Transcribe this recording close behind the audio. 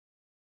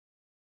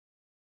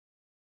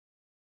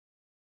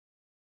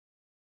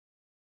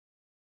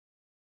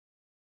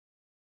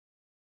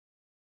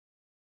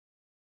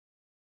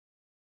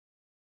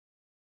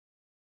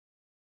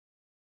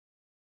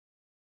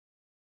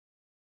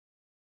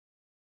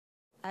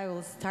I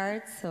will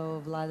start,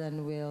 so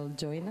Vladan will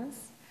join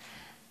us.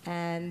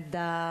 And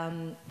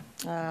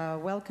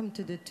welcome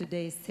to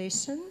today's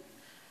session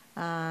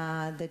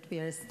that we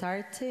are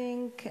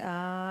starting,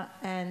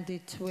 and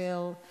it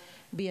will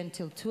be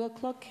until 2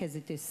 o'clock as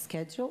it is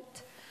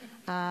scheduled.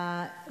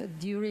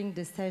 During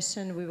the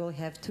session we will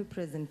have 2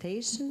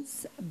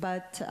 presentations,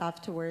 but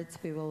afterwards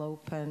we will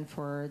open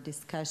for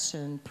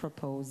discussion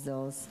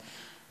proposals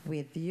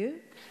with you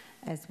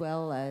as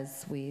well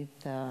as with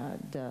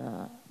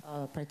the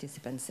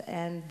participants.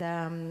 And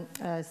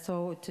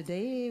so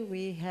today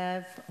we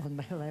have on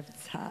my left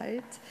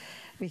side,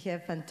 we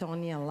have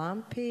Antonia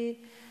Alampi,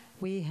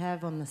 we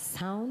have on the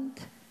sound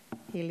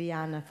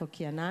iLiana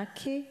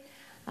Fokianaki,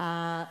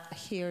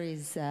 here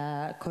is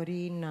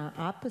Corina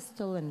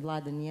Apostol and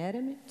Vladan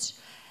Jeremić,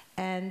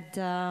 and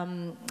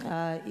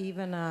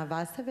Ivana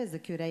Vaseva, the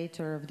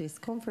curator of this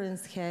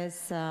conference,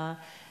 has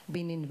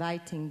been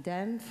inviting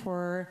them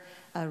for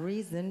a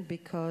reason,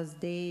 because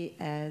they,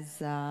 as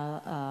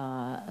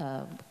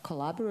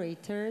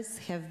collaborators,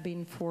 have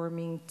been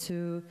forming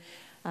 2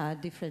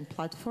 different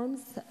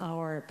platforms,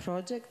 our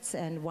projects,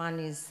 and one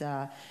is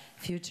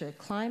Future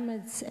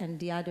Climates, and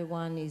the other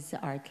one is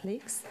Art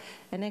Leaks.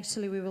 And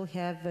actually we will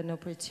have an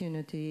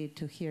opportunity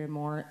to hear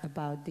more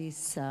about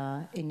these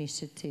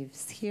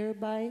initiatives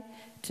hereby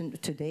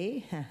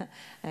today.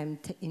 I'm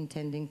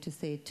intending to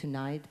say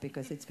tonight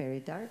because it's very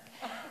dark.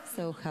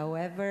 So,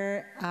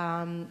 however,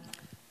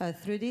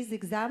 through these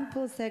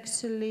examples,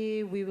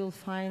 actually, we will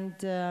find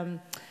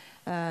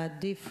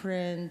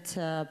different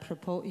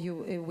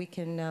we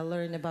can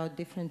learn about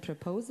different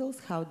proposals,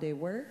 how they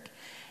work,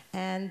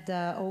 and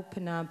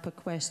open up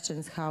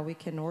questions how we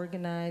can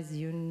organize,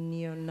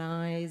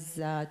 unionize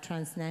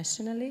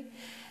transnationally,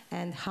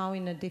 and how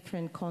in a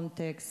different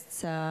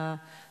contexts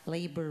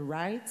labor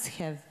rights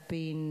have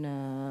been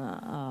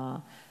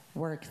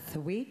worked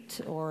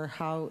with, or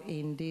how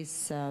in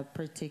these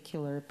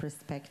particular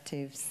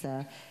perspectives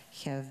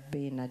have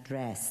been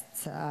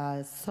addressed.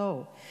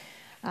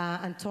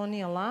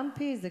 Antonia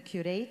Alampi is a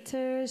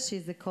curator.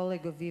 She's a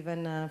colleague of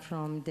Ivana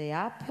from the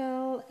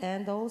Apostol,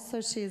 and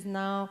also she's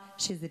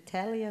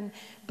Italian,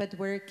 but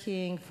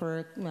working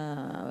for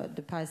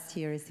the past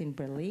years in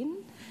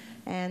Berlin.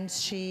 And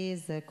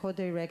she's a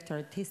co-director,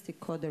 artistic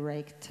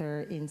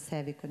co-director in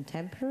Sevi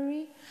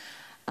Contemporary.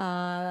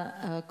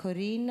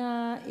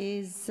 Corina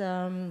is,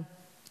 iLiana.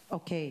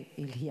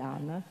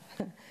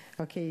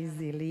 Is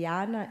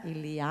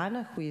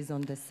iLiana, who is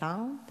on the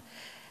sound,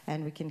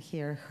 and we can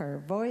hear her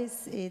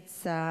voice.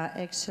 It's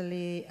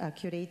actually a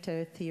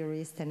curator,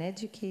 theorist, and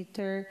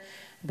educator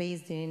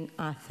based in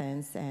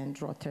Athens and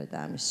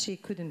Rotterdam. She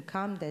couldn't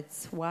come,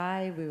 that's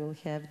why we will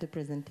have the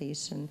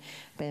presentation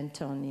by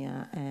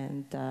Antonia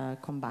and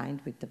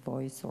combined with the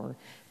voice or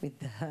with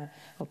the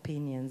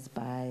opinions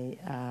by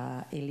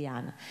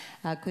iLiana.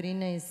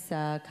 Corina is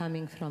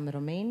coming from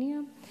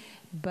Romania,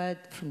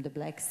 but from the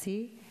Black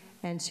Sea.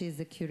 And she's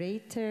a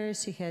curator.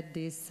 She had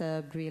this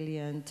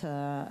brilliant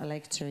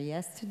lecture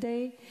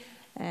yesterday,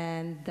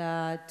 and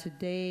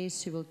today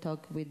she will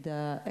talk with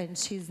and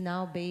she's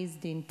now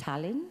based in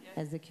Tallinn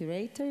as a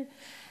curator,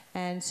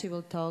 and she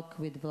will talk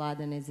with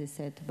Vladan, as I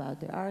said,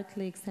 about the art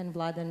leaks. And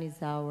Vladan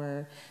is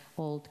our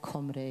old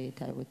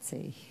comrade, I would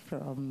say,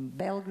 from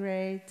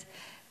Belgrade,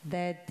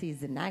 that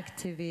is an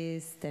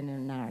activist and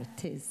an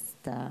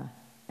artist,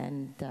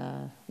 and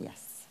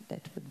yes,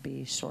 that would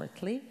be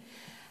shortly.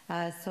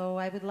 So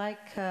I would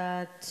like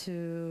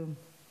to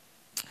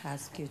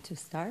ask you to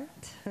start,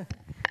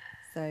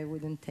 so I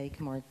wouldn't take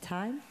more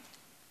time.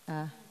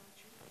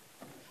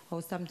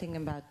 Something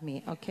about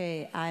me.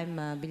 Okay, I'm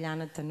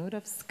Biljana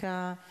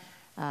Tanurovska,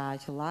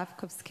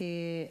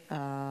 Jovanovski.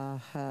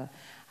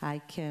 I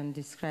can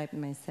describe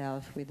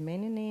myself with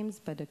many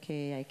names, but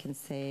okay, I can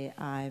say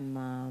I'm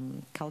a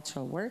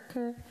cultural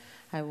worker.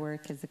 I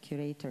work as a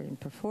curator in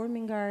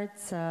performing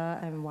arts.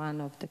 I'm one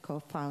of the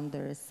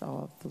co-founders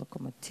of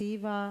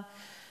Lokomotiva,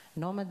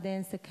 Nomad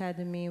Dance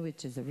Academy,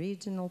 which is a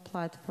regional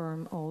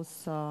platform.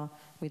 Also,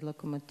 with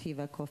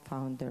Lokomotiva,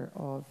 co-founder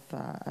of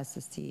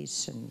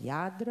Association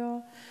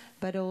Jadro,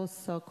 but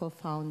also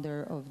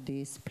co-founder of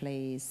this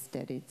place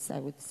that it's, I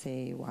would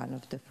say, one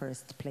of the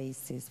first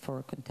places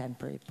for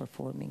contemporary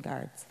performing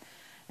arts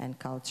and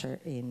culture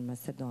in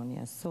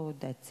Macedonia. So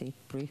that's it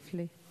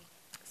briefly.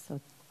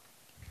 So,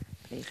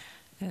 please.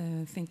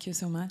 Thank you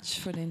so much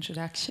for the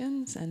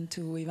introductions, and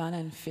to Ivana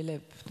and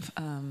Filip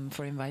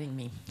for inviting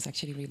me. It's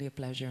actually really a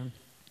pleasure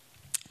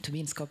to be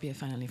in Skopje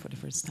finally for the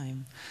first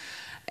time.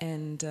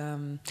 And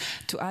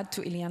to add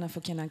to iLiana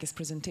Fokianaki's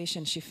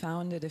presentation, she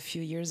founded a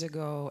few years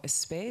ago a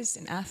space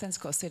in Athens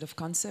called State of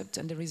Concept,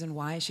 and the reason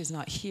why she's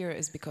not here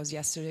is because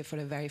yesterday, for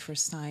the very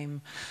first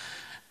time,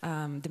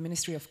 the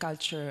Ministry of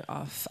Culture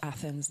of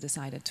Athens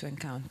decided to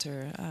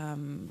encounter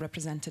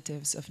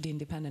representatives of the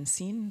independent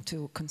scene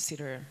to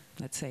consider,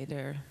 let's say,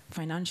 their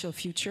financial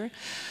future.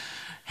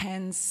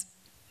 Hence,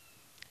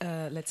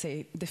 let's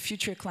say, the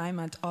future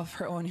climate of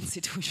her own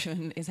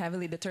institution is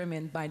heavily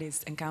determined by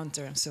this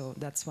encounter. So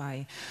that's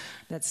why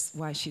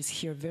she's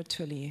here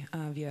virtually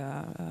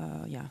via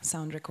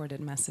sound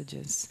recorded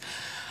messages.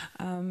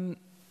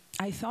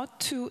 I thought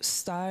to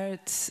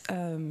start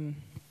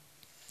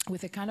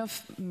with a kind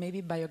of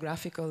maybe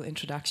biographical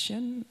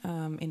introduction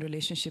in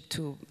relationship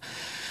to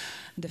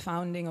the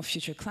founding of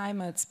Future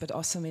Climates, but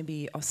also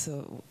maybe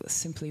also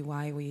simply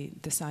why we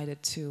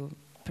decided to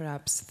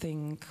perhaps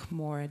think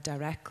more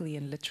directly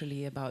and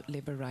literally about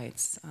labor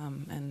rights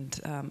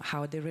and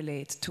how they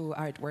relate to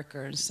art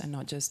workers and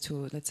not just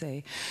to, let's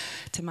say,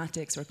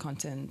 thematics or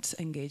content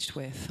engaged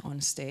with on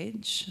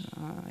stage,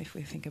 if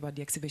we think about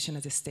the exhibition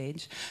as a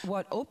stage.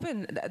 What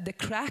opened, the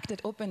crack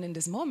that opened in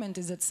this moment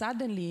is that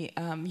suddenly,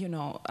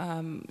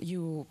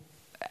 you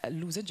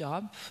lose a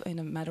job in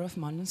a matter of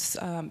months,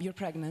 you're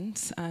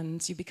pregnant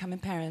and you become a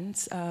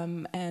parent,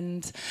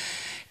 and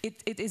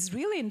it is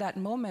really in that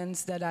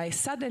moment that I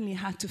suddenly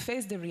had to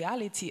face the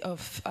reality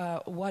of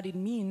what it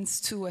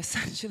means to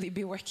essentially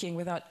be working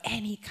without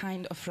any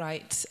kind of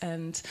rights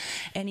and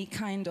any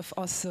kind of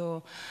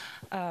also,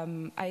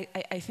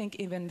 I think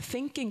even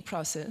thinking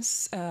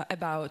process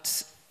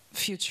about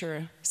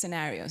future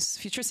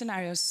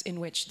scenarios in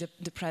which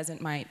the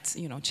present might,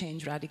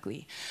 change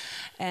radically.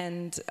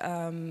 And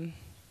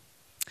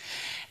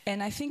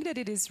I think that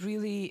it is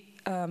really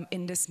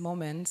in this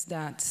moment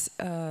that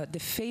the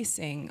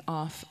facing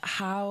of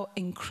how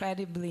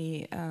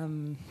incredibly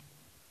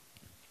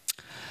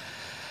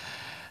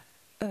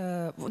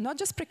not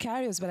just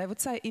precarious, but I would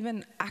say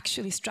even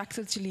actually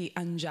structurally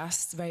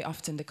unjust very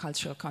often the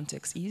cultural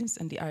context is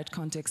and the art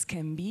context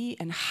can be,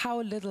 and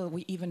how little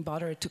we even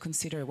bother to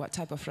consider what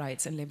type of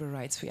rights and labor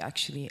rights we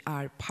actually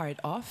are part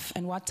of,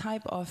 and what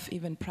type of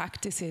even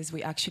practices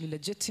we actually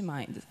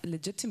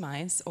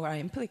legitimize or are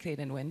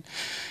implicated when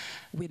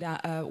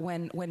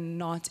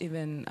not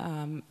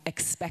even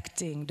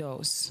expecting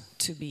those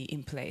to be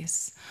in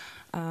place.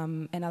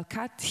 And I'll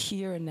cut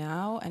here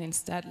now and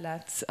instead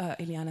let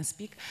iLiana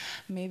speak.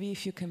 Maybe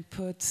if you can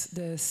put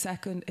the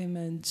second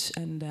image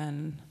and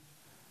then,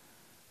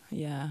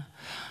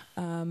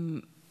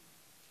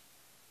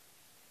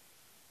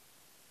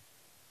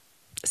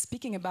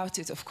 speaking about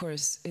it, of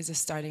course, is a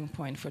starting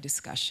point for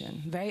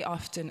discussion. Very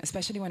often,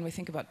 especially when we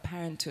think about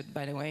parenthood,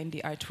 by the way, in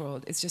the art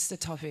world, it's just a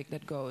topic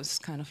that goes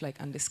kind of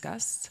like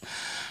undiscussed.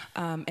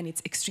 And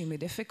it's extremely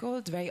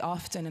difficult. Very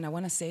often, and I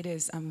want to say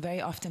this, I'm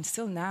very often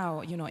still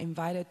now,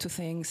 invited to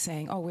things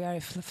saying, oh, we are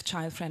a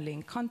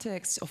child-friendly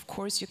context. Of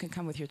course, you can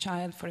come with your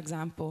child, for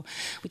example,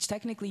 which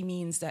technically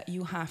means that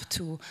you have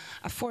to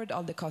afford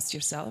all the costs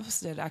yourselves.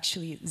 That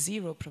actually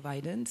zero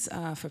provided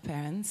for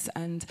parents.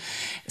 And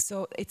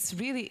so it's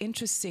really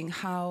interesting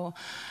how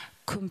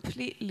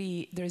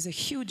completely there's a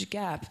huge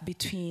gap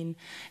between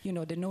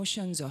the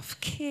notions of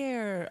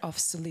care, of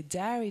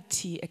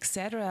solidarity,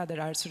 etc., that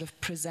are sort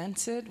of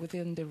presented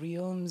within the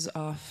realms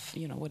of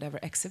whatever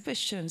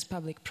exhibitions,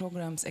 public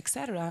programs,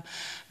 etc.,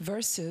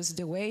 versus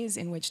the ways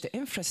in which the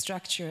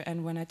infrastructure,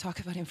 and when I talk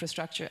about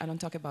infrastructure, I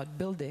don't talk about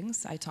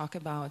buildings, I talk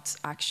about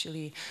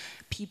actually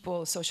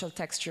people, social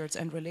textures,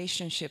 and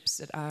relationships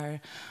that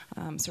are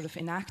sort of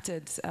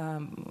enacted,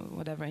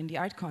 whatever, in the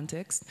art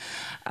context,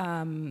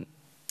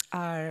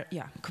 are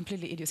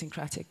completely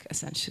idiosyncratic,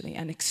 essentially,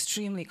 and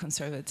extremely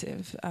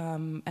conservative,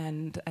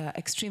 and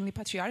extremely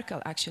patriarchal,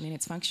 actually, in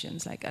its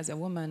functions. Like as a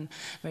woman,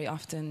 very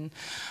often,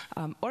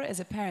 or as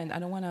a parent, I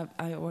don't want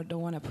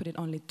to put it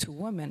only to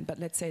women, but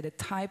let's say the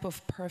type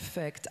of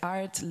perfect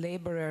art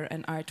laborer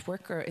and art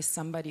worker is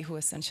somebody who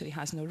essentially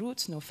has no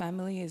roots, no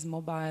family, is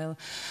mobile,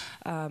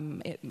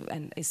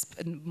 and is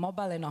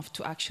mobile enough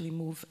to actually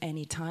move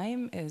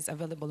anytime, is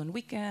available on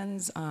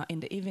weekends,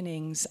 in the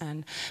evenings,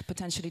 and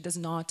potentially does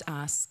not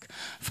ask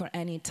for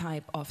any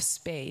type of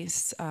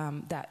space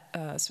that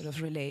sort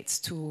of relates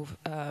to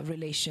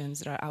relations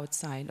that are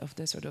outside of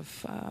the sort of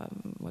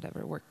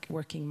whatever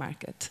working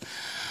market.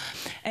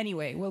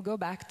 Anyway, we'll go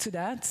back to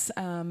that.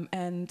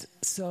 And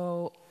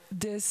so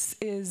this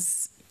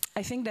is,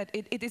 I think that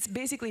it is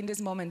basically in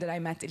this moment that I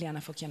met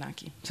iLiana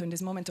Fokianaki. So in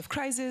this moment of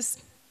crisis,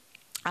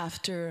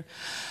 after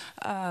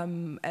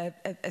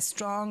a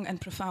strong and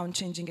profound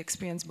changing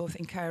experience both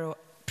in Cairo,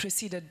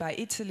 preceded by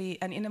Italy,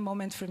 and in a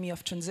moment for me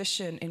of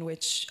transition in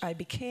which I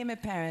became a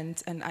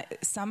parent, and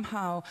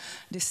somehow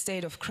this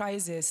state of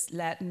crisis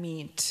led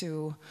me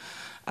to,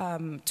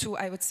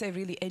 I would say,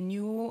 really a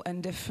new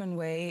and different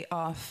way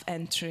of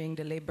entering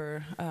the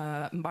labor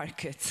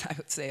market, I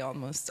would say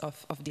almost,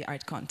 of the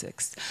art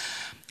context.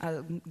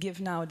 I'll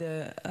give now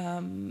the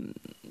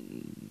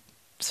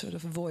sort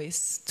of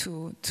voice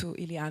to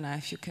iLiana,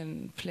 if you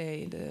can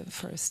play the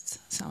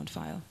first sound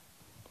file.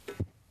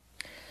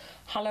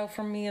 Hello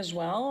from me as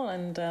well,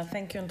 and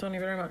thank you, Antonia,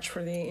 very much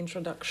for the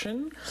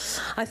introduction.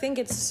 I think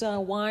it's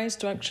wise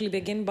to actually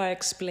begin by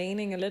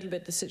explaining a little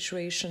bit the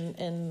situation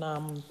in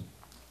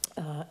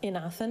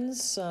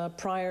Athens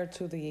prior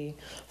to the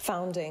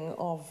founding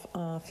of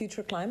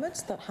Future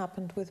Climates that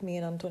happened with me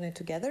and Antonia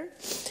together.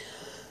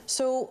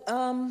 So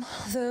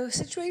the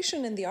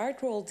situation in the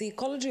art world, the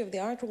ecology of the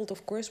art world,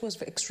 of course, was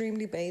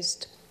extremely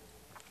based,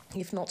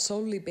 if not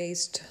solely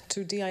based,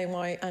 to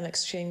DIY and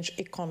exchange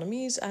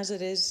economies, as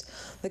it is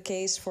the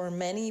case for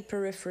many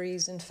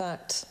peripheries, in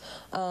fact,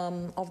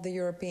 of the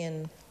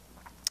European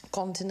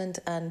continent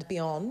and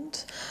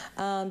beyond.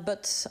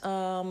 But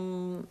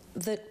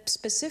the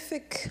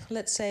specific,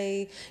 let's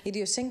say,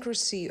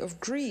 idiosyncrasy of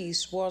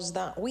Greece was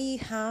that we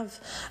have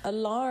a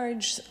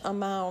large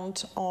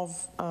amount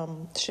of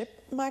ship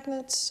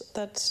magnates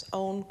that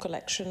own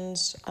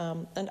collections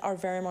and are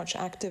very much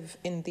active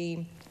in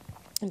the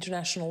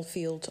international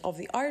field of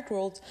the art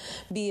world,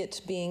 be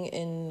it being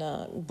in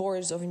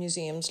boards of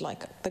museums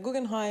like the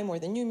Guggenheim or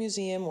the New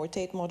Museum or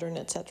Tate Modern,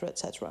 etc.,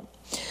 etc.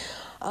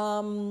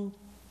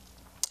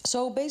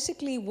 So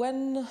basically,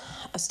 when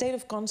a state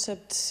of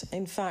concept,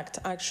 in fact,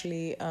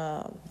 actually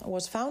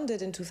was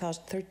founded in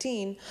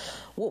 2013,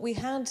 what we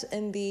had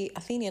in the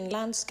Athenian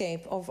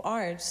landscape of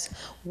arts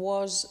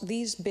was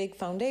these big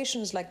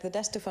foundations, like the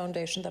Deste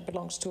Foundation that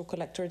belongs to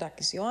collector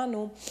Dakis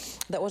Ioannou,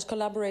 that was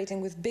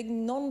collaborating with big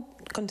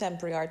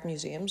non-contemporary art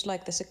museums,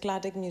 like the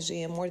Cycladic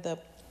Museum or the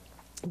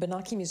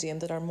Benaki Museum,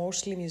 that are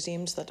mostly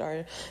museums that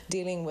are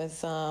dealing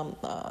with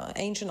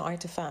ancient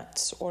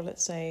artifacts, or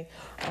let's say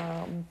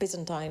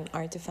Byzantine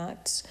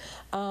artifacts.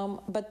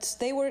 But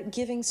they were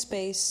giving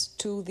space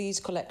to these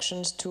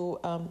collections to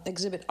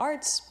exhibit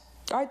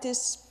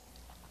artists,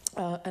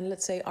 and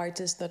let's say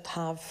artists that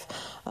have,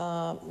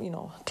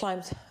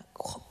 climbed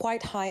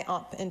quite high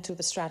up into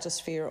the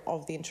stratosphere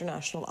of the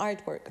international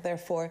artwork.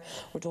 Therefore,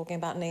 we're talking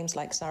about names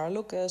like Sarah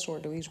Lucas or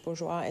Louise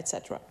Bourgeois,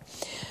 etc.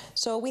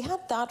 So we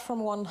had that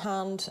from one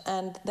hand,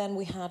 and then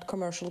we had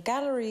commercial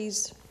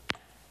galleries.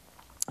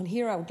 And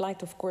here I would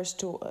like, of course,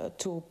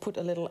 to put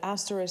a little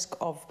asterisk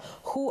of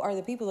who are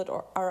the people that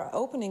are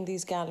opening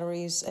these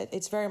galleries.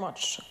 It's very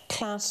much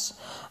class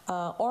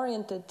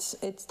oriented.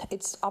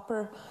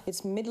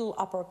 It's middle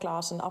upper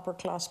class and upper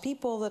class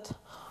people that,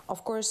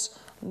 of course,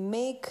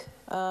 make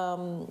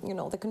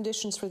the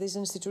conditions for these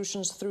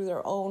institutions through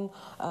their own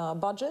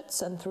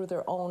budgets and through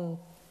their own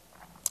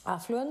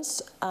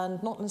affluence,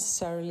 and not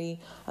necessarily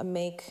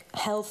make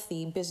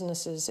healthy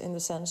businesses in the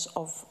sense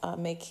of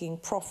making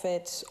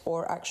profit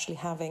or actually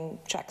having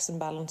checks and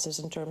balances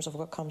in terms of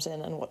what comes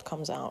in and what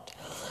comes out.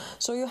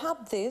 So you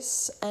had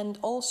this, and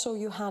also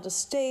you had a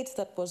state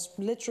that was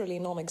literally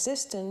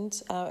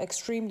non-existent,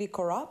 extremely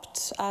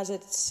corrupt, as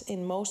it's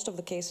in most of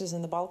the cases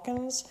in the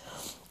Balkans,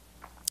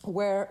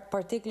 where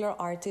particular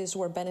artists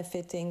were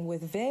benefiting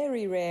with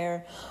very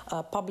rare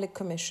public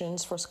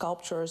commissions for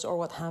sculptures or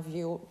what have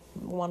you.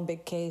 One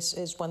big case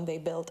is when they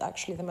built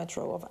actually the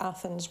Metro of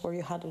Athens, where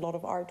you had a lot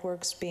of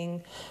artworks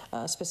being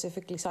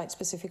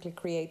site-specifically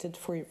created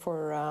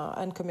for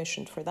and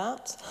commissioned for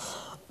that.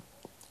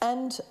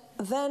 And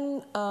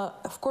then,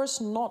 of course,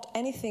 not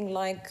anything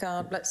like,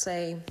 let's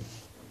say,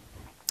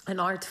 an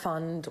art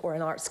fund or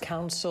an arts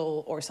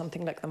council or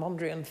something like the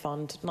Mondrian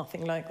Fund,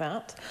 nothing like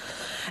that.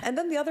 And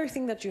then the other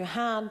thing that you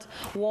had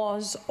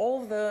was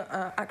all the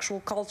actual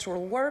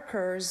cultural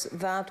workers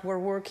that were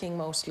working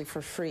mostly for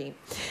free.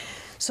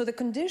 So the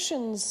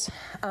conditions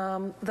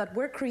that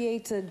were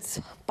created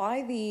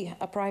by the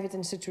private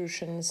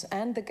institutions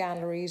and the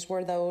galleries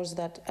were those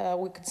that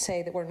we could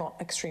say that were not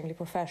extremely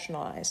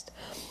professionalized.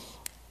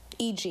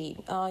 E.g.,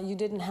 you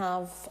didn't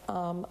have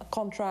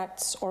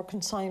contracts or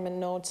consignment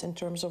notes in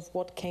terms of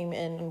what came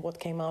in and what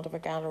came out of a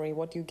gallery,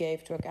 what you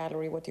gave to a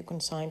gallery, what you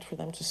consigned for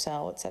them to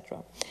sell,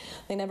 etc.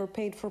 They never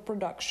paid for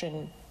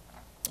production.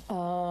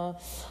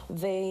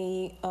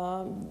 They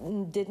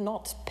did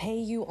not pay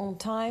you on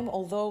time,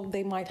 although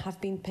they might have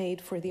been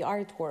paid for the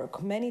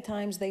artwork. Many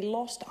times they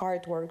lost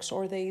artworks,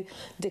 or they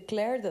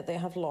declared that they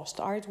have lost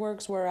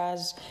artworks,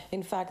 whereas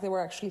in fact they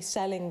were actually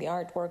selling the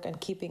artwork and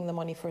keeping the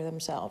money for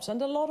themselves.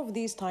 And a lot of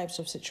these types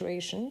of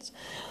situations,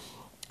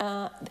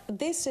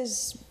 this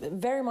is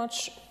very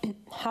much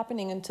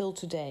happening until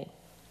today.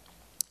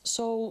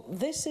 So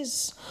this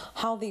is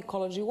how the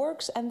ecology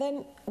works. And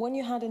then when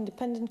you had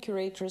independent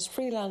curators,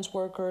 freelance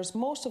workers,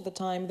 most of the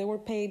time they were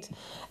paid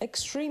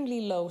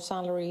extremely low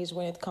salaries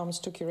when it comes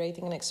to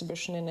curating an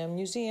exhibition in a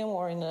museum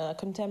or in a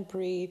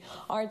contemporary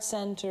art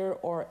center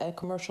or a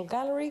commercial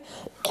gallery.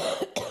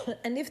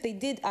 And if they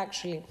did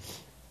actually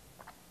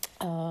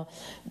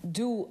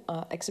do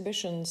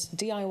exhibitions,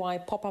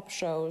 DIY pop-up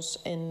shows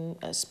in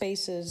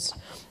spaces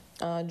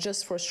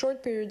just for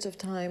short periods of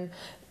time,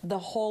 the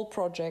whole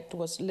project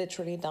was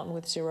literally done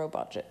with zero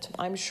budget.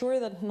 I'm sure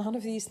that none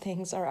of these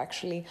things are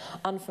actually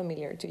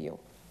unfamiliar to you.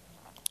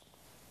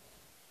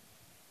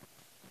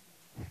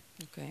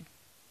 Okay.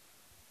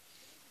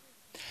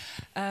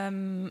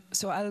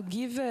 So I'll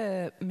give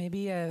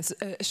maybe a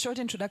short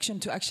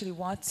introduction to actually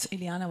what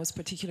iLiana was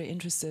particularly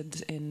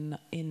interested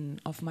in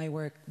of my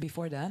work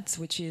before that,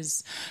 which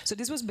is, so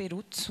this was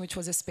Beirut, which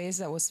was a space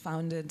that was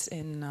founded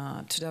in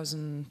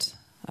 2000.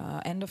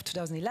 end of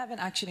 2011,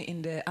 actually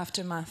in the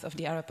aftermath of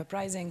the Arab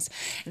uprisings.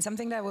 And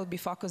something that I will be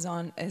focused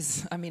on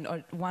is,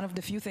 or one of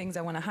the few things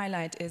I want to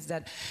highlight is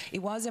that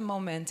it was a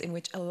moment in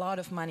which a lot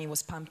of money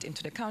was pumped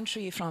into the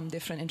country from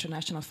different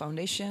international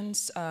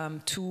foundations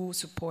to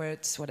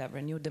support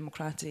whatever, new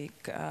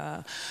democratic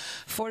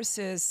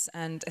forces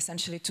and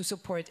essentially to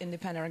support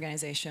independent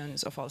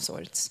organizations of all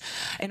sorts.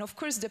 And of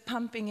course, the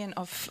pumping in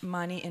of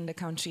money in the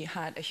country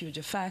had a huge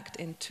effect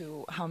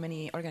into how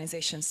many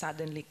organizations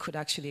suddenly could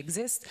actually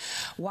exist,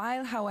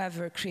 while,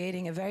 however,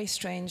 creating a very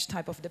strange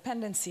type of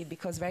dependency,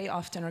 because very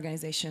often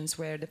organizations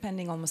were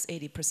depending almost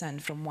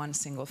 80% from one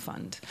single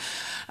fund,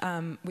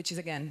 which is,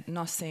 again,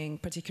 nothing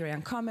particularly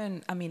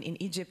uncommon.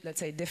 In Egypt, let's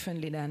say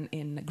differently than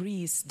in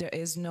Greece, there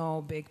is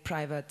no big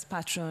private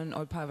patron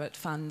or private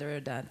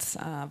funder that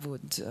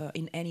would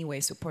in any way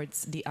support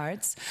the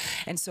arts.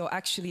 And so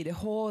actually the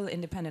whole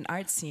independent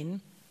art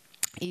scene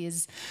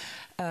is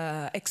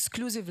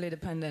exclusively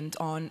dependent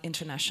on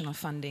international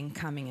funding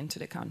coming into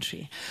the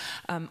country.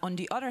 On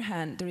the other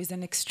hand, there is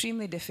an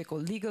extremely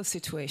difficult legal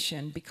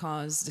situation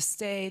because the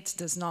state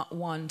does not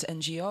want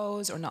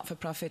NGOs or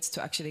not-for-profits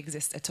to actually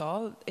exist at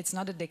all. It's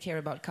not that they care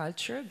about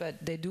culture,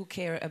 but they do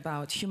care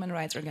about human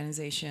rights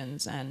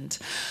organizations and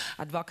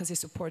advocacy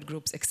support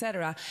groups,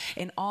 etc.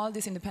 And all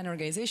these independent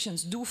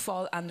organizations do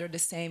fall under the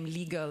same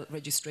legal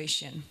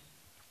registration,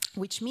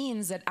 which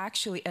means that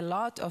actually a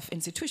lot of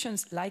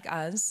institutions like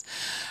us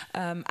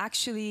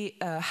actually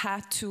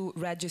had to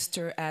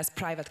register as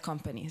private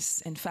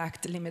companies. In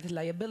fact, limited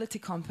liability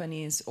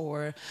companies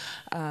or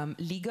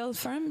legal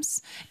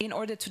firms in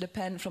order to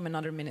depend from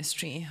another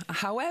ministry.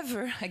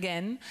 However,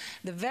 again,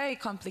 the very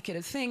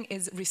complicated thing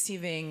is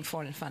receiving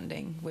foreign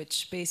funding,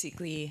 which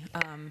basically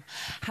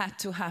had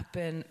to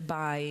happen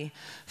by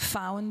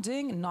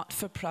founding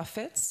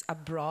not-for-profits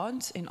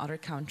abroad in other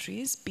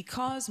countries,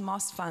 because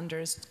most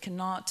funders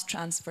cannot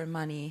transfer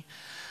money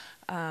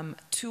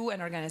to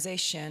an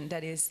organization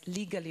that is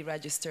legally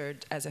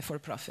registered as a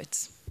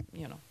for-profit,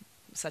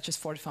 such as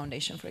Ford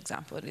Foundation, for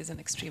example. It is an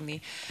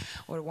extremely,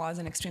 or was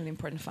an extremely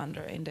important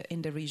funder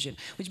in the region,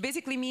 which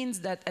basically means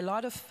that a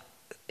lot of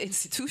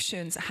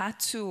institutions had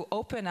to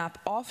open up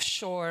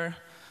offshore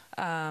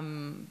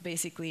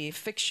basically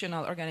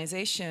fictional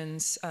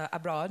organizations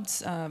abroad,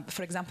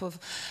 for example,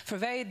 for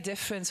very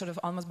different sort of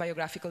almost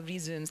biographical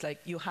reasons, like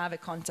you have a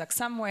contact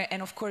somewhere,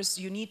 and of course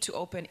you need to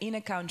open in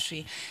a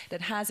country that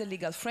has a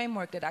legal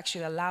framework that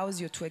actually allows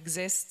you to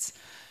exist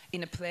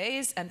in a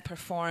place and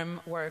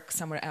perform work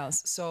somewhere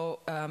else. So,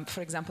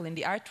 for example, in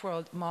the art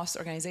world, most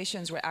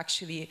organizations were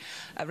actually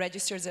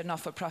registered as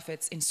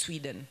not-for-profits in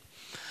Sweden.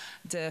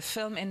 The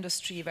film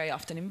industry very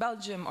often in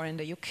Belgium or in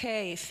the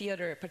UK,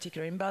 theater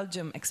particularly in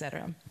Belgium,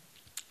 etc.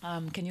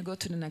 Can you go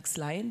to the next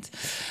slide?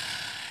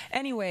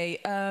 Anyway,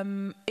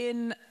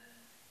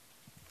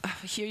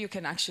 here you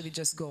can actually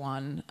just go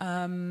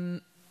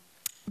on.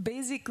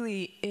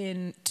 Basically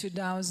in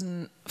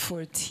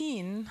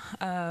 2014,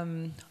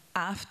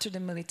 after the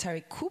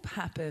military coup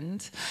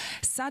happened,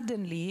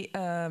 suddenly,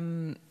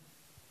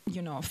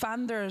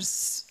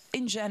 funders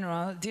in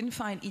general didn't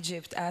find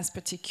Egypt as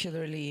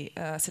particularly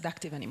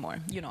seductive anymore,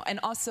 and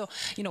also,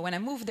 when I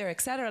moved there,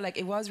 etc., like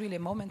it was really a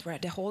moment where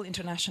the whole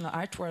international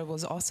art world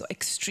was also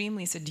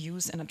extremely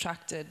seduced and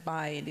attracted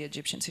by the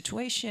Egyptian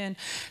situation.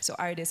 So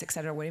artists,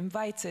 etc., were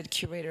invited,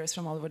 curators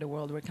from all over the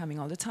world were coming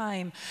all the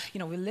time.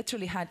 We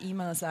literally had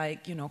emails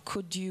like,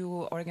 could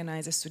you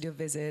organize a studio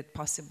visit,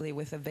 possibly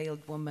with a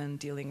veiled woman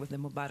dealing with the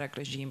Mubarak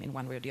regime in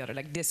one way or the other.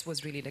 Like this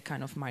was really the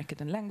kind of market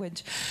and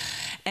language.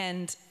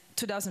 And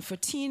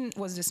 2014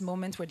 was this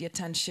moment where the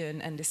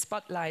attention and the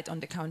spotlight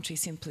on the country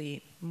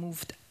simply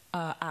moved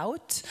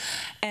out.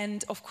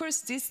 And of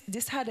course,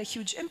 this had a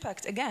huge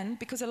impact, again,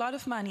 because a lot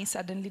of money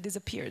suddenly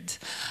disappeared.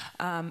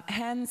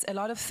 Hence, a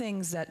lot of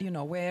things that,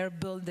 were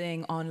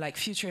building on like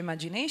future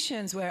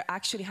imaginations were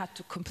actually had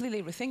to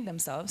completely rethink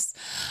themselves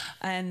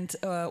and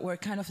were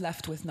kind of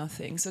left with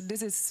nothing. So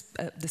this is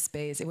the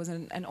space. It was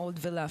an old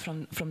villa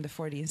from the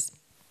 40s.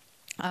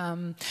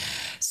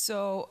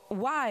 So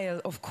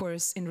while, of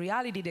course, in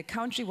reality, the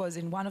country was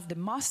in one of the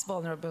most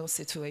vulnerable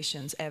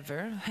situations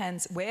ever,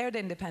 hence where the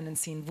independent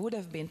scene would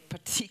have been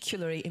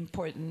particularly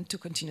important to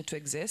continue to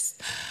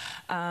exist,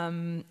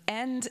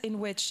 and in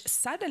which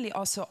suddenly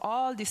also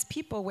all these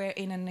people were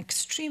in an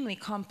extremely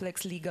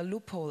complex legal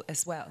loophole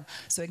as well.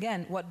 So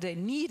again, what they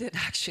needed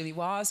actually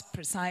was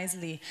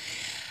precisely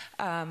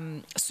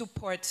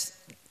support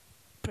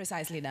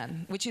precisely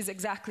then, which is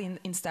exactly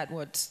instead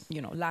what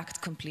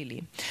lacked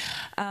completely.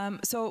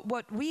 So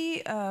what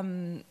we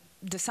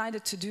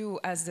decided to do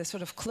as the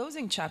sort of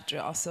closing chapter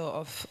also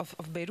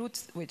of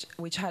Beirut,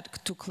 which had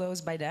to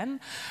close by then,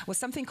 was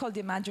something called the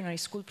Imaginary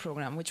School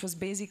Program, which was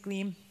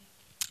basically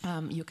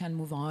You can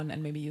move on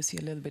and maybe you see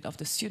a little bit of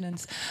the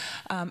students.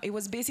 It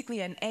was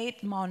basically an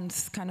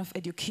 8-month kind of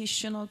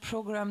educational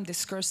program,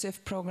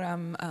 discursive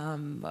program,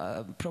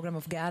 program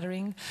of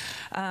gathering,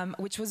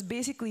 which was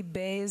basically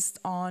based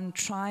on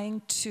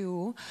trying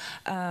to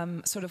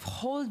sort of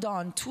hold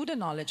on to the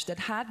knowledge that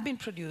had been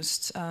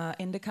produced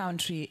in the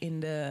country in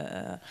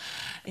the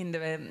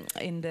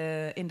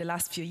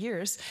last few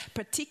years,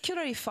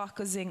 particularly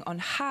focusing on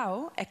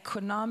how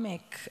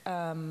economic,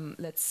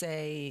 let's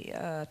say,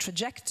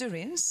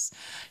 trajectories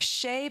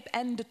shape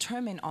and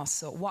determine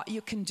also what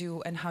you can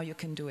do and how you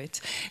can do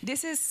it.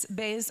 This is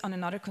based on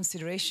another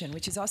consideration,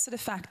 which is also the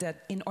fact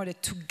that in order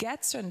to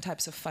get certain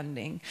types of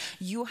funding,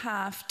 you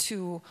have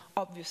to,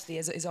 obviously,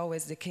 as is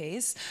always the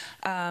case,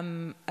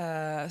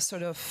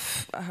 sort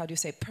of, how do you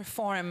say,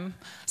 perform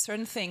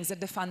certain things that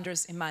the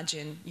funders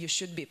imagine you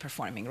should be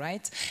performing,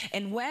 right?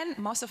 And when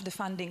most of the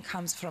funding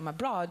comes from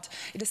abroad,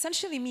 it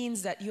essentially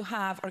means that you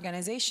have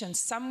organizations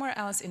somewhere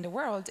else in the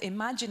world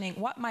imagining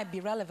what might be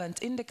relevant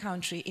in the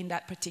country in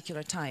that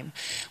particular time,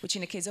 which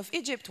in the case of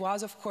Egypt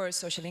was, of course,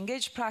 socially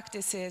engaged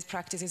practices,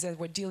 practices that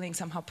were dealing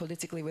somehow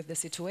politically with the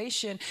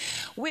situation,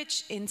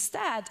 which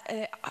instead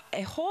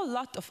a whole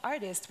lot of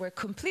artists were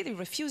completely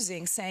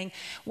refusing, saying,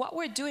 what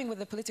we're doing with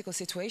the political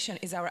situation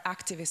is our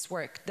activist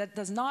work. That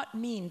does not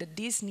mean that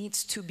this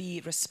needs to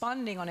be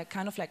responding on a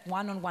kind of like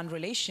one-on-one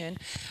relation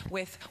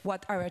with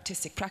what our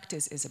artistic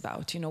practice is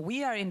about. You know,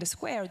 we are in the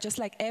square just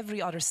like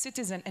every other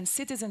citizen, and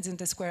citizens in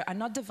the square are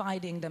not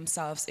dividing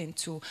themselves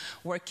into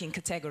working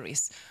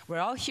categories. We're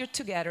all here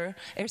together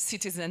as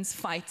citizens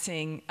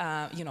fighting,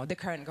 you know, the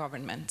current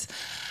government.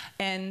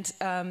 And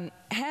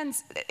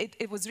hence,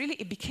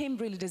 it became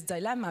really this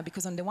dilemma,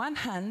 because on the one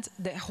hand,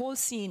 the whole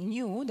scene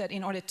knew that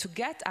in order to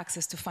get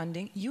access to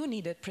funding, you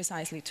needed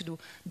precisely to do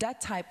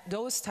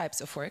those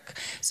types of work.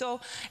 So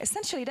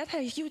essentially, that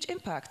had a huge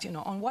impact, you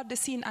know, on what the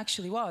scene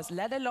actually was,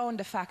 let alone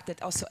the fact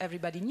that also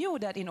everybody knew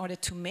that in order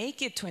to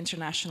make it to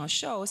international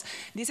shows,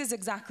 this is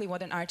exactly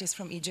what an artist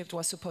from Egypt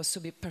was supposed to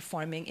be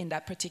performing in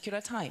that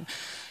particular time.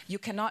 You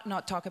cannot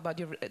not talk about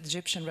the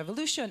Egyptian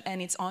revolution,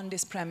 and it's on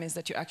this premise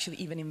that you're actually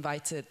even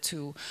invited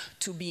to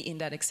be in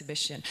that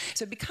exhibition.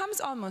 So it becomes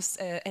almost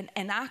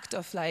an act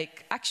of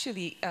like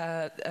actually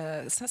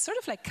sort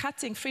of like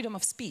cutting freedom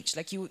of speech.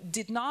 Like you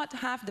did not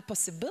have the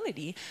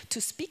possibility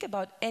to speak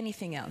about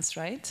anything else,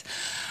 right?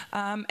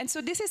 And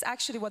so this is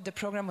actually what the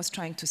program was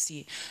trying to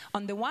see.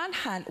 On the one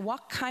hand,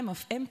 what kind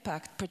of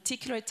impact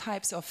particular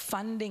types of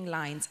funding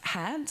lines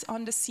had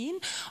on the scene.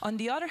 On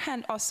the other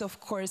hand, also, of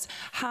course,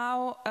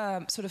 how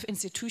sort of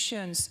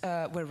institutions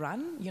were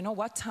run, you know,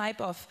 what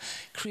type of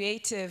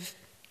creative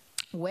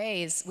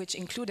ways, which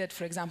included,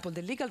 for example,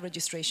 the legal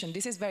registration.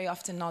 This is very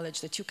often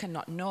knowledge that you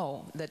cannot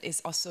know, that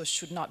is also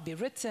should not be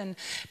written,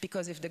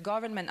 because if the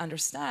government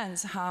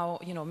understands how,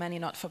 you know, many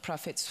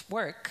not-for-profits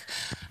work,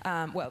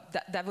 well,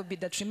 that would be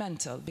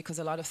detrimental, because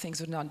a lot of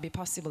things would not be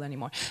possible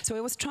anymore. So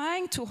it was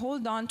trying to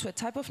hold on to a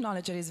type of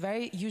knowledge that is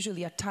very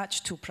usually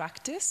attached to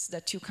practice,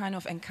 that you kind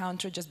of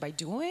encounter just by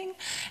doing,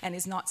 and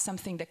is not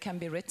something that can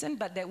be written,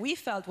 but that we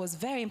felt was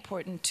very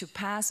important to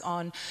pass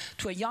on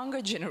to a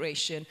younger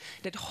generation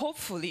that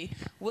hopefully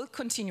will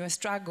continue a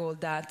struggle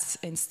that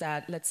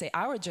instead, let's say,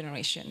 our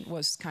generation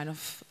was kind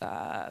of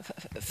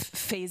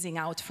phasing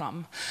out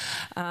from.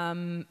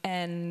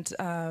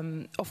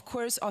 Of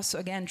course, also,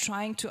 again,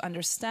 trying to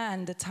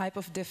understand the type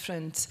of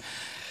different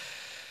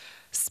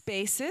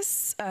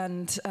spaces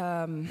and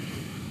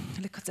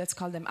let's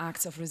call them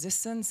acts of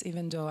resistance,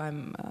 even though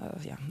I'm,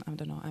 I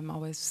don't know, I'm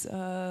always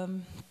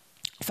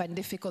find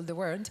difficult the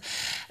word,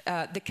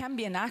 they can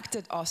be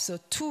enacted also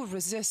to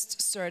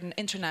resist certain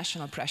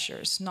international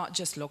pressures, not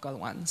just local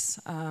ones.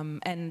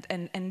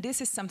 And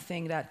this is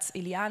something that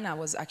iLiana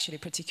was actually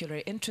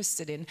particularly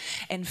interested in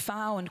and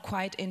found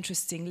quite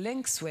interesting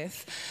links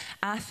with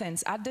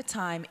Athens at the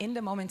time, in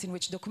the moment in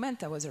which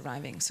Documenta was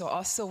arriving. So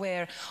also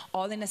where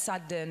all in a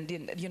sudden,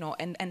 you know,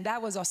 and that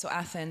was also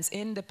Athens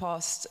in the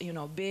post, you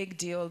know, big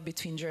deal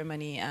between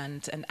Germany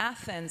and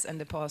Athens,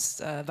 and the post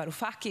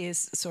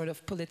Varoufakis sort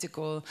of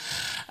political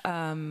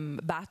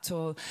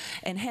battle,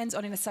 and hence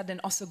all in a sudden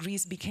also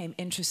Greece became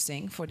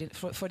interesting for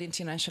the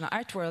international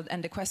art world,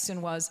 and the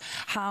question was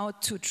how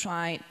to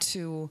try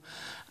to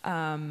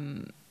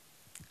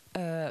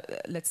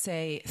let's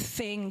say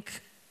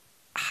think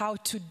how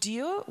to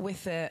deal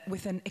with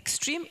an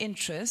extreme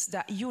interest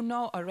that you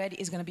know already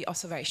is going to be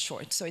also very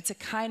short. So it's a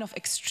kind of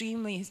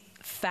extremely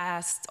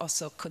fast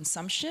also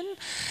consumption,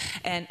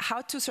 and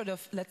how to sort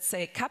of, let's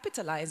say,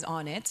 capitalize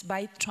on it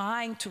by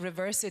trying to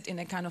reverse it in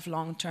a kind of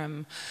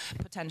long-term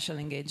potential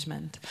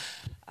engagement.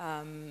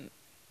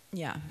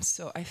 Yeah,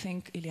 so I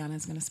think iLiana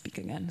is going to speak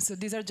again. So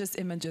these are just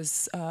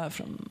images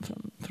from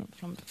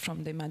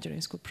the Imaginary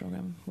School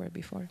program where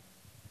before.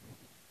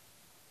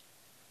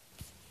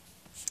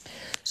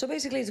 So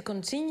basically, to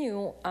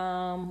continue,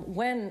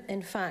 when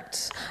in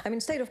fact, I mean,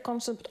 State of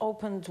Concept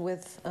opened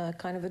with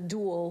kind of a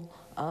dual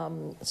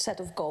set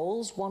of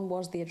goals. One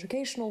was the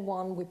educational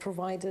one. We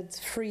provided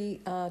free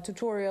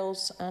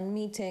tutorials and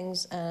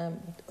meetings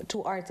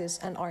to artists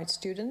and art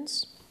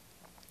students.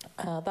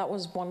 That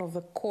was one of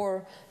the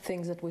core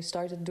things that we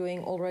started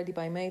doing already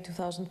by May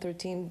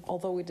 2013,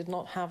 although we did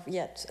not have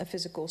yet a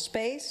physical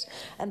space.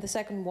 And the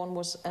second one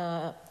was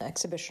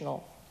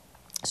exhibitional.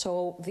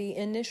 So the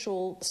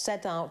initial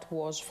set out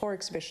was 4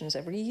 exhibitions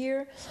every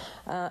year,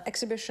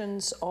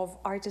 exhibitions of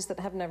artists that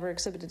have never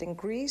exhibited in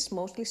Greece,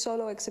 mostly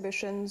solo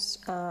exhibitions,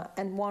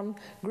 and 1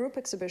 group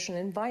exhibition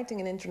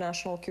inviting an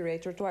international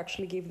curator to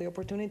actually give the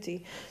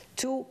opportunity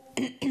to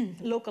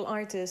local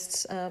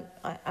artists.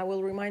 I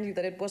will remind you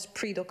that it was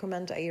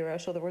pre-Documenta era,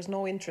 so there was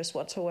no interest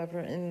whatsoever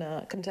in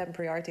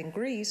contemporary art in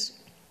Greece,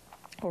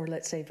 or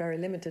let's say very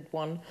limited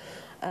one.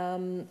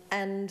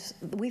 And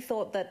we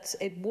thought that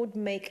it would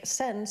make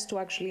sense to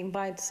actually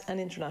invite an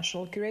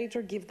international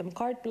curator, give them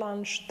carte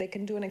blanche, they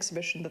can do an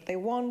exhibition that they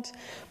want,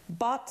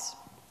 but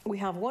we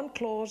have 1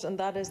 clause, and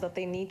that is that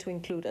they need to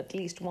include at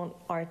least 1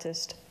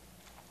 artist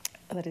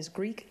that is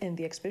Greek in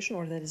the exhibition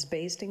or that is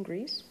based in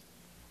Greece.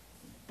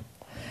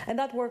 And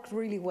that worked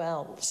really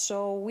well.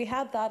 So we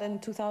had that in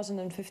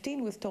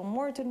 2015 with Tom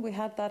Morton. We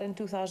had that in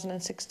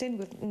 2016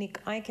 with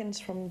Nick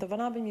Eikens from the Van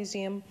Abbe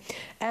Museum.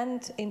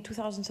 And in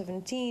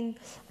 2017,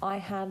 I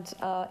had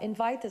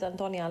invited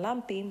Antonia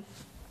Alampi,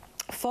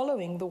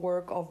 following the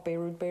work of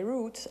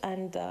Beirut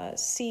and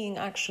seeing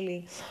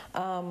actually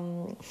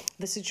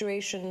the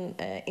situation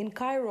in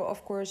Cairo,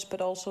 of course,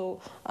 but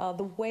also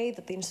the way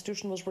that the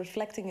institution was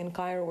reflecting in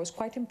Cairo was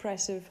quite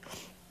impressive.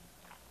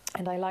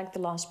 And I liked the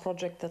last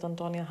project that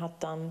Antonia had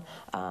done,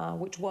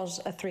 which was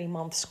a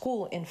 3-month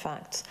school, in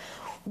fact.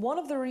 One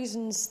of the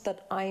reasons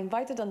that I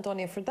invited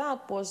Antonia for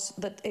that was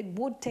that it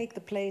would take the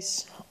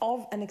place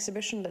of an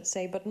exhibition, let's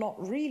say, but not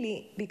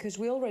really, because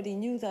we already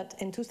knew that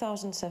in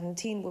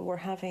 2017 we were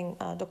having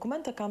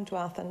Documenta come to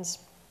Athens.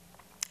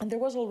 And there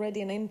was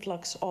already an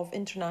influx of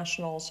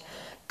internationals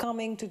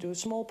coming to do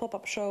small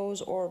pop-up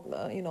shows or,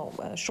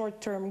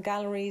 short-term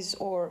galleries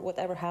or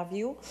whatever have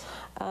you.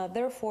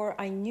 Therefore,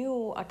 I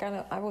knew,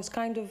 I was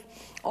kind of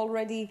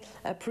already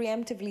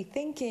preemptively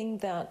thinking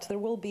that there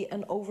will be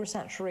an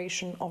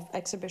oversaturation of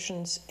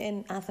exhibitions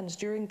in Athens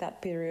during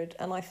that period.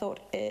 And I thought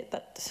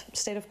that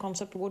State of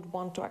Concept would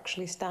want to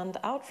actually stand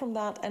out from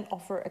that and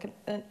offer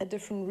a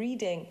different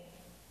reading,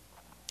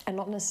 and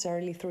not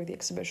necessarily through the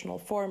exhibitional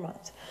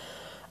format.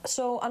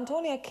 So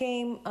Antonia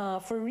came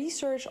for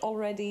research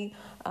already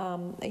a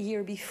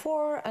year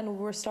before, and we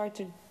were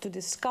started to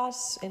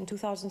discuss in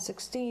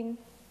 2016.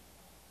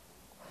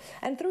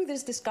 And through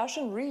this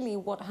discussion, really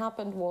what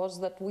happened was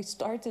that we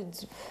started,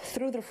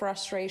 through the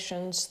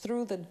frustrations,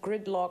 through the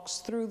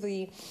gridlocks, through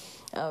the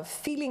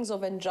feelings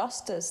of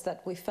injustice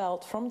that we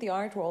felt from the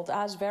art world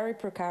as very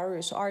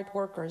precarious art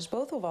workers,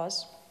 both of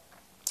us,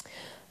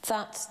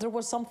 that there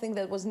was something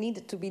that was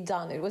needed to be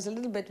done. It was a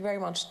little bit very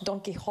much Don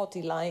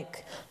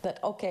Quixote-like,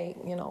 that, okay,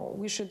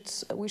 we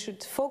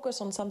should focus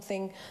on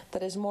something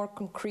that is more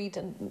concrete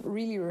and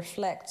really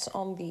reflects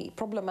on the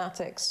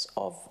problematics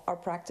of our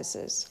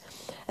practices.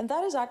 And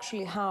that is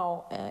actually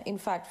how, in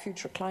fact,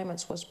 Future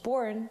Climates was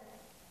born.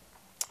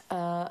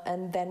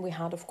 And then we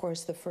had, of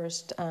course, the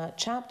first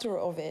chapter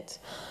of it.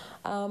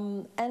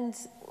 And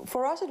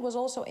for us, it was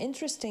also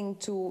interesting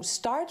to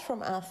start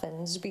from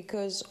Athens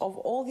because of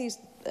all these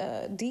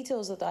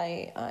details that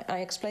I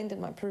explained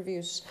in my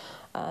previous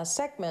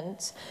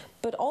segment,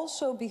 but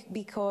also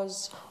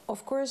because,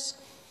 of course,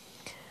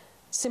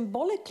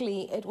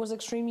 symbolically, it was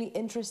extremely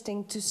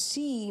interesting to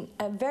see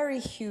a very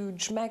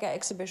huge mega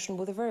exhibition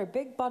with a very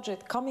big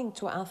budget coming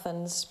to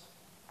Athens,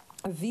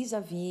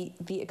 vis-a-vis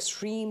the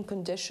extreme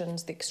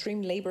conditions, the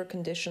extreme labor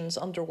conditions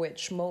under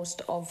which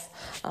most of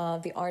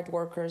the art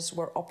workers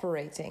were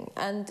operating.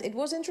 And it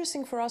was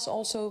interesting for us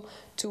also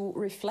to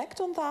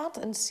reflect on that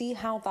and see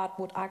how that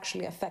would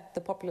actually affect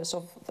the populace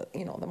of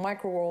the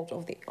micro world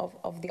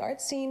of the art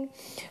scene,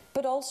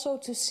 but also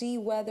to see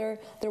whether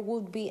there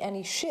would be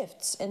any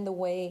shifts in the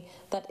way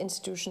that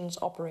institutions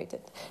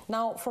operated.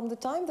 Now, from the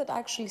time that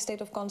actually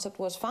State of Concept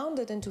was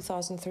founded in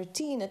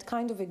 2013, it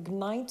kind of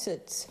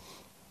ignited,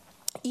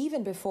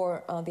 even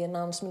before the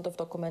announcement of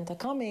Documenta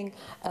coming,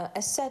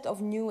 a set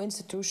of new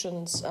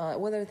institutions,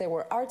 whether they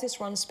were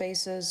artist-run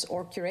spaces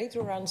or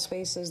curator-run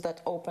spaces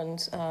that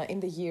opened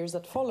in the years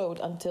that followed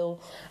until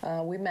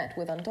we met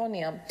with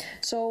Antonia.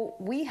 So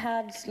we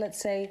had, let's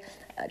say,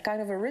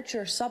 kind of a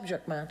richer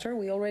subject matter.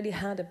 We already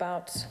had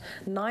about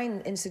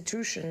 9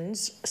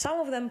 institutions, some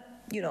of them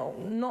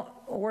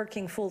not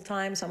working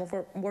full-time, some of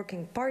them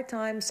working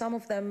part-time, some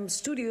of them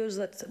studios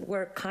that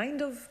were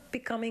kind of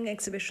becoming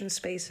exhibition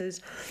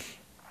spaces.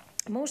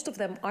 Most of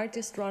them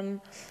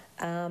artist-run,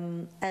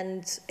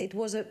 and it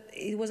was,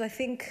 I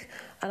think,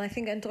 and I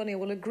think Antonia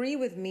will agree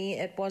with me,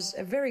 it was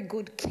a very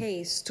good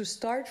case to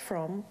start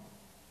from.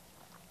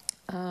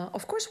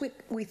 Of course,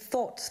 we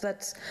thought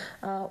that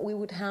we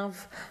would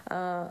have,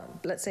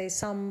 let's say,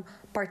 some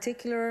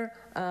particular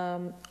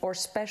or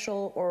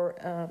special or,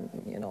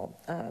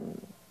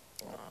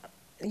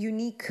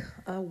 unique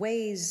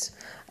ways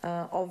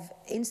of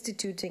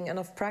instituting and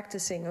of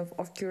practicing,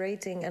 of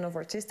curating and of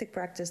artistic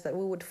practice that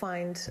we would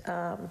find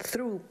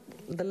through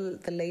the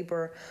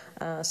labor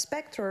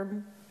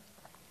spectrum.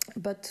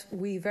 But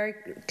we very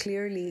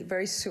clearly,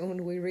 very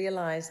soon, we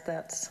realized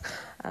that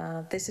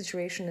this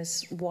situation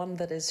is one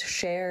that is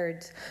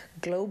shared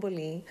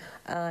globally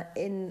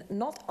in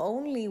not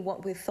only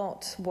what we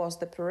thought was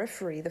the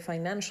periphery, the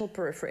financial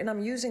periphery, and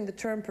I'm using the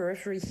term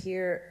periphery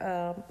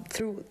here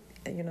through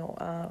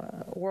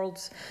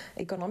world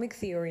economic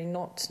theory,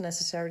 not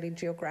necessarily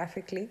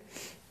geographically.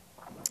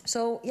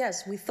 So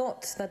yes, we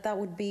thought that that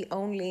would be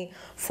only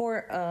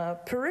for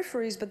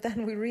peripheries, but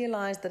then we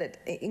realized that it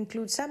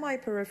includes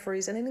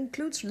semi-peripheries, and it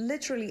includes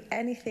literally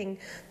anything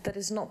that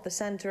is not the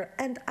center,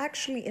 and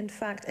actually, in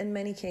fact, in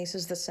many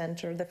cases, the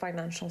center, the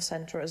financial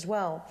center as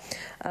well.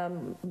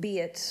 Be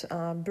it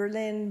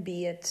Berlin,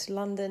 be it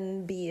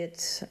London, be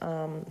it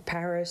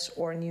Paris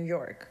or New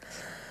York.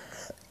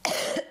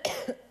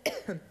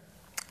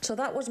 So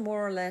that was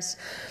more or less,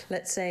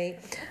 let's say,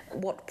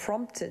 what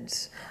prompted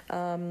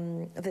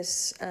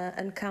this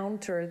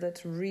encounter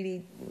that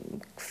really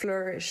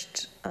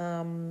flourished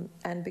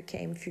and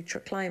became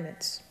Future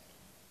Climates.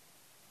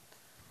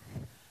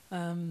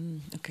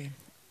 Okay,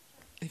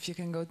 if you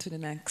can go to the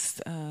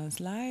next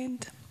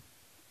slide.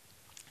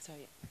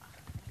 Sorry.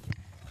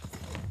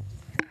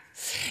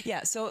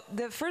 Yeah, so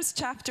the first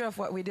chapter of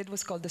what we did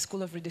was called the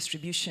School of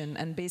Redistribution,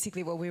 and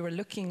basically what we were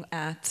looking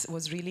at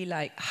was really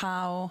like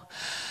how.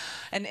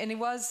 And it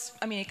was,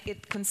 I mean,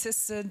 it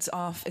consisted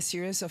of a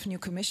series of new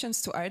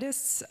commissions to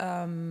artists,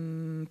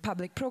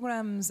 public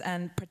programs,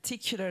 and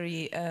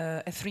particularly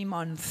a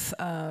 3-month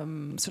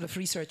sort of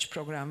research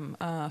program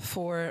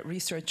for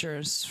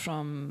researchers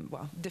from,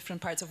 well,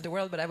 different parts of the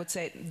world, but I would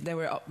say they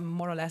were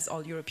more or less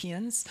all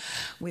Europeans,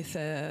 with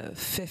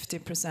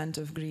 50%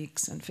 of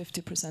Greeks and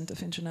 50%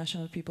 of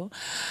international people.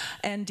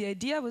 And the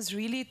idea was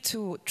really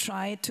to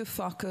try to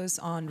focus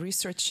on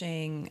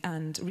researching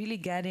and really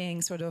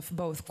getting sort of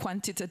both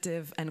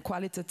quantitative and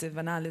qualitative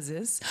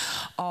analysis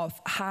of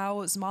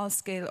how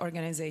small-scale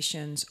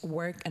organizations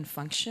work and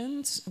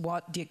function,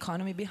 what the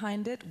economy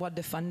behind it, what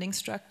the funding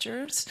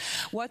structures,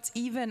 what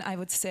even, I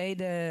would say,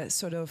 the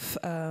sort of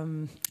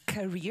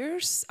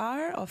careers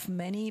are of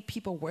many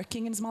people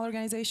working in small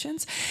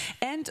organizations,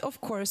 and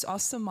of course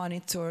also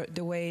monitor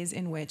the ways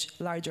in which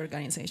large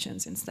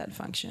organizations instead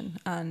function,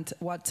 and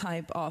what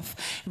type of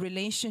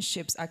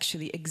relationships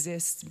actually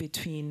exist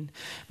between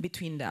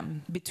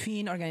them,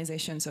 between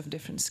organizations of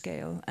different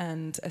scale,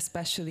 and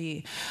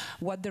especially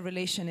what the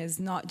relation is,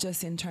 not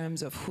just in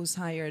terms of who's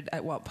hired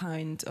at what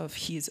point of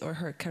his or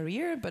her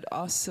career, but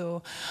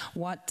also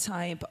what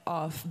type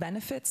of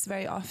benefits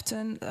very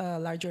often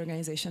large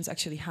organizations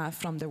actually have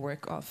from the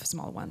work of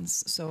small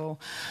ones. So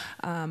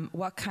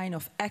what kind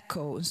of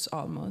echoes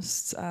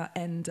almost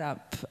end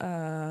up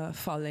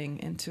falling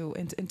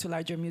into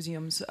larger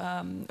museums'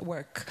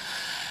 work.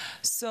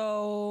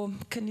 So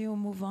can you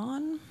move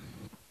on?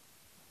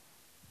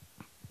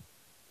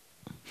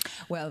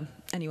 Well,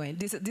 anyway,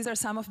 these are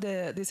some of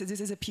the, this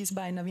is a piece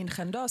by Navin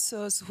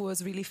Khandosos, who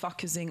was really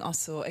focusing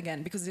also,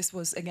 again, because this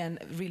was, again,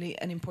 really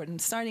an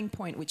important starting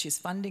point, which is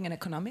funding and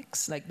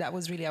economics. Like, that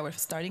was really our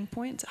starting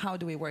point. How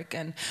do we work,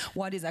 and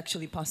what is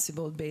actually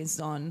possible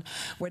based on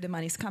where the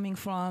money is coming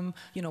from,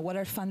 you know, what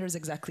are funders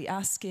exactly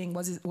asking,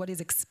 what is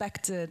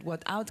expected,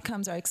 what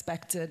outcomes are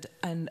expected,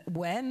 and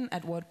when,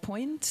 at what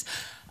point.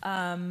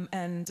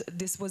 And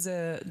this was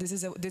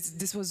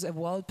a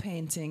wall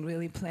painting,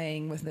 really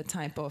playing with the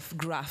type of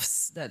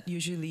graphs that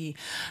usually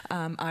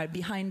are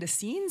behind the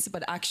scenes,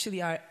 but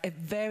actually are a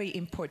very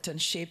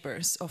important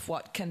shapers of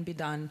what can be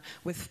done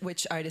with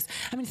which artists.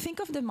 I mean, think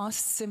of the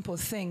most simple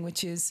thing,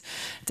 which is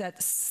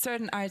that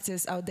certain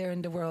artists out there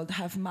in the world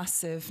have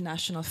massive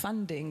national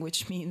funding,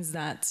 which means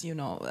that, you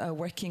know,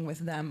 working with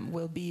them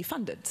will be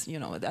funded. You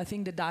know, I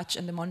think the Dutch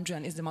and the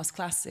Mondrian is the most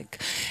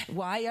classic.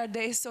 Why are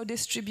they so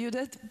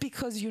distributed?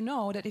 Because you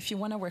know that if you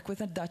want to work with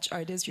a Dutch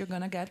artist, you're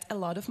going to get a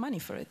lot of money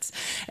for it.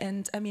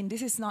 And I mean,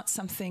 this is not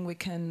something we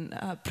can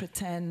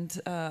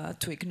pretend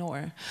to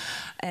ignore.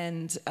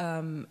 And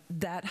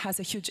that has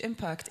a huge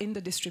impact in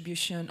the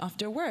distribution of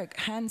their work.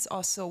 Hence,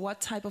 also,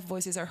 what type of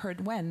voices are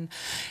heard when.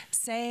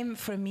 Same,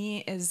 for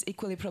me, is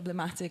equally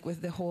problematic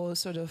with the whole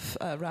sort of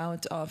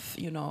route of,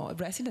 you know,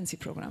 residency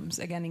programs.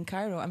 Again, in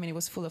Cairo, I mean, it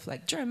was full of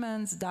like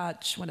Germans,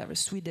 Dutch, whatever,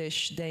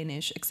 Swedish,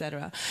 Danish,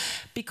 etc.,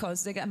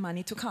 because they get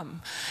money to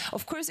come.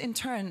 Of course, in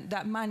turn,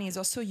 that money is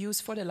also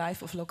used for the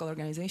life of local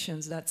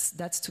organizations.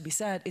 That's to be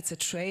said. It's a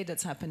trade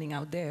that's happening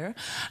out there.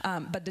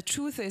 But the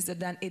truth is that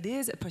then it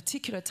is a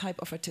particular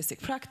type of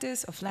artistic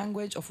practice, of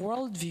language, of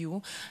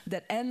worldview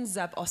that ends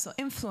up also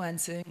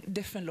influencing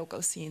different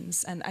local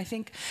scenes. And I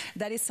think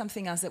that is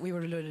something else that we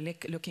were really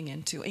looking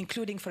into,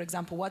 including, for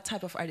example, what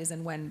type of artists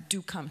and when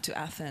do come to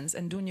Athens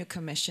and do new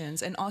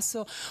commissions, and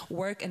also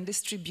work and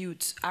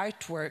distribute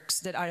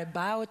artworks that are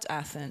about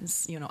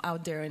Athens, you know,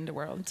 out there in the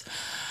world.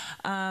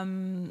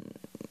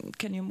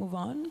 Can you move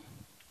on?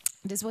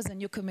 This was a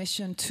new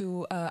commission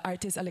to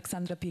artist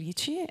Alexandra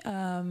Pirici,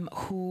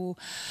 who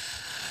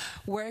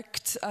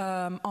worked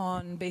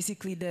on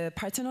basically the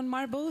Parthenon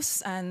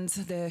marbles and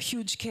the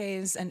huge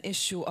case and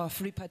issue of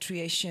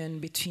repatriation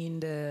between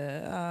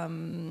the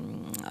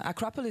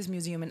Acropolis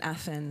Museum in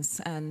Athens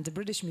and the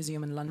British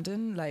Museum in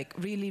London, like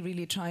really,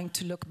 really trying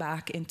to look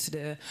back into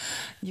the,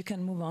 you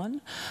can move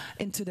on,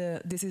 into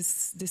the, this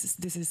is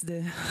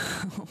the,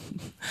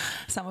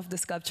 some of the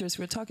sculptures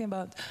we're talking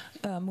about,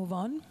 move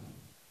on.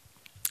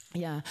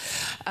 Yeah,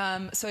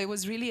 so it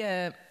was really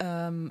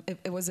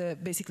it was a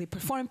basically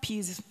performed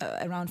piece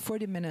around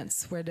 40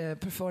 minutes where the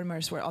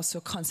performers were also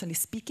constantly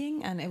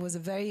speaking, and it was a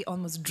very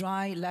almost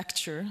dry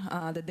lecture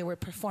that they were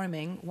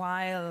performing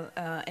while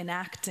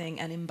enacting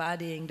and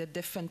embodying the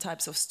different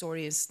types of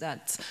stories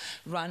that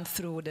run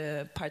through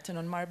the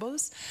Parthenon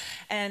marbles.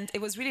 And it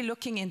was really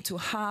looking into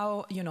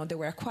how, you know, they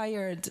were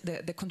acquired,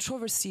 the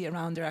controversy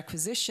around their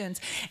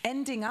acquisitions,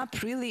 ending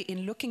up really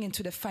in looking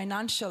into the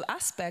financial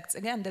aspects,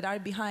 again, that are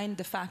behind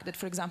the fact that,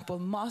 for example,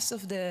 most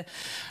of the,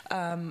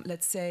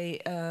 let's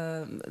say,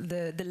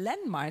 the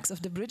landmarks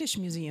of the British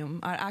Museum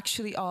are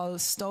actually all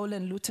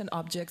stolen, looted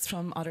objects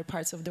from other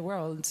parts of the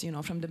world, you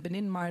know, from the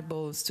Benin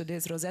marbles to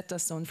this Rosetta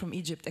Stone from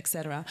Egypt,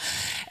 etc.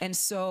 And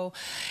so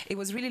it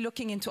was really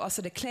looking into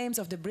also the claims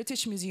of the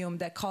British Museum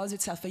that calls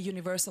itself a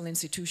universal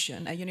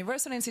institution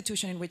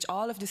in which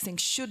all of these things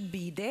should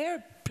be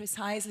there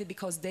precisely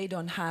because they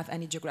don't have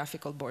any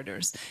geographical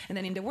borders. And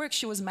then in the work,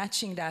 she was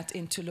matching that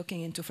into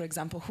looking into, for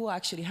example, who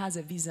actually has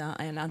a visa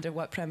and under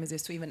what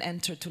premises to even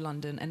enter to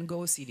London and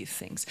go see these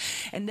things.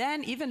 And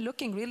then even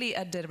looking really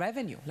at the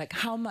revenue, like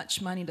how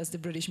much money does the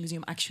British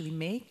Museum actually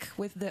make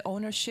with the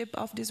ownership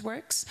of these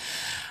works?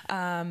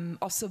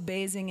 Also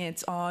basing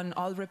it on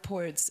all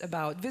reports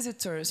about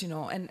visitors, you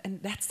know, and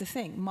that's the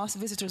thing. Most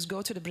visitors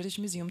go to the British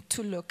Museum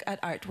to look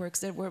at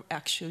artworks that were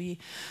actually,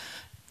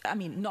 I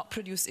mean, not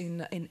produced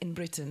in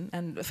Britain,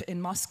 and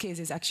in most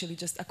cases actually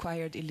just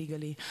acquired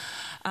illegally.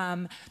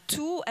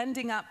 To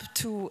ending up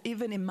to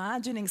even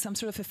imagining some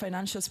sort of a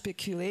financial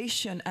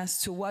speculation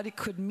as to what it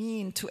could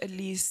mean to at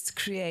least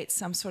create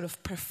some sort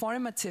of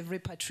performative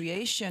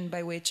repatriation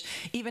by which,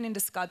 even if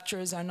the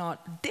sculptures are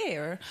not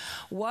there,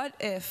 what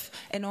if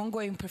an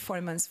ongoing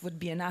performance would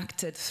be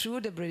enacted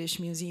through the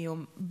British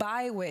Museum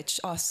by which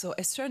also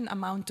a certain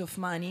amount of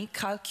money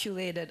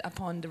calculated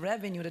upon the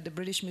revenue that the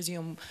British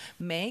Museum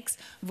makes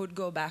would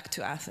go back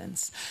to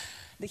Athens.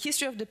 The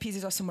history of the piece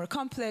is also more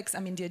complex. I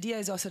mean, the idea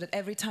is also that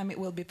every time it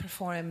will be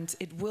performed,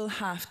 it will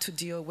have to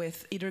deal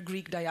with either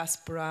Greek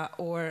diaspora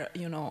or,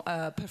 you know,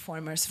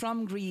 performers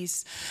from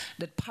Greece.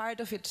 That part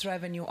of its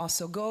revenue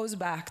also goes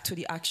back to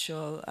the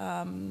actual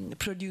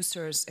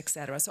producers,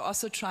 etc. So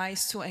also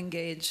tries to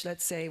engage,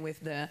 let's say,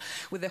 with the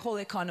whole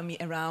economy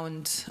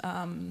around,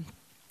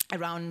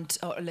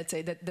 or let's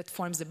say that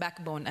forms the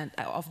backbone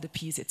of the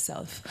piece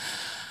itself.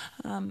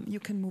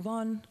 You can move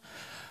on.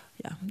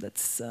 Yeah,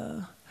 that's.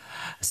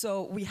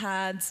 So we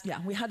had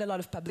a lot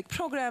of public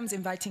programs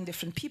inviting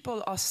different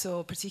people,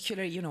 also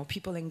particularly, you know,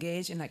 people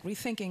engaged in like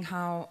rethinking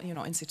how, you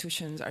know,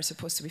 institutions are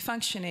supposed to be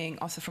functioning,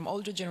 also from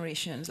older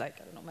generations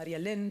like, I don't know, Maria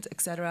Lind,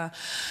 etc.,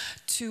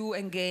 to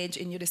engage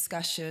in new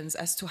discussions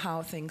as to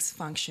how things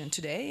function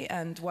today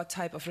and what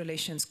type of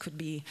relations could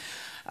be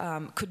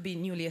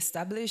newly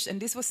established.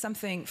 And this was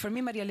something, for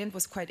me, Maria Lind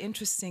was quite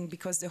interesting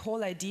because the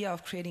whole idea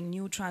of creating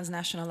new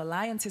transnational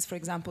alliances, for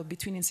example,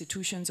 between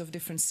institutions of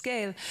different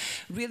scale,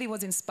 really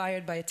was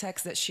inspired by a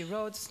text that she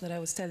wrote that I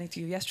was telling to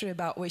you yesterday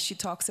about, where she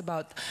talks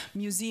about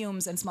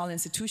museums and small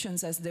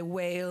institutions as the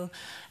whale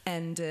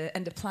and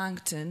the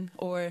plankton,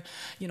 or,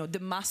 you know, the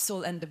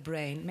muscle and the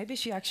brain. Maybe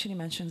she actually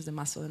mentions the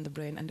muscle and the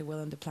brain, and the whale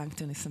and the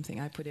plankton is something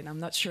I put in. I'm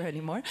not sure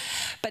anymore.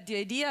 But the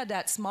idea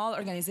that small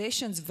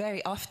organizations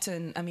very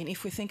often, I mean,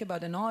 if we think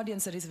about an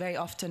audience that is very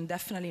often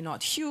definitely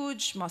not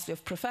huge, mostly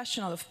of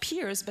professional, of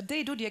peers, but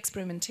they do the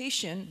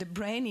experimentation, the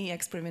brainy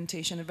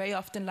experimentation, that very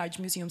often large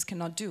museums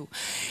cannot do.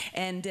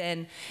 And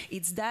then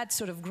it's that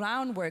sort of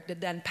groundwork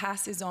that then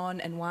passes on,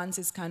 and once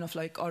it's kind of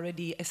like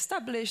already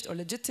established or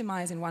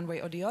legitimized in one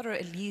way or the other,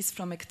 at least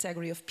from a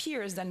category of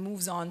peers, then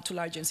moves on to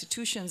large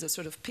institutions that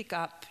sort of pick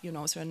up, you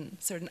know,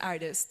 certain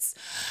artists,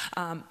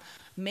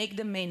 make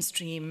them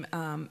mainstream,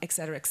 et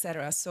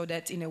cetera, so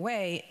that in a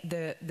way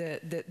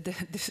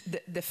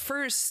the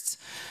first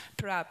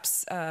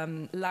perhaps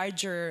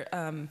larger,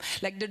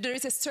 like there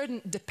is a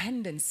certain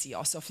dependency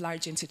also of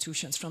large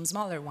institutions from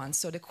smaller ones.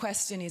 So the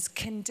question is,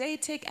 can they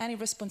take any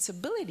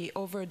responsibility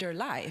over their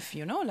life?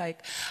 You know,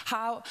 like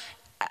how,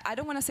 I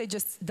don't want to say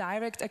just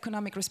direct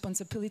economic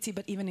responsibility,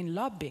 but even in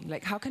lobbying.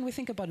 Like, how can we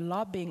think about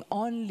lobbying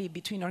only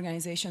between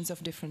organizations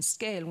of different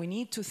scale? We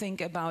need to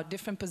think about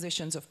different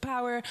positions of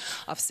power,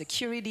 of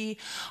security,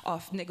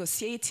 of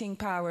negotiating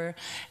power.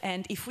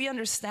 And if we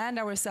understand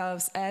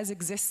ourselves as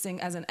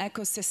existing as an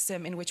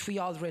ecosystem in which we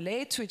all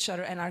relate to each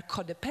other and are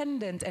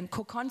codependent and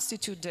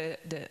co-constitute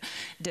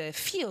the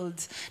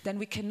field, then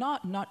we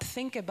cannot not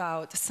think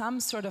about some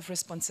sort of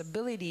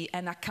responsibility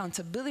and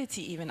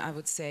accountability, even, I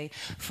would say,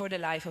 for the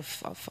life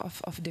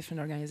of different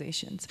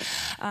organizations.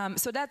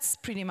 So that's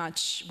pretty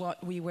much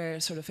what we were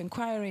sort of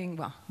inquiring.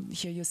 Well,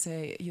 here you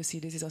see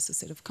this is also a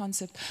set of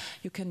concept.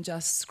 You can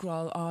just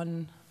scroll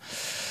on.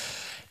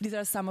 these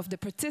are some of the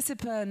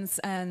participants,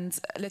 and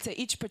let's say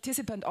each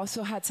participant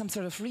also had some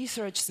sort of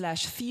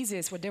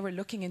research/thesis where they were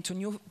looking into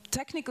new,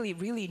 technically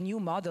really new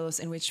models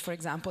in which, for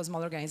example,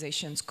 small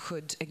organizations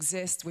could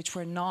exist, which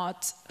were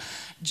not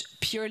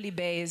purely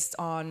based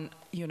on,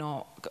 you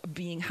know,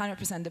 being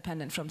 100%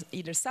 dependent from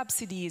either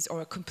subsidies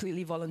or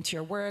completely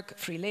volunteer work,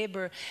 free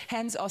labor.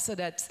 Hence also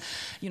that,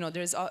 you know,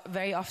 there's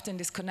very often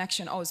this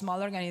connection, oh,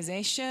 small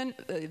organization,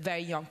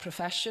 very young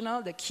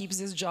professional that keeps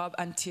this job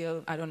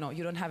until, I don't know,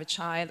 you don't have a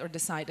child or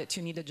decide that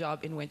you need a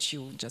job in which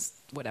you just,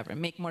 whatever,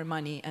 make more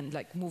money and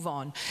like move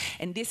on.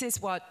 And this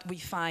is what we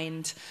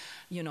find,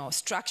 you know,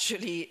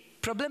 structurally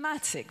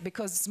problematic,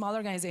 because small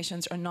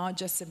organizations are not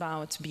just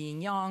about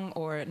being young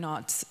or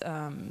not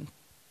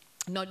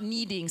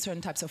needing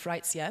certain types of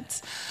rights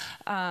yet,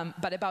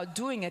 but about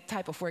doing a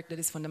type of work that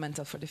is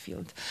fundamental for the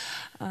field.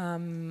 I'll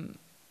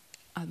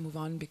move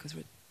on because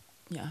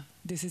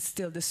this is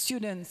still the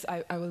students.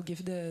 I will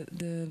give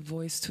the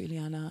voice to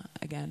iLiana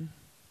again.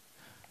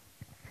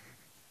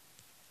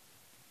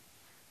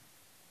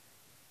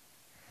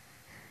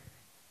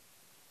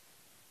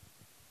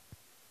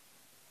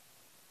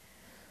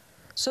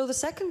 So the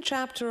second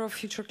chapter of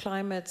Future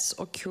Climates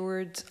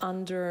occurred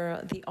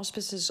under the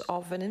auspices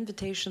of an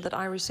invitation that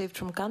I received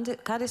from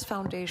Cadiz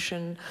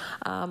Foundation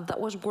that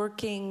was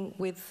working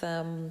with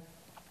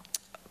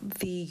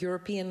the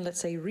European, let's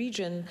say,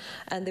 region,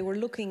 and they were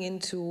looking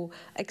into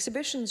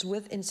exhibitions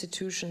with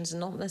institutions,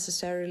 not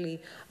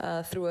necessarily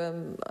through a,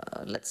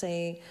 let's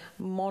say,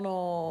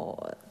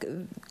 mono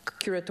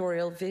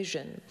curatorial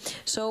vision.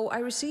 So I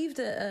received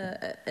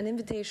an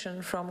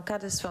invitation from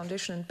Cadiz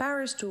Foundation in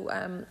Paris to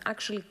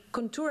actually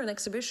contour an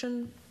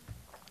exhibition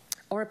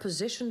or a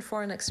position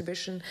for an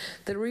exhibition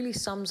that really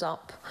sums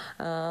up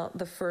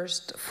the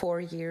first 4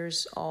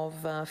 years of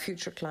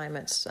Future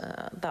Climates.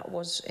 That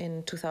was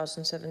in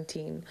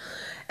 2017.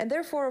 And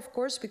therefore, of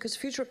course, because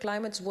Future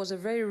Climates was a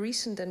very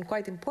recent and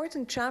quite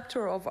important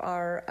chapter of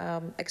our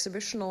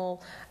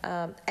exhibitional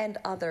and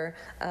other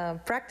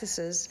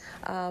practices,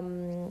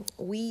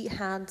 we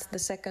had the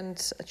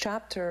second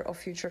chapter of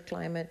Future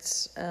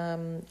Climates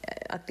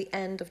at the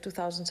end of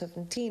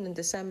 2017 in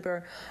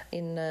December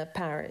in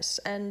Paris.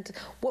 And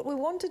what we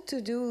wanted to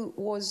do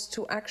was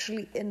to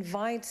actually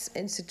invite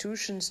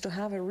institutions to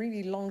have a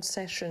really long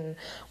session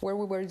where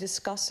we were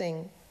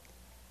discussing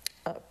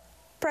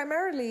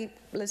primarily,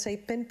 let's say,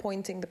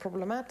 pinpointing the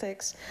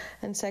problematics,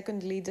 and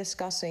secondly,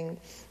 discussing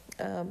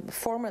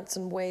formats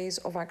and ways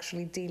of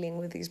actually dealing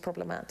with these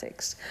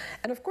problematics.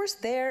 And of course,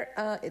 there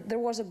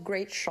was a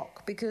great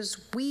shock,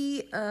 because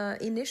we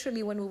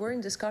initially, when we were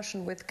in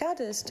discussion with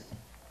Cadiz,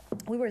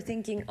 we were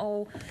thinking,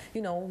 oh,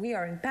 you know, we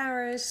are in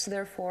Paris,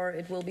 therefore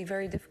it will be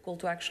very difficult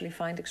to actually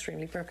find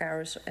extremely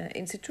precarious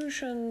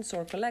institutions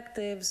or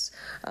collectives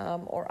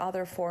or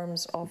other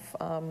forms of,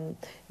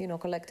 you know,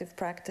 collective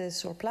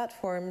practice or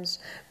platforms.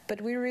 But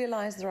we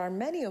realized there are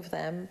many of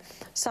them,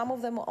 some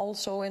of them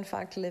also, in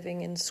fact, living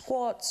in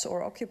squats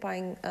or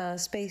occupying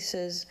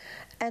spaces,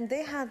 and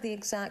they had the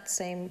exact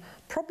same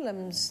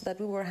problems that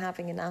we were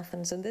having in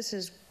Athens. And this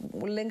is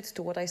linked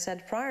to what I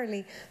said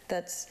priorly,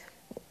 that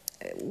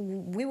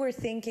we were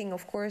thinking,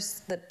 of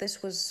course, that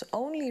this was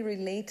only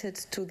related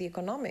to the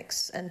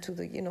economics and to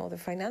the, you know, the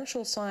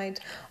financial side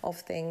of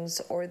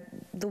things, or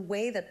the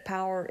way that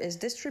power is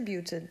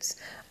distributed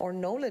or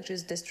knowledge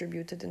is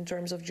distributed in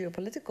terms of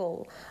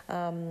geopolitical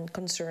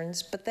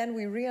concerns. But then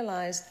we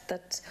realized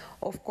that,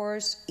 of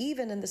course,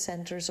 even in the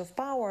centers of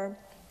power,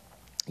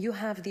 you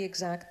have the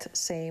exact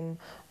same,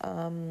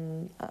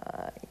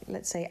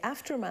 let's say,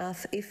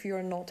 aftermath if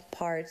you're not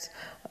part,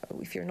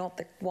 if you're not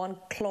the one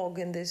clog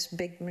in this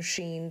big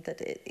machine that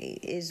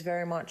is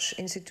very much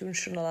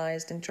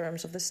institutionalized in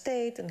terms of the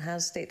state and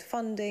has state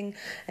funding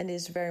and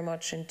is very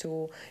much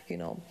into, you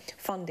know,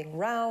 funding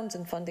rounds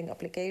and funding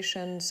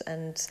applications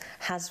and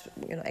has,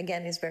 you know,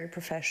 again, is very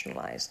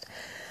professionalized.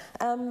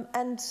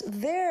 And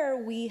there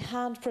we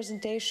had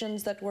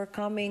presentations that were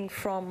coming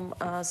from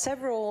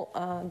several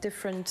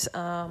different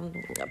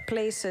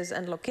places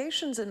and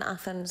locations in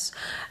Athens,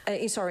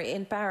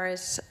 in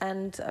Paris,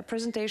 and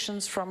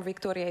presentations from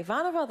Victoria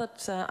Ivanova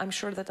that I'm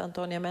sure that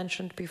Antonia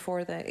mentioned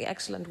before, the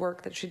excellent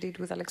work that she did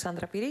with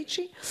Alexandra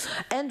Pirici,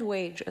 and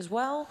Wage as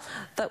well,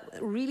 that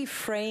really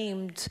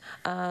framed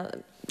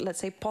let's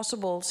say,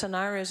 possible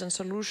scenarios and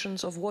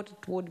solutions of what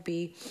it would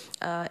be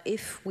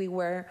if we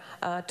were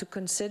to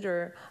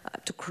consider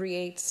to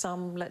create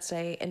some, let's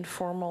say,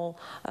 informal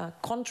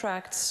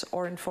contracts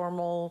or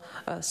informal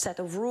set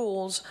of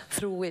rules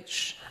through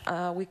which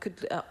we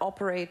could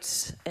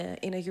operate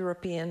in a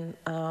European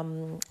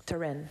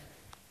terrain.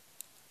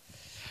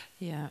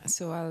 Yeah,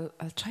 so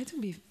I'll try to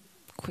be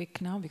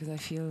quick now because I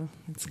feel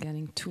it's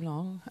getting too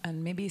long,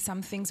 and maybe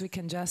some things we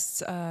can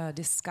just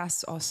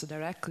discuss also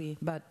directly.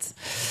 But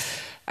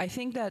I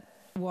think that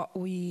what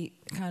we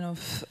kind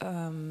of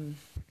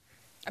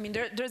I mean,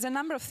 there's a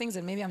number of things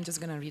that maybe I'm just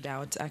going to read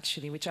out,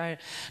 actually, which are,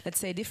 let's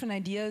say, different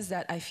ideas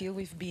that I feel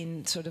we've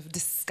been sort of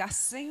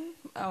discussing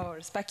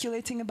or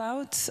speculating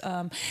about.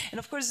 And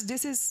of course,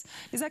 this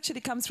actually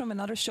comes from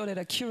another show that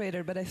I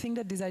curated, but I think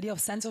that this idea of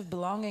sense of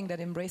belonging, that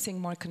embracing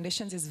more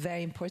conditions is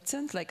very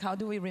important. Like, how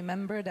do we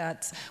remember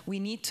that we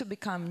need to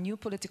become new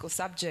political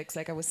subjects,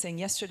 like I was saying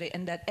yesterday,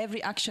 and that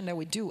every action that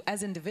we do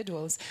as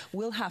individuals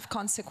will have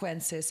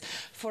consequences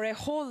for a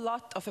whole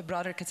lot of a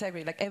broader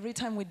category. Like, every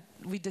time we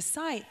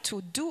decide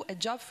to do a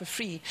job for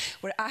free,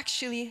 we're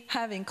actually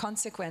having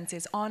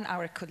consequences on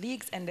our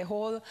colleagues and the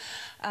whole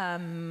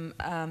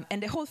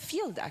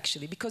field,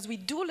 actually, because we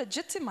do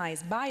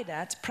legitimize by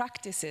that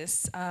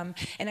practices.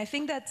 And I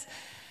think that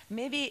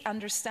maybe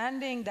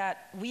understanding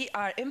that we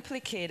are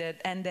implicated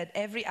and that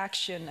every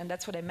action, and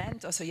that's what I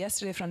meant also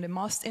yesterday, from the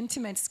most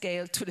intimate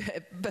scale to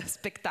the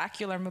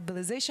spectacular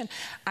mobilization,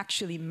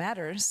 actually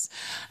matters,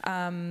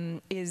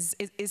 is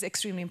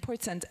extremely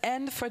important.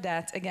 And for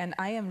that, again,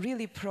 I am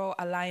really pro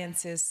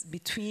alliances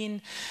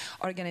between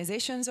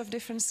organizations of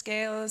different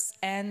scales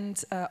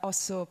and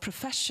also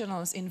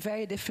professionals in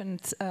very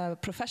different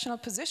professional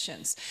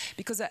positions.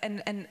 Because,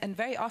 and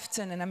very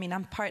often, and I mean,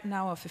 I'm part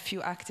now of a few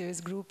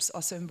activist groups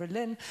also in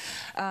Berlin,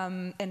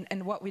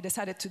 and what we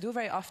decided to do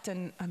very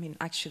often, I mean,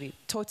 actually,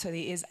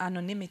 totally, is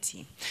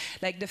anonymity.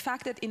 Like the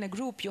fact that in a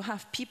group you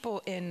have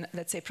people in,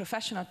 let's say,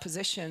 professional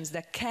positions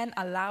that can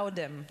allow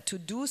them to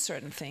do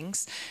certain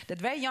things that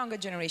very younger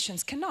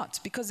generations cannot,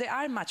 because they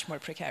are much more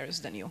precarious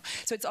than you.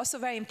 So it's also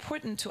very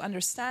important to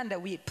understand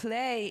that we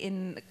play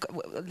in,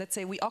 let's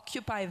say, we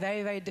occupy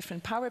very, very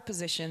different power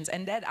positions,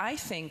 and that I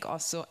think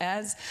also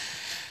as,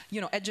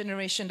 you know, a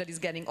generation that is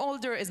getting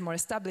older, is more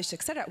established,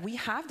 etc., we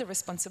have the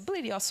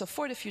responsibility also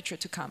for the future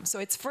to come. So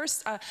it's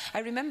first, I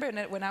remember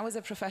when I was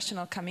a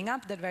professional coming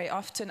up, that very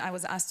often I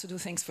was asked to do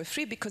things for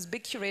free, because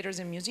big curators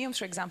in museums,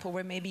 for example,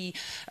 were maybe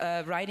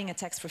writing a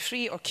text for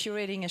free or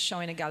curating a show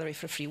in a gallery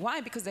for free.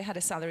 Why? Because they had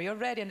a salary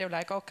already, and they were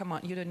like, oh, come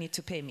on, you don't need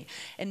to pay me.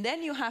 And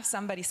then you have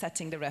somebody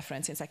setting the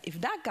reference. It's like, if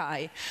that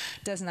guy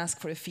doesn't ask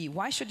for a fee,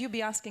 why should you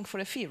be asking for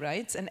a fee,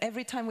 right? And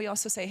every time we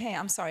also say, hey,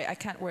 I'm sorry, I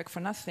can't work for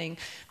nothing,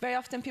 very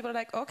often people are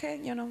like, okay,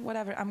 you know,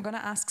 whatever, I'm going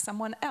to ask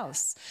someone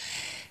else.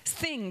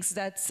 Things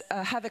that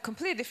have a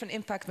completely different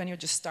impact when you're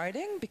just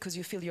starting, because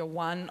you feel you're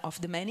one of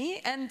the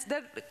many, and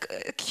that,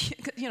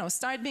 you know,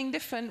 start being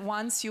different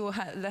once you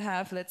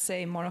have, let's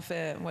say, more of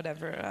a,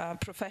 whatever,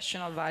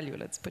 professional value,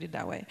 let's put it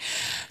that way.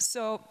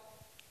 So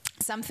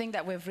something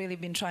that we've really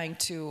been trying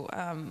to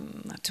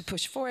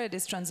push forward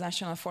is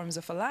transnational forms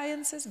of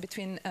alliances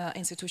between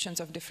institutions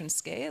of different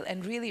scale,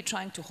 and really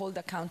trying to hold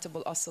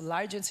accountable also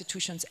large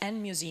institutions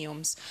and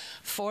museums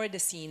for the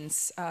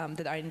scenes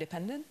that are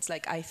independent.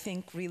 Like, I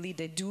think really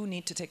they do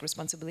need to take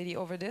responsibility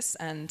over this,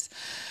 and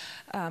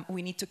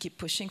we need to keep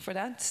pushing for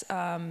that.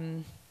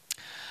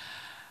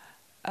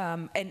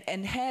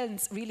 And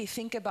hence really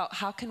think about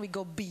how can we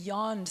go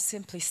beyond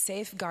simply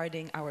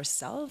safeguarding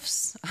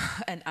ourselves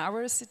and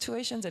our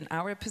situations and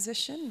our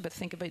position, but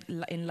think about it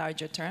in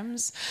larger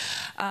terms.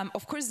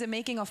 Of course, the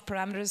making of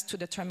parameters to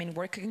determine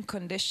working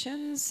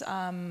conditions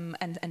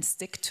and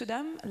stick to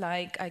them,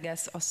 like I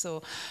guess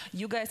also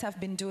you guys have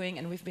been doing,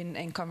 and we've been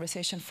in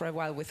conversation for a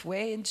while with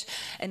wage.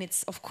 And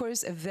it's of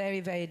course a very,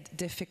 very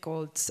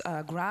difficult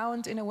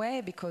ground in a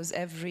way, because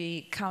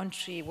every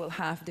country will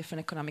have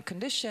different economic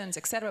conditions,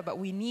 etc. But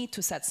we need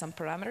to set some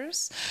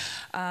parameters.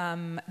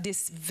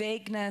 This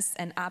vagueness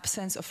and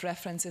absence of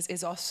references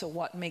is also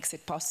what makes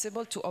it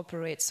possible to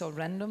operate so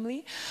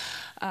randomly,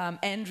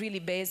 and really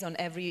based on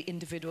every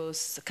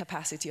individual's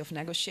capacity of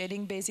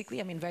negotiating, basically.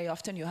 I mean, very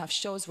often you have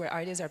shows where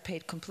artists are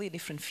paid completely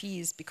different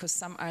fees, because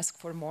some ask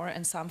for more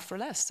and some for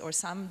less, or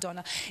some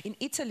don't. In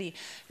Italy,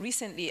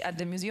 recently at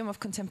the Museum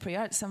of Contemporary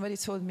Art, somebody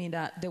told me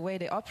that the way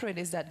they operate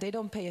is that they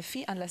don't pay a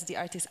fee unless the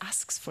artist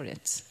asks for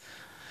it.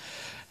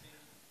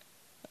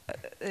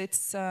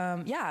 It's,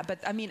 yeah, but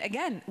I mean,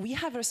 again, we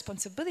have a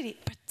responsibility,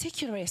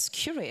 particularly as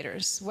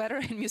curators, whether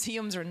in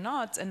museums or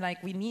not, and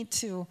like we need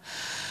to,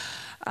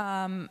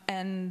 of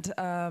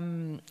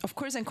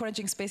course,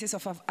 encouraging spaces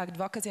of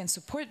advocacy and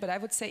support, but I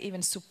would say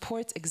even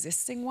support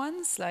existing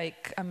ones.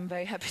 Like, I'm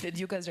very happy that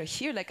you guys are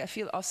here. Like, I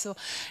feel also,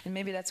 and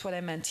maybe that's what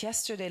I meant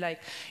yesterday,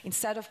 like,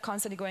 instead of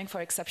constantly going for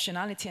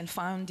exceptionality and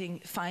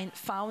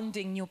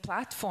founding new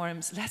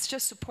platforms, let's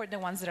just support the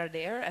ones that are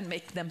there and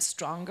make them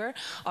stronger.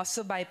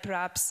 Also by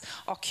perhaps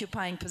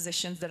occupying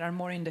positions that are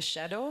more in the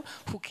shadow.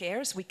 Who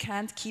cares? We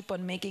can't keep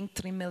on making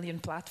 3 million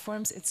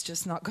platforms. It's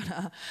just not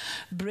gonna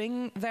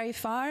bring very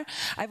far.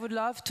 I would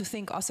love to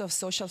think also of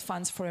social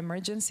funds for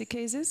emergency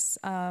cases.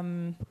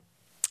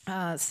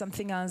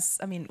 Something else,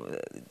 I mean,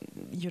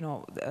 you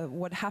know,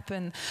 what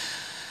happened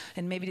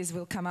and maybe this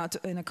will come out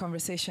in a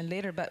conversation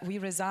later, but we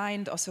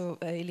resigned also,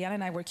 iLiana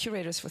and I were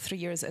curators for 3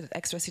 years at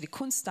Extra City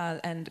Kunsthal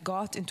and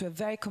got into a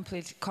very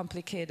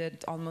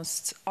complicated,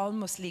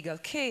 almost legal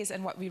case.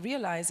 And what we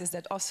realized is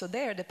that also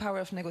there, the power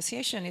of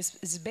negotiation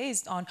is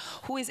based on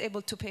who is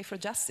able to pay for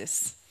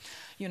justice.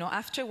 You know,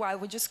 after a while,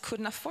 we just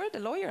couldn't afford a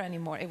lawyer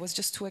anymore. It was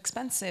just too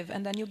expensive,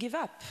 and then you give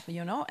up,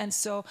 you know? And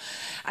so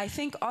I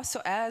think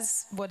also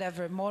as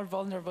whatever more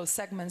vulnerable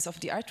segments of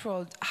the art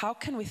world, how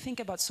can we think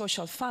about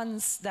social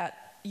funds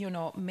that, you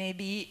know,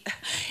 maybe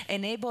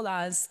enable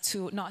us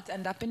to not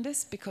end up in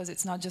this, because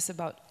it's not just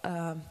about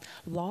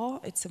law,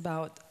 it's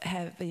about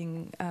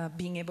having,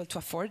 being able to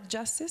afford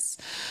justice.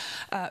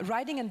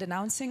 Writing and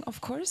denouncing,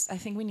 of course. I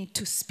think we need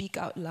to speak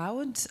out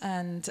loud,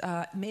 and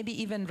maybe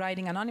even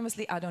writing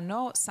anonymously, I don't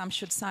know, some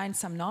should sign,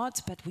 some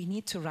not, but we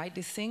need to write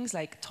these things,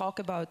 like talk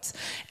about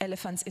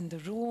elephants in the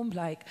room,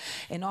 like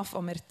enough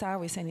omertà,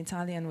 we say in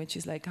Italian, which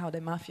is like how the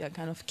mafia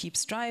kind of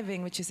keeps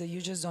driving, which is that you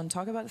just don't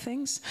talk about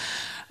things.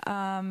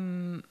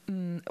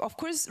 Of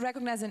course,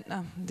 recognizing,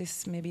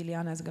 this maybe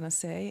iLiana is going to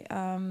say,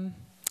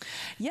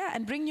 yeah,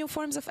 and bring new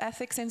forms of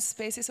ethics in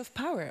spaces of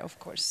power, of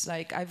course.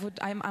 Like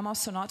I'm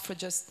also not for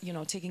just, you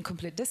know, taking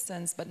complete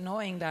distance, but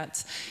knowing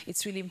that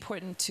it's really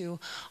important to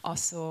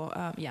also,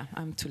 yeah,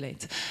 I'm too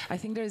late. I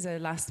think there is a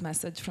last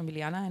message from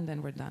iLiana, and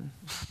then we're done.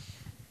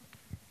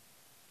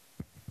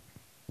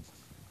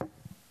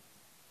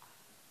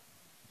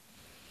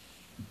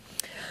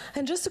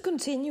 And just to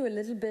continue a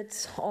little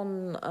bit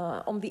on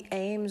the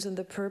aims and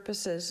the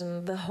purposes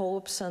and the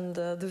hopes and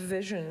the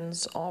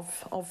visions of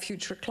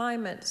future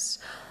climates,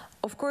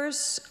 of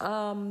course,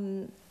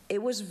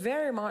 it was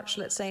very much,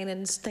 let's say, an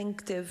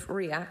instinctive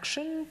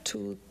reaction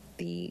to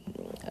the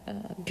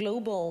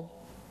global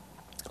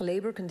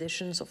labor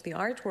conditions of the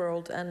art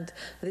world and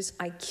this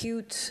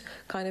acute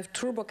kind of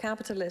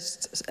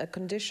turbo-capitalist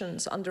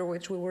conditions under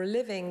which we were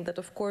living, that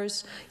of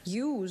course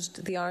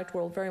used the art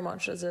world very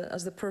much as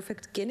the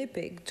perfect guinea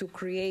pig to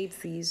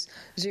create these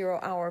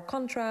zero-hour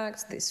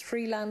contracts, this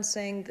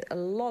freelancing, a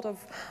lot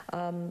of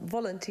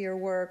volunteer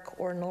work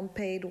or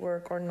non-paid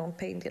work or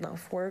non-paid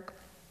enough work.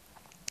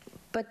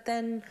 But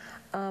then,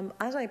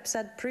 as I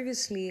said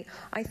previously,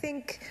 I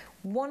think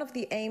one of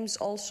the aims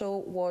also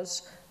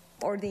was,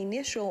 or the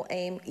initial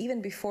aim,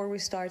 even before we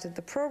started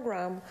the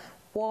program,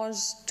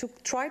 was to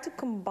try to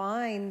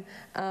combine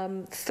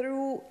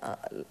through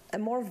a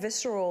more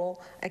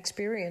visceral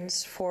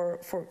experience for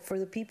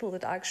the people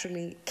that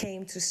actually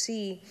came to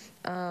see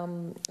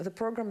the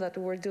program that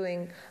we were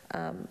doing,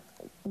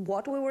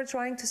 what we were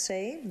trying to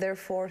say,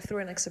 therefore through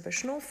an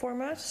exhibitional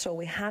format. So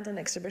we had an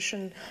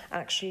exhibition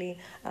actually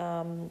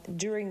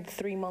during the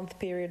 3-month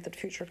period that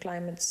Future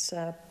Climates,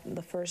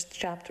 the first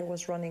chapter,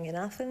 was running in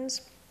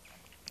Athens.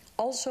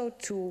 Also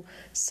to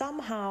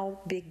somehow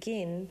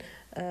begin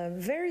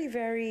very,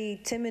 very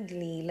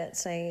timidly,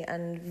 let's say,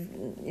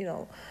 and you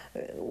know,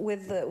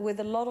 with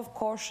a lot of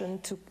caution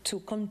to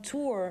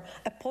contour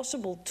a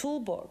possible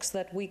toolbox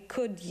that we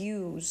could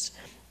use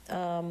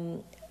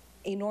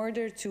in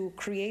order to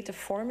create a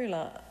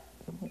formula,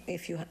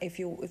 if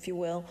you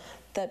will,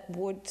 that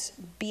would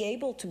be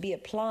able to be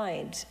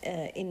applied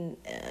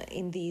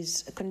in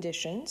these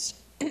conditions.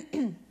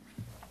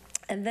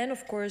 And then,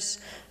 of course,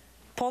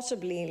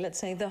 possibly, let's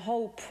say, the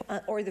hope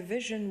or the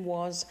vision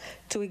was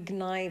to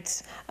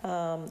ignite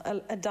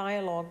a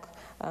dialogue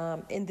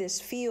in this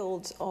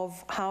field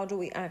of how do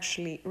we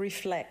actually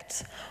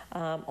reflect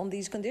on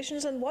these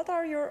conditions and what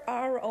are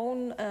our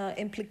own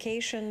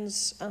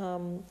implications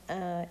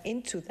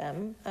into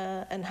them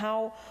and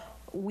how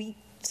we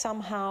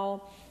somehow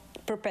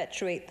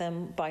perpetuate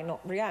them by not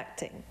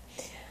reacting.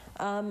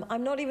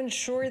 I'm not even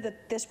sure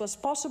that this was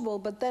possible,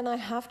 but then I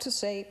have to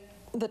say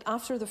that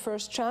after the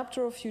first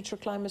chapter of Future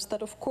Climates,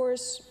 that of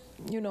course,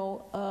 you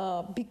know,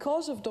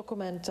 because of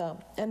Documenta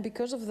and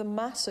because of the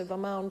massive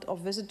amount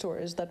of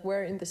visitors that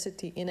were in the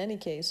city in any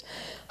case,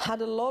 had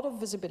a lot of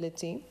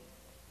visibility.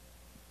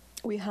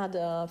 We had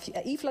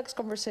e-flex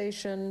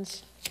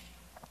conversations.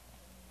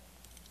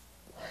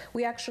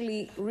 We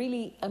actually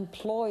really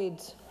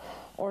employed,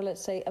 or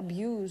let's say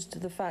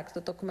abused, the fact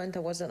that Documenta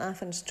was in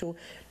Athens to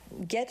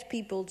get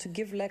people to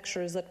give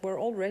lectures that were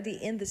already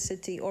in the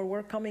city or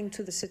were coming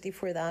to the city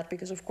for that,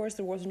 because of course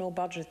there was no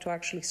budget to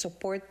actually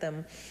support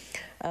them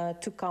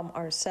to come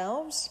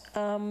ourselves.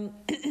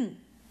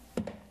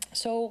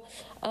 So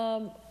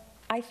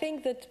I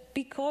think that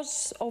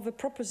because of a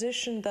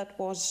proposition that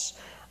was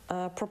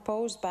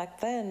proposed back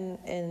then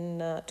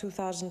in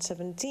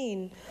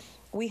 2017,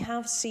 we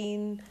have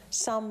seen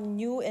some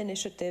new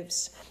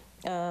initiatives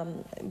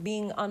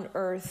being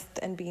unearthed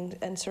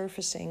and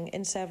surfacing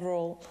in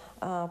several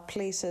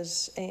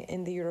places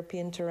in the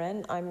European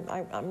terrain.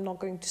 I'm not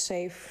going to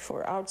say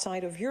for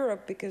outside of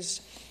Europe,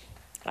 because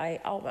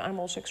I'm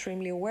also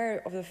extremely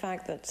aware of the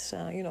fact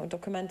that you know,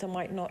 Documenta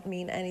might not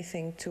mean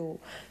anything to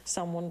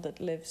someone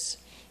that lives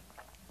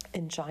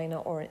in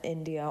China or in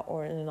India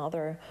or in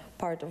another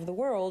part of the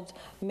world,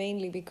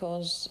 mainly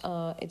because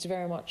it's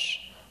very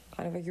much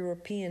kind of a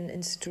European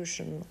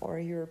institution or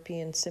a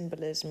European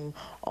symbolism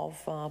of,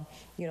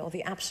 you know,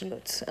 the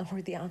absolute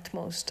or the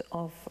utmost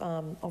of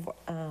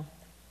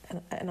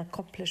an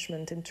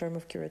accomplishment in terms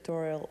of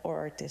curatorial or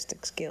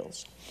artistic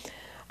skills.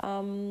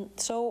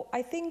 So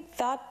I think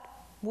that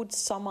would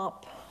sum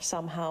up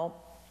somehow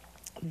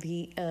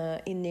the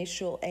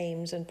initial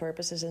aims and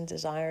purposes and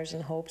desires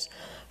and hopes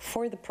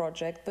for the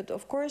project. But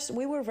of course,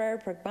 we were very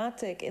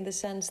pragmatic in the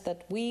sense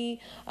that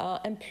we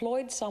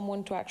employed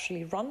someone to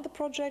actually run the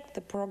project,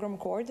 the program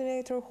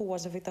coordinator, who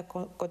was Evita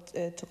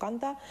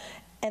Tokanta.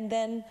 And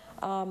then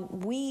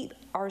we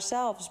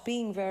ourselves,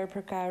 being very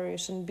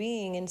precarious and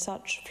being in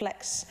such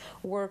flex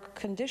work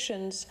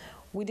conditions,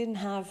 we didn't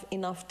have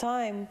enough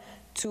time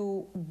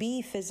to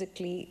be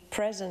physically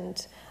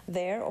present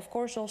there. Of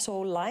course, also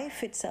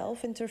life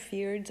itself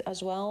interfered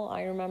as well.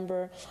 I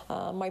remember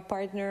my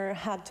partner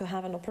had to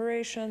have an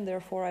operation,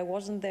 therefore I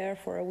wasn't there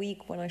for a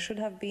week when I should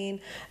have been,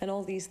 and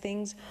all these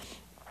things.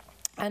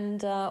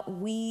 And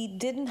we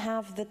didn't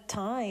have the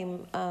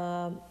time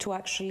to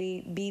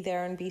actually be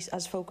there and be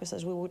as focused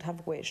as we would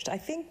have wished. I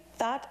think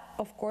that,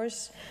 of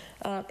course,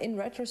 in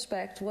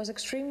retrospect, was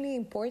extremely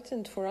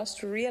important for us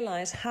to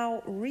realize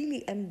how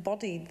really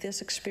embodied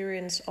this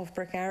experience of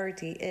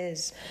precarity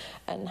is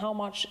and how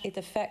much it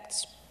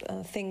affects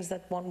things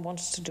that one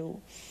wants to do.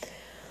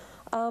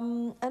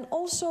 And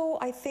also,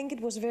 I think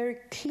it was very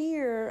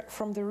clear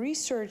from the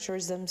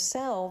researchers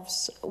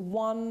themselves,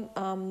 one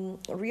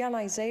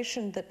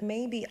realization that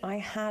maybe I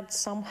had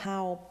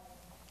somehow,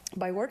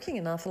 by working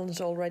in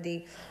Athens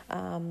already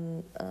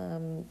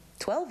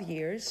 12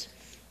 years,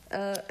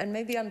 and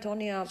maybe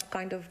Antonia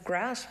kind of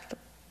grasped.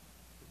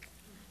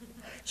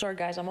 Sorry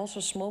guys, I'm also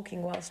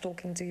smoking whilst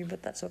talking to you,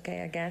 but that's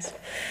okay, I guess.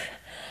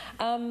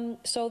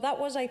 So that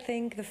was, I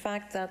think, the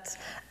fact that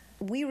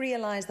we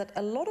realized that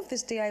a lot of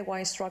these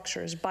DIY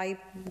structures, by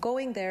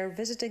going there,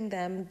 visiting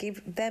them,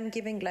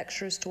 giving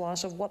lectures to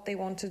us of what they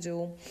want to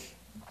do,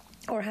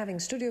 or having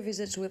studio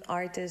visits with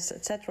artists,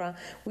 etc.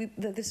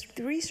 The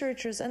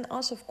researchers and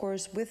us, of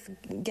course, with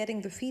getting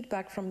the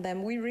feedback from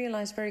them, we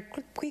realized very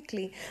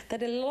quickly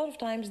that a lot of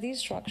times these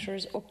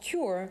structures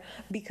occur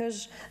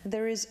because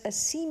there is a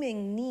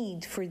seeming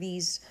need for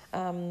these,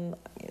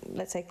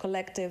 let's say,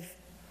 collective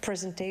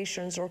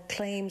presentations or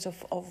claims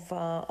of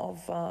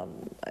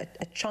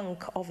a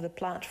chunk of the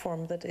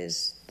platform that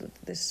is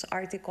this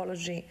art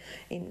ecology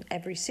in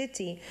every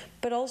city,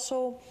 but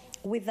also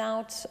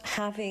without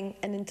having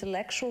an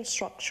intellectual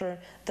structure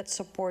that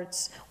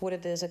supports what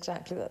it is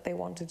exactly that they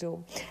want to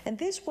do. And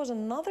this was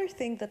another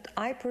thing that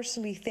I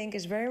personally think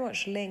is very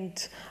much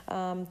linked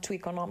to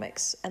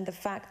economics and the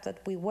fact that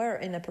we were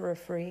in a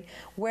periphery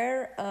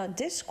where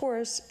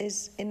discourse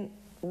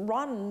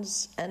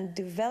runs and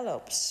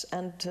develops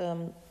and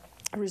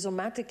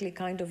rhizomatically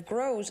kind of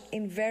grows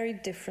in very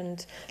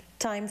different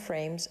time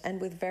frames and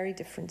with very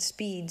different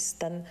speeds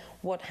than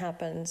what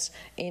happens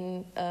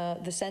in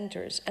the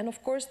centers. And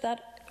of course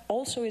that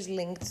also is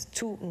linked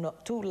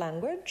to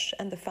language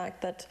and the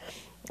fact that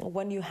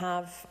when you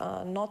have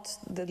not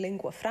the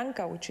lingua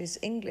franca, which is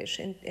English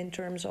in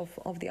terms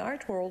of the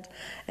art world,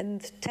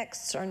 and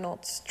texts are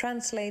not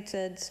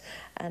translated,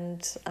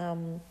 and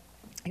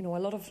you know, a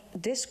lot of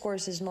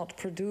discourse is not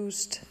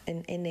produced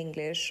in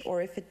English,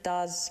 or if it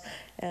does,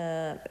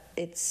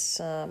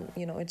 it's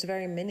you know, it's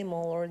very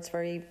minimal or it's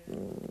very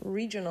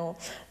regional.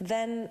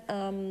 Then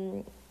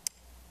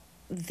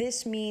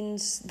this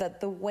means that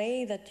the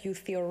way that you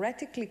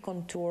theoretically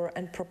contour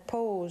and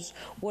propose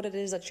what it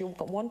is that you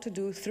want to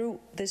do through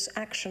this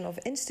action of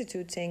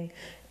instituting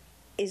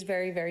is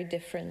very, very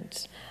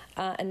different.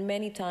 And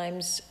many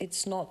times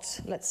it's not,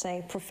 let's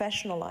say,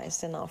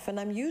 professionalized enough. And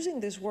I'm using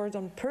this word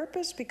on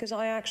purpose because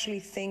I actually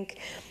think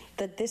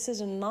that this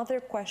is another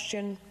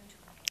question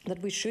that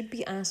we should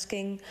be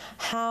asking,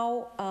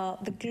 how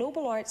the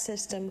global art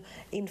system,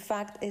 in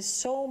fact, is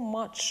so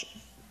much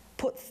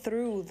put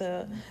through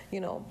the,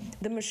 you know,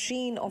 the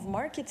machine of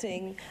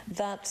marketing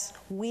that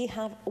we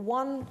have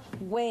one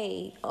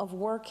way of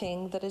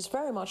working that is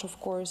very much, of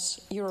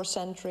course,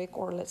 Eurocentric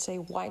or let's say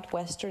white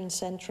Western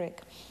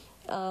centric,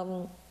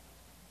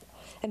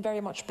 and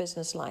very much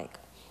business-like.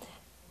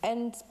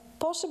 And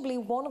possibly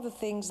one of the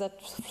things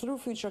that through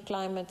Future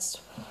Climates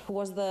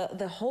was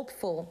the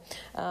hopeful,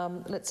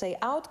 let's say,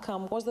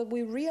 outcome was that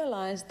we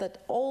realized that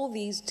all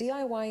these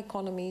DIY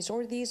economies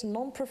or these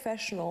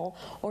non-professional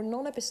or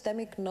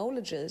non-epistemic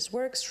knowledges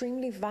were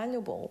extremely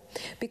valuable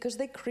because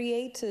they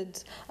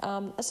created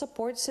a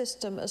support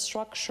system, a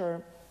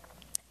structure,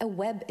 a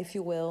web, if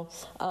you will,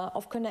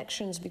 of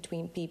connections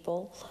between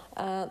people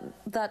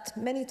that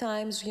many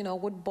times, you know,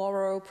 would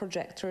borrow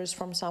projectors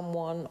from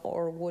someone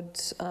or would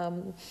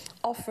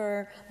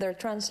offer their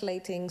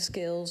translating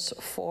skills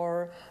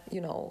for,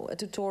 you know, a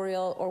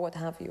tutorial or what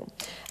have you.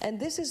 And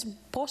this is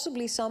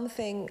possibly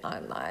something,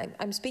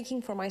 I'm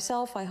speaking for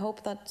myself, I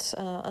hope that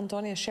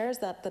Antonia shares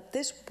that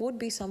this would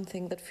be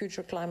something that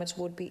Future Climates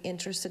would be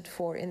interested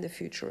for in the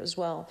future as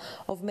well,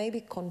 of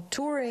maybe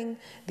contouring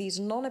these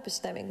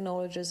non-epistemic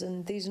knowledges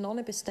and these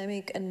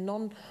non-epistemic and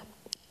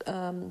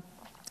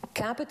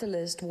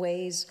capitalist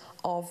ways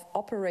of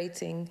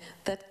operating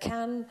that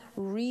can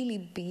really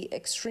be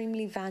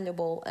extremely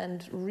valuable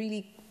and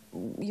really,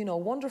 you know,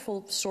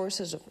 wonderful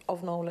sources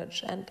of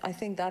knowledge. And I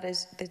think that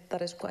is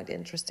quite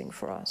interesting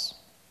for us.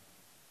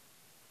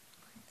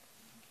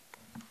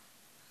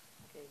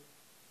 Okay,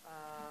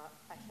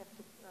 I have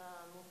to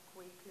move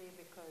quickly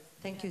because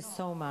thank you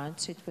so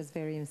much. It was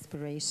very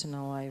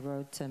inspirational. I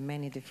wrote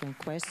many different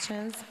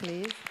questions,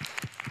 please.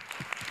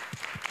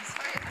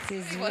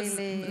 It was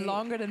really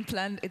longer than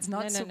planned. It's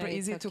not super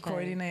easy to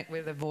coordinate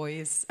with the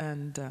voice,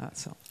 and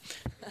so.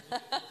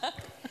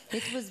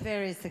 It was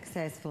very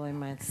successful, I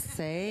must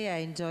say. I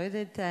enjoyed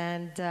it,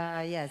 and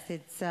yes,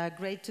 it's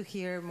great to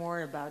hear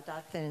more about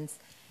Athens,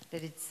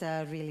 that it's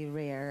really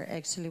rare.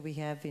 Actually, we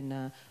have in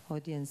the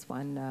audience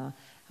one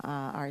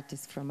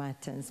artist from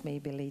Athens.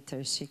 Maybe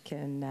later she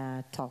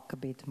can talk a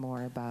bit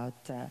more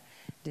about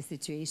the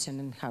situation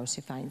and how she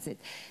finds it.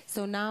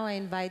 So now I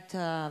invite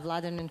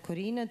Vladan and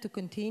Corina to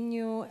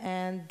continue,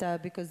 and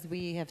because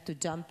we have to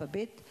jump a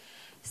bit,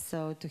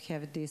 so to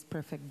have this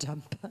perfect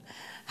jump.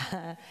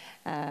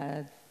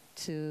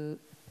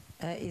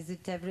 Is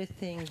it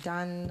everything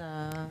done?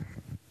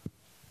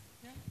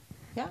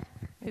 Yeah?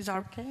 Is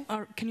okay?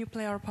 Can you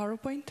play our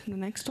PowerPoint, the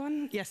next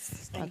one?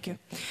 Yes, thank you.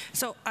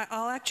 So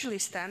I'll actually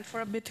stand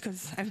for a bit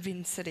because I've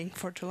been sitting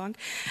for too long.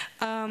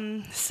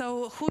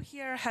 So who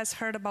here has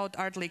heard about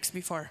Art Leaks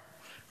before?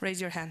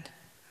 Raise your hand.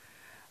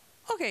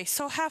 Okay,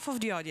 so half of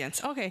the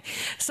audience. Okay,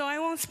 so I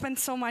won't spend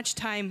so much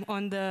time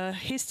on the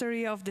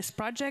history of this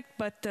project,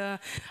 but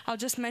I'll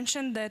just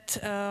mention that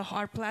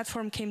our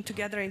platform came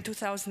together in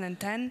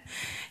 2010.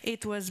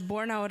 It was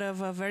born out of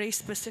a very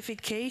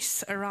specific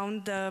case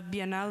around the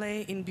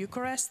Biennale in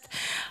Bucharest.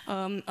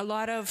 A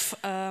lot of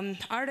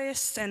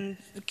artists and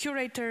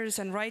curators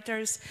and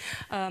writers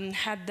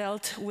had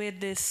dealt with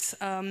this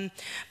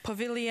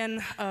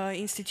pavilion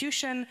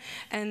institution,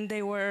 and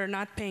they were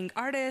not paying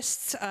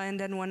artists, and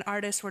then when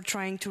artists were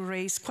trying to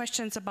raise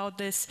questions about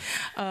this,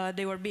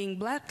 they were being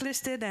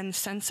blacklisted and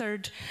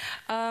censored.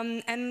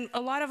 And a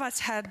lot of us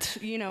had,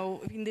 you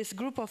know, in this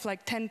group of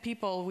like 10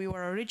 people we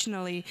were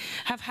originally,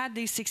 have had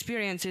these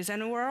experiences,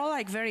 and we're all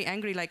like very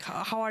angry, like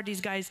how are these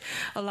guys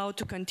allowed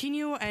to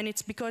continue? And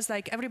it's because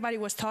like everybody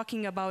was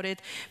talking about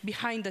it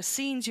behind the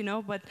scenes, you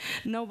know, but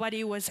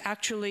nobody was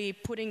actually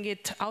putting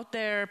it out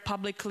there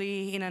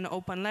publicly in an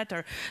open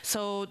letter.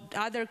 So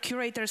other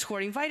curators who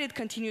were invited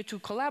continued to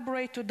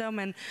collaborate with them,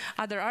 and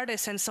other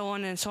artists, and so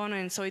on and so on,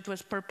 and so it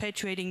was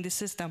perpetuating the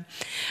system.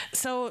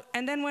 So,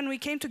 and then when we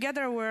came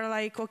together, we're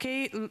like,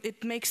 okay,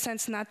 it makes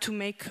sense not to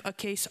make a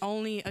case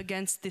only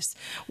against this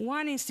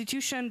one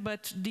institution,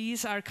 but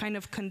these are kind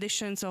of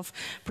conditions of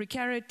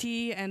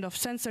precarity and of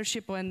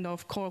censorship and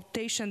of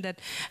cooptation that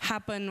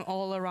happen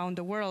all around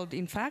the world,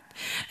 in fact.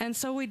 And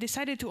so we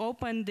decided to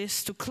open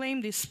this, to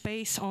claim this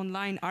space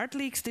online, Art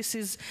Leaks. This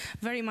is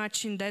very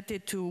much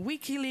indebted to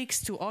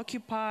WikiLeaks, to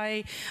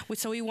Occupy.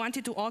 So we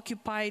wanted to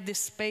occupy this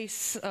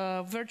space,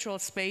 virtual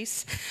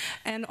space,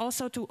 and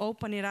also to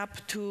open it up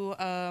to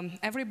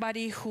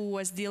everybody who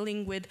was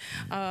dealing with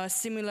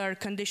similar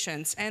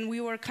conditions. And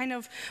we were kind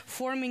of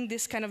forming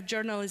this kind of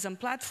journalism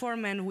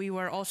platform, and we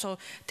were also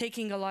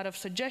taking a lot of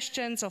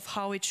suggestions of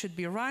how it should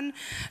be run.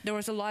 There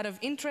was a lot of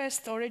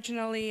interest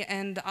originally,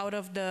 and out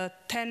of the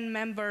 10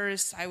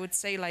 members, I would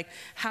say like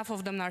half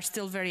of them are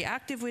still very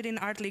active within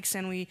Art Leaks,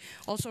 and we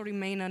also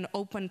remain an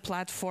open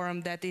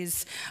platform that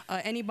is,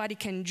 anybody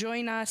can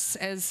join us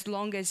as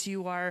long as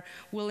you are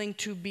willing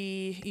to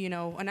be, you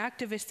know, an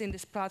activist in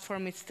this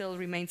platform. It still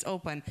remains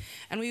open.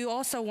 And we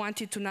also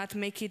wanted to not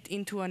make it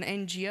into an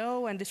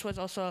NGO, and this was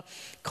also a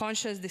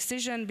conscious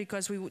decision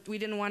because we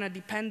didn't want to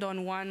depend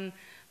on one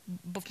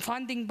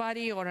funding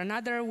body or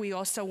another. We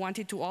also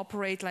wanted to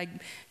operate like,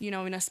 you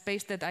know, in a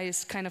space that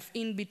is kind of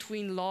in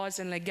between laws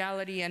and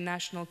legality and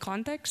national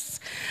contexts.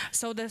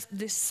 So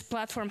this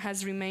platform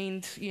has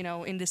remained, you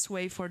know, in this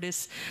way for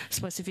this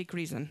specific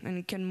reason. And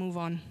you can move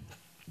on.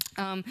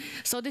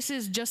 So this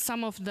is just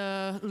some of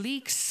the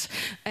leaks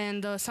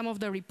and some of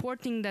the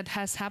reporting that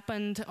has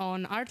happened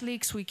on Art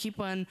Leaks. We keep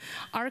an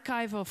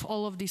archive of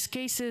all of these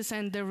cases,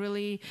 and they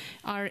really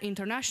are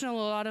international.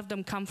 A lot of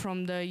them come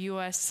from the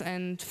US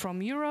and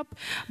from Europe,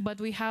 but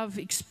we have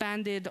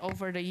expanded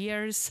over the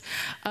years.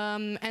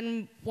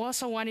 And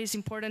also what is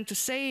important to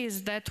say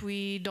is that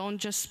we don't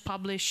just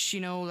publish, you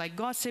know, like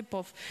gossip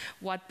of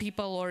what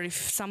people, or if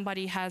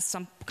somebody has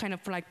some kind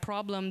of like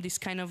problem, this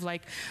kind of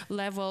like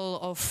level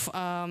of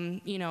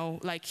you know,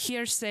 like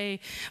hearsay,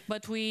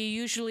 but we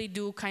usually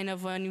do kind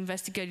of an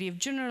investigative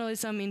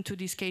journalism into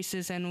these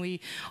cases, and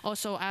we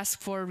also ask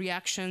for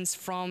reactions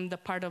from the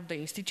part of the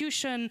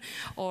institution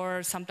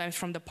or sometimes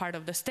from the part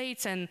of the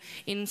states, and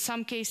in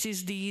some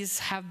cases these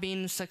have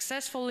been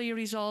successfully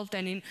resolved,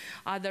 and in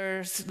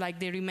others like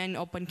they remain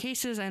open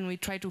cases, and we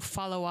try to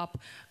follow up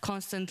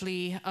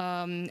constantly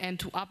and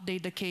to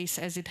update the case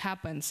as it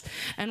happens.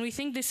 And we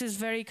think this is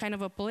very kind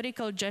of a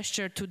political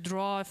gesture to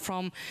draw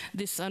from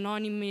this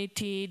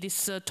anonymity be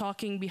this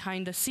talking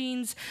behind the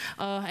scenes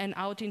and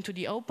out into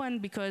the open,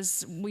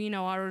 because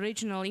our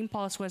original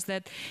impulse was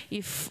that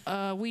if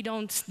we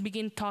don't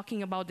begin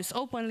talking about this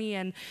openly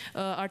and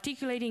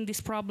articulating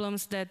these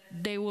problems, that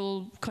they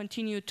will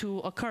continue to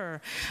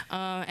occur.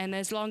 And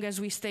as long as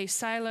we stay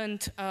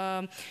silent,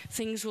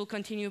 things will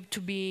continue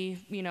to be,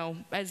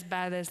 as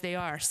bad as they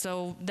are.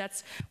 So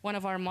that's one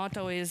of our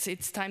motto is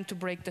it's time to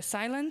break the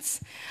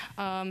silence.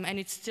 And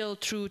it's still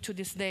true to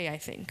this day, I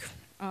think.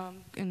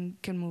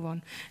 And can move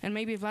on. And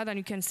maybe, Vladan,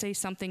 you can say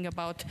something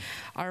about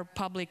our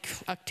public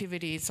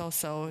activities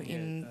also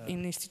in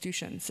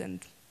institutions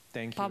and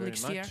public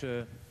sphere. Thank you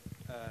very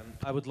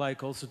much. I would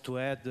like also to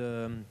add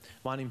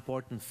one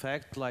important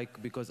fact,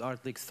 because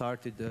Art League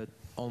started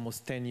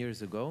almost 10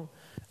 years ago,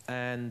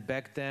 and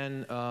back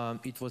then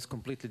it was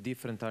completely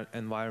different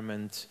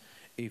environment.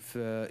 If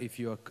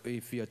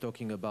we are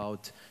talking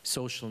about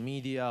social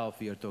media, if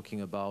we are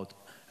talking about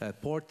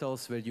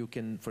portals where you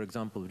can, for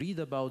example, read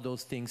about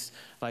those things,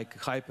 like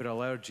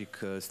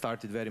Hyperallergic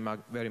started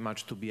very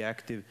much to be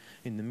active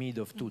in the mid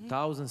of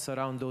 2000s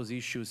around those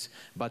issues.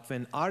 But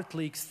when Art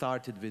League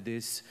started with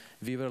this,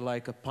 we were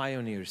like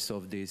pioneers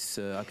of these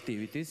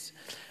activities.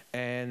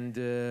 And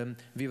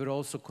we were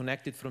also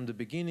connected from the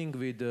beginning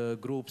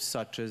with groups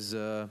such as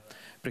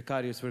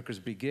Precarious Workers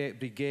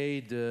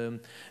Brigade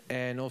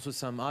and also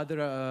some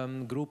other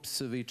groups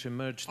which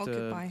emerged.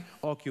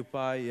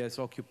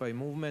 Occupy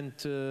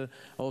movement,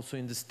 also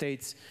in the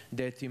States,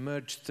 that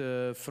emerged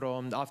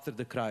from after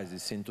the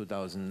crisis in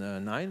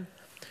 2009.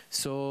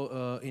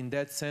 So in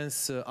that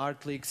sense,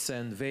 Art Leagues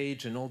and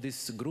Wage and all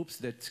these groups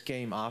that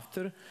came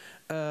after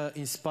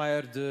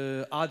inspired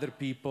other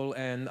people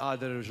and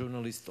other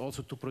journalists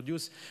also to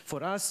produce.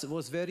 For us, it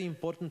was very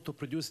important to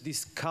produce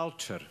this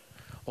culture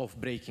of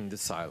breaking the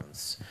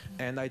silence.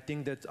 And I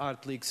think that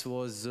Art Leagues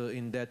was,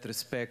 in that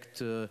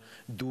respect,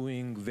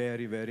 doing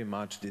very, very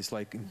much this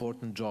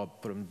important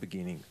job from the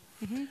beginning.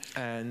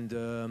 And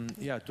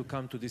to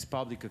come to these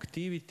public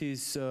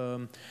activities,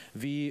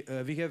 we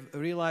have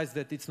realized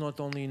that it's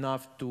not only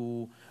enough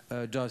to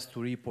just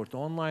to report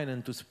online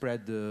and to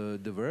spread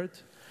the word,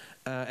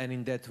 and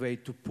in that way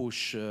to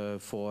push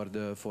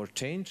for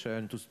change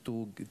and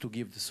to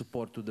give the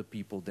support to the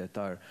people that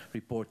are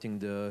reporting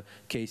the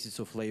cases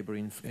of labor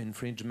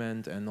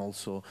infringement and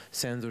also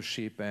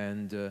censorship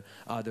and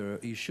other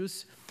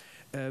issues.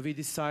 We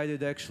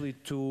decided actually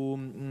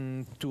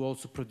to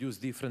also produce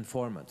different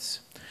formats,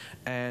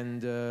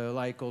 and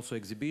like also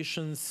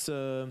exhibitions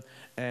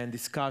and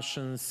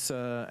discussions,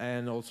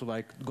 and also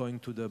going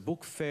to the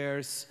book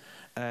fairs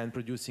and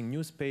producing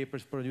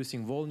newspapers,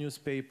 producing wall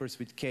newspapers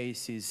with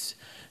cases.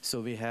 So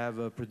we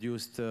have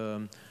produced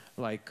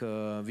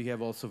we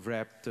have also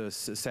wrapped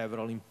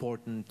several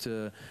important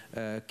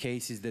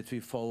cases that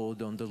we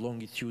followed on the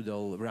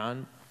longitudinal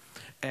run,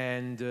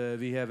 and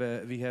we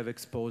have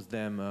exposed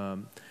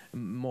them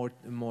more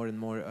and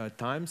more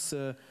times,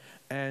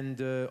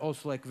 and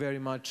also very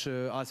much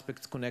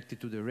aspects connected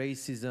to the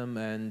racism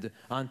and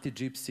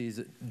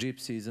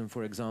anti-gypsyism,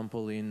 for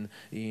example, in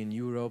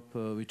Europe,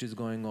 which is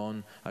going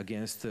on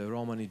against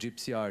Romani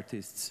gypsy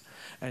artists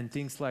and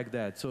things like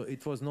that. So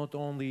it was not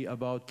only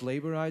about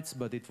labor rights,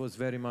 but it was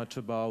very much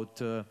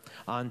about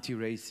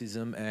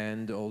anti-racism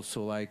and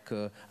also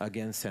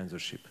against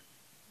censorship.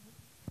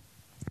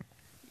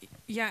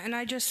 Yeah, and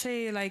I just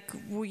say,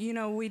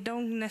 we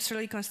don't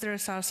necessarily consider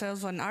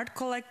ourselves an art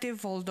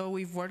collective, although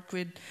we've worked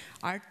with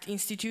art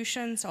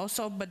institutions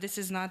also, but this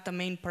is not the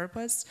main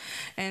purpose.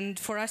 And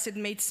for us, it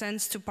made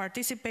sense to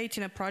participate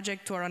in a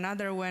project or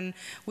another when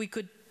we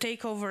could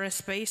take over a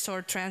space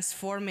or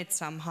transform it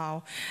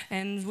somehow.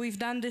 And we've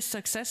done this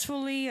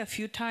successfully a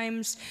few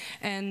times,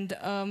 and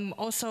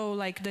also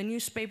the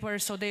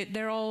newspapers, so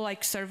they're all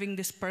serving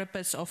this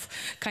purpose of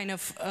kind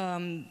of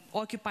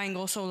occupying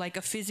also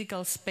a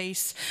physical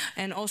space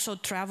and also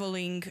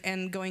traveling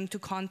and going to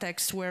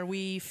contexts where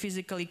we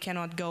physically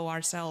cannot go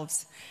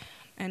ourselves.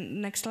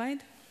 And next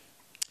slide.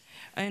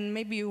 And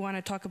maybe you want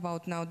to talk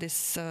about now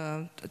this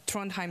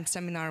Trondheim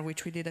seminar,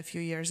 which we did a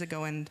few years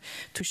ago, and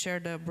to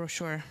share the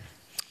brochure.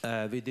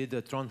 We did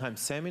a Trondheim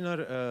seminar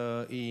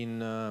in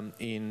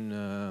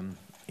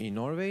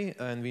Norway,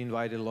 and we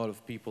invited a lot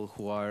of people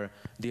who are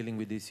dealing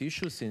with this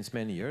issue since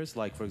many years,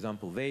 like, for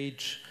example,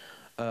 Wage,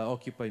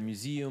 Occupy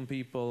Museum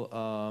people,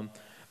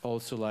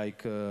 also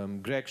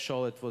Greg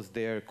Schollet was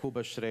there,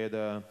 Kuba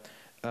Schreda,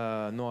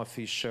 Noah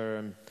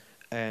Fisher,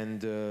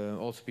 and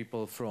also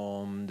people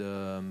from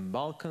the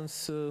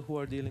Balkans who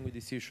are dealing with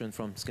this issue and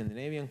from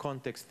Scandinavian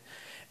context.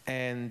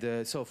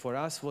 And so for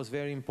us it was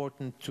very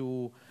important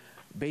to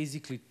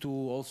basically to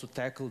also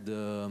tackle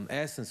the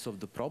essence of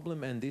the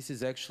problem, and this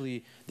is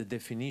actually the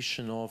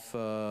definition of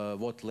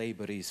what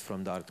labor is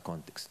from the art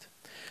context.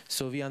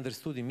 So we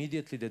understood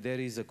immediately that there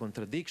is a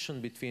contradiction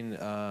between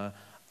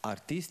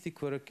artistic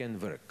work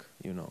and work,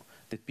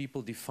 that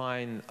people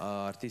define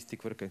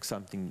artistic work as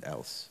something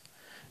else.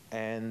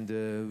 And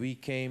we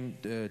came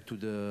to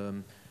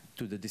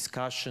the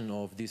discussion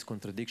of this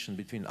contradiction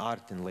between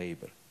art and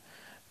labor.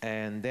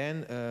 And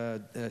then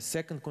a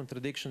second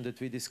contradiction that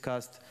we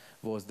discussed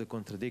was the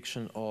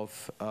contradiction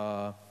of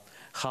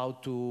how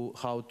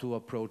to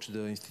approach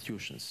the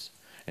institutions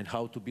and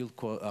how to build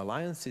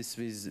alliances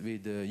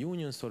with the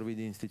unions or with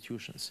the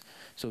institutions.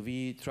 So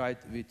we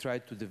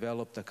tried to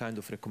develop a kind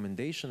of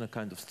recommendation, a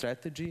kind of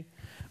strategy.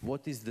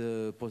 What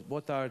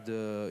are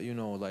the, you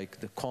know, like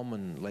the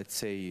common, let's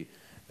say,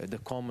 the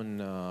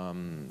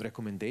common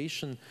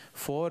recommendation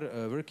for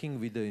working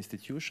with the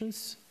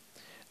institutions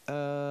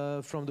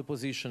from the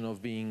position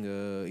of being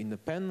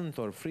independent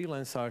or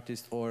freelance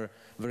artist, or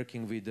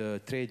working with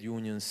trade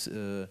unions,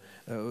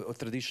 or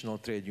traditional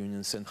trade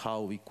unions, and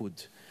how we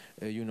could,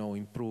 you know,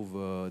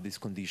 improve this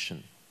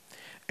condition.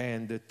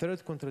 And the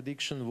third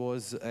contradiction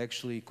was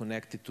actually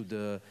connected to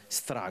the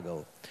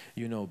struggle,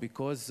 you know,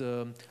 because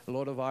a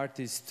lot of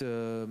artists,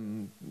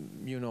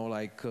 you know,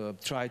 like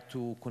try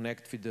to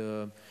connect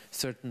with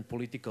certain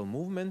political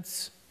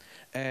movements,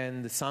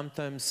 and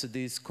sometimes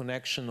this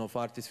connection of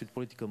artists with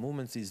political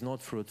movements is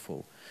not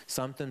fruitful.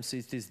 Sometimes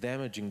it is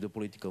damaging the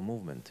political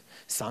movement.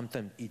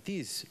 Sometimes it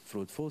is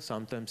fruitful,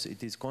 sometimes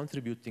it is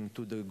contributing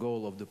to the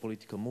goal of the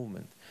political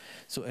movement.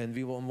 So, and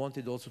we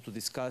wanted also to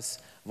discuss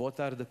what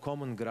are the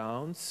common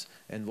grounds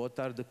and what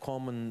are the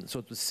common,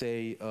 so to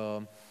say,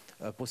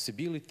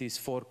 possibilities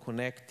for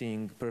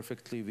connecting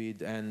perfectly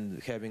with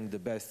and having the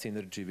best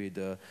synergy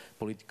with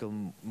political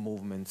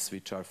movements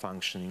which are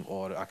functioning,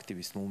 or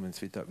activist movements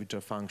which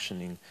are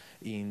functioning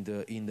in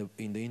the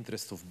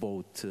interest of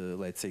both,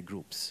 let's say,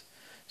 groups.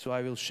 So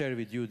I will share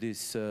with you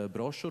this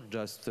brochure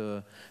just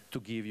to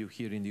give you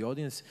here in the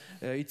audience.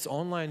 It's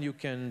online, you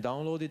can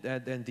download it,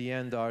 and at the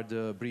end are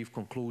the brief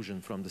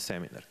conclusion from the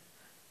seminar.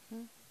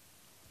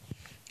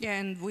 Yeah,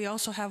 and we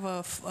also have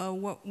a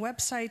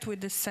website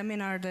with the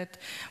seminar that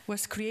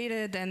was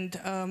created, and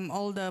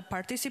all the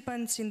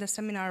participants in the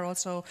seminar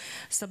also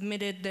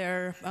submitted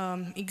their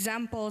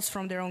examples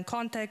from their own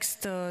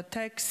context,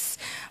 texts,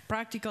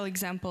 practical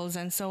examples,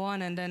 and so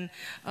on. And then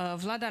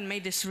Vladan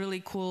made this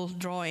really cool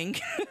drawing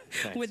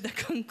with the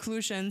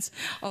conclusions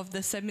of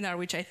the seminar,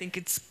 which I think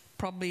it's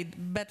probably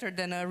better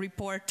than a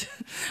report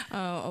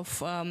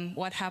of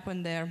what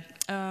happened there.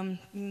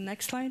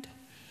 Next slide.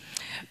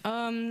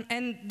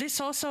 And this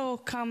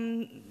also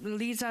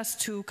leads us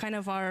to kind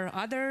of our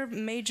other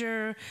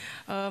major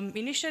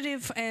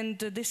initiative, and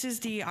this is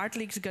the Art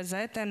Leaks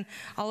Gazette. And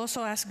I'll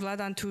also ask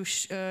Vladan to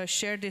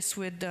share this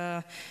with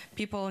the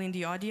people in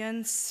the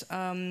audience.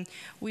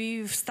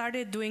 We've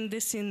started doing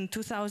this in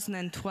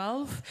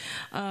 2012,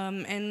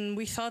 and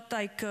we thought,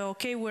 like,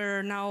 okay,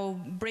 we're now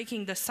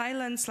breaking the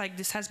silence, like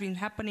this has been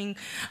happening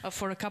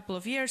for a couple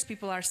of years.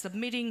 People are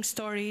submitting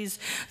stories,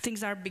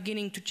 things are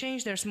beginning to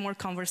change, there's more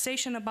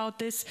conversation about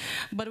this,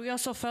 but we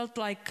also felt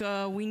like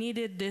we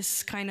needed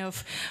this kind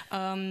of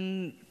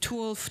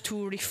tool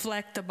to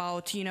reflect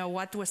about, you know,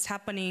 what was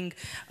happening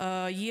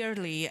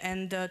yearly,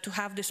 and to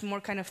have this more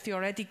kind of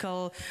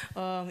theoretical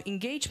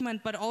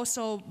engagement, but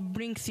also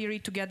bring theory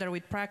together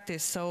with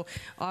practice. So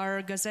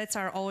our gazettes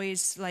are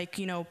always like,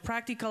 you know,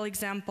 practical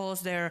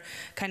examples, they're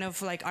kind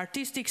of like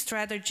artistic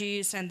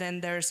strategies, and then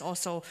there's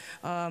also,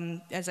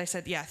 as I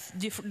said, yeah,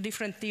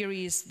 different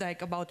theories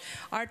like about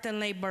art and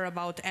labor,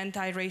 about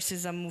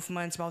anti-racism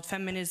movements, about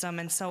feminism,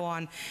 and so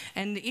on.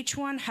 And each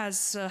one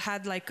has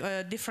had like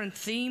a different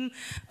theme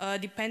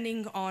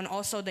depending on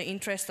also the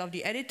interest of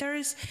the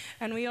editors.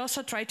 And we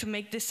also try to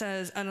make this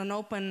as an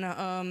open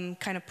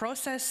kind of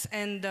process.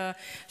 And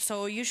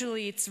so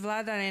usually it's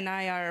Vladan and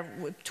I are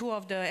two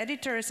of the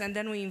editors, and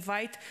then we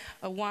invite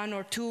one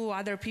or two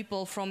other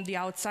people from the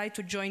outside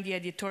to join the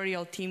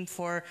editorial team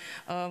for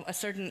a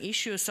certain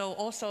issue. So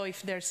also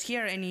if there's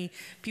here any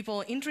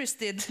people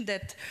interested,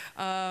 that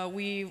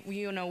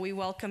we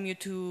welcome you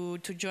to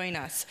join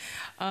us.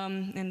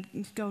 And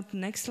go to the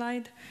next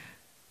slide.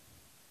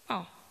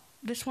 Oh,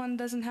 this one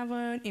doesn't have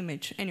an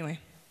image. Anyway,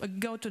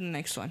 go to the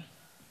next one.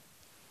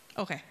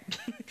 Okay,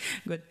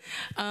 good.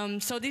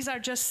 So these are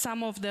just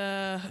some of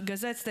the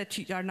gazettes that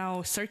are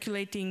now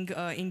circulating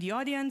in the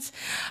audience.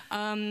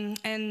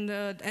 And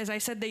as I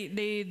said,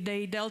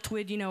 they dealt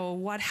with, you know,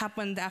 what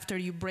happened after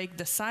you break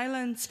the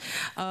silence,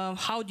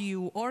 how do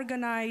you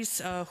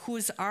organize,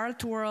 whose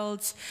art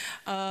worlds,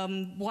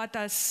 what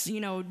does,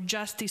 you know,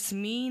 justice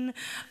mean,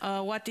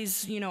 what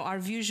is, you know, our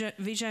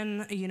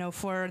vision, you know,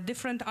 for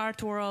different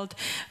art world.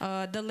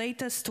 The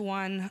latest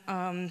one,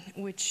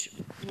 which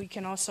we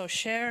can also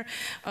share,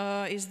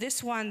 is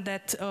this one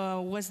that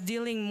was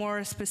dealing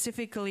more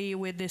specifically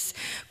with this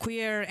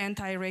queer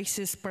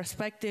anti-racist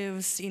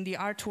perspectives in the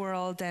art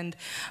world and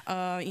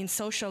in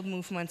social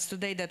movements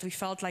today, that we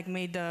felt like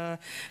made a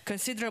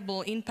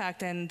considerable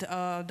impact, and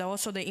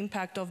also the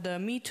impact of the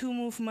Me Too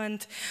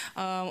movement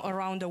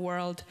around the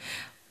world.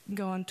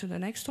 Go on to the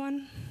next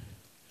one.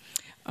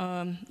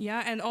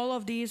 Yeah, and all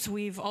of these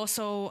we've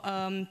also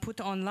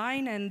put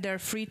online, and they're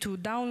free to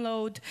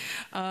download.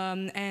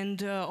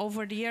 And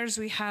over the years,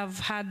 we have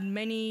had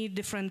many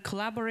different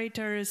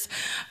collaborators,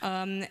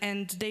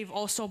 and they've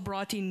also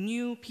brought in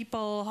new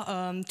people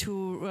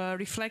to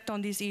reflect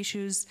on these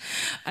issues.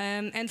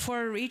 And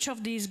for each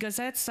of these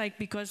gazettes, like,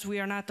 because we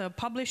are not a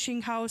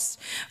publishing house,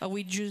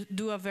 we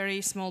do a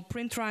very small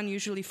print run,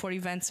 usually for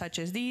events such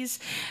as these,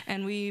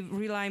 and we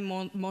rely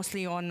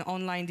mostly on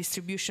online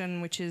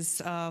distribution, which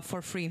is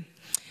for free.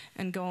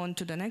 And go on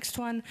to the next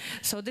one.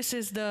 So this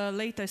is the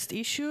latest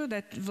issue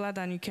that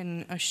Vladan, you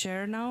can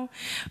share now.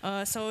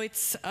 So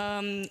it's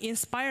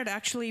inspired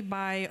actually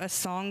by a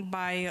song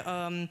by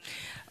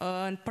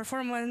a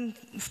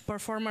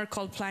performer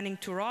called Planning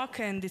to Rock,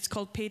 and it's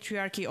called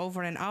Patriarchy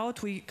Over and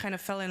Out. We kind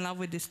of fell in love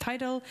with this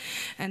title,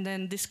 and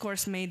then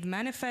Discourse Made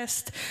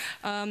Manifest.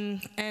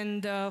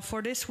 And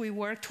for this we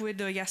worked with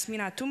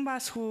Jasmina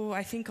Tumbas, who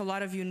I think a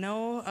lot of you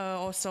know,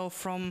 also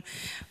from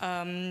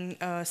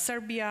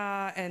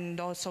Serbia and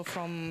also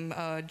from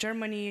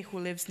Germany, who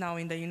lives now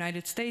in the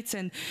United States.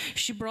 And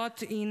she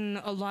brought in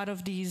a lot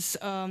of these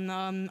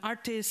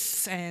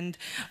artists and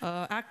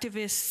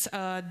activists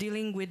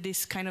dealing with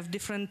this kind of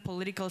different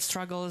political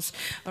struggles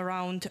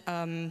around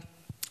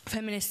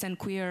feminist and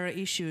queer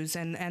issues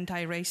and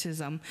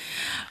anti-racism.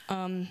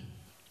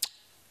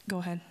 Go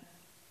ahead.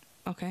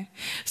 Okay,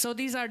 so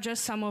these are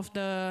just some of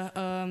the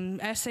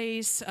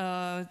essays.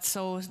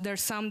 So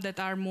there's some that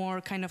are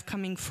more kind of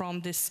coming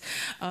from this,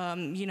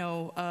 you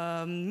know,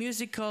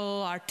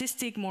 musical,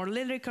 artistic, more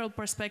lyrical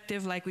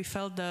perspective. Like we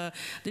felt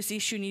this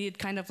issue needed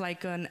kind of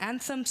like an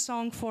anthem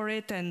song for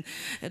it, and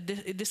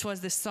this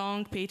was the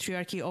song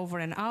Patriarchy Over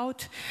and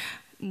Out.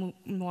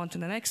 Move on to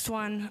the next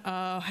one,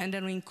 and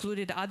then we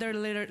included other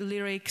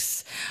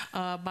lyrics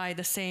by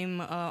the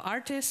same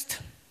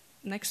artist.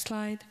 Next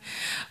slide.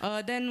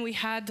 Then we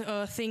had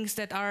things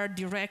that are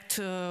direct,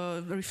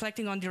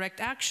 reflecting on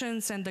direct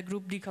actions, and the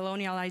group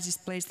Decolonialize this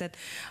place that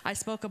I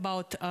spoke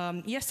about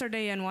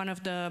yesterday, and one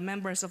of the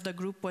members of the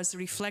group was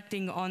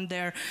reflecting on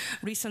their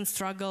recent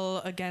struggle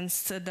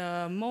against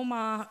the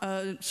MoMA,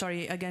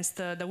 against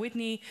the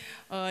Whitney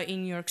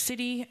in New York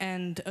City,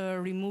 and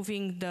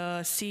removing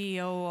the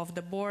CEO of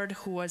the board,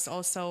 who was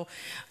also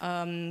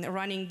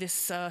running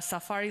this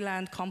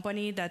Safariland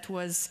company that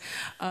was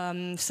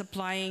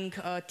supplying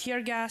tear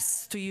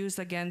gas to use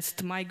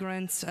against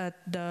migrants at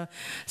the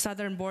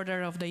southern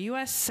border of the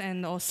US,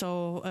 and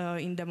also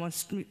in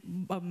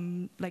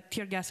like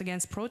tear gas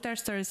against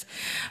protesters.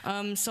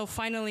 So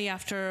finally,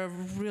 after a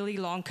really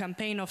long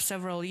campaign of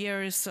several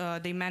years,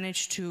 they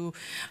managed to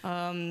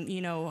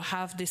you know,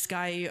 have this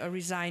guy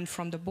resign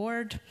from the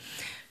board.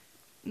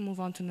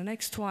 Move on to the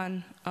next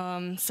one.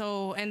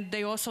 And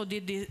they also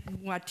did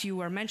what you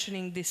were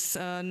mentioning, this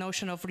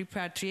notion of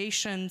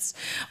repatriations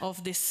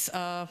of this,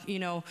 you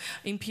know,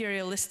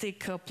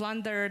 imperialistic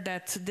plunder.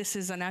 That this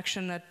is an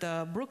action at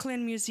the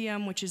Brooklyn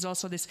Museum, which is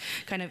also this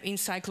kind of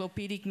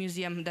encyclopedic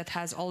museum that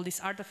has all these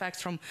artifacts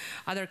from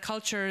other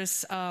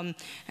cultures. And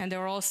they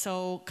were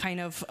also kind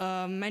of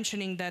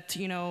mentioning that,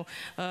 you know,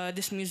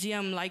 this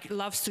museum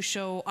loves to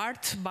show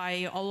art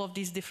by all of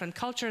these different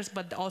cultures,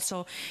 but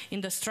also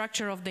in the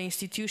structure of the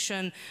institution,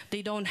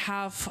 they don't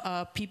have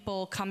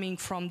people coming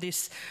from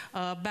this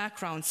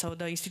background. So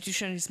the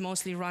institution is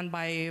mostly run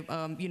by,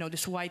 you know,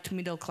 this white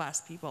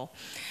middle-class people.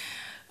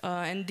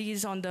 And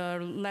these on the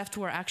left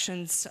were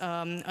actions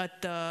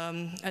at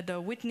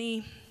the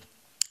Whitney.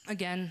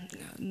 Again,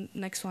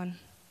 next one.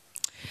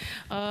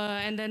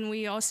 And then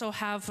we also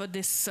have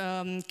this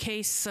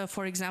case,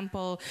 for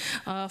example,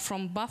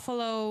 from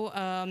Buffalo,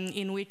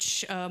 in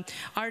which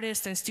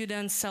artists and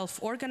students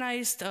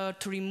self-organized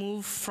to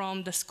remove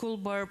from the school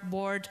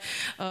board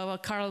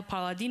Carl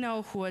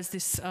Palladino, who was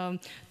this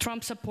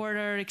Trump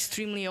supporter,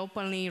 extremely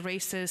openly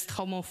racist,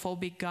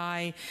 homophobic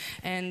guy,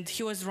 and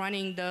he was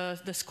running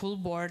the school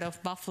board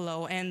of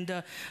Buffalo.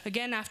 And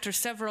again, after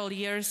several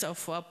years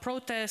of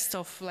protests,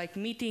 of like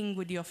meeting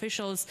with the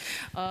officials,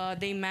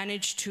 they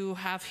managed to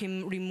have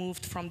him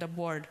removed from the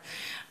board.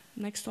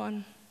 Next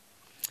one.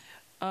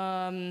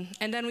 And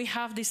then we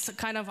have this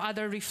kind of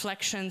other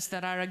reflections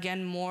that are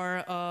again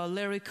more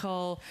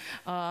lyrical,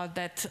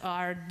 that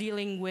are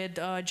dealing with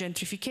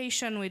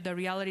gentrification, with the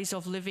realities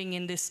of living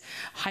in this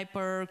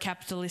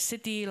hyper-capitalist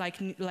city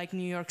like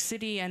New York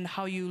City, and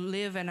how you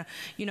live, and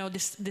you know,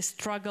 this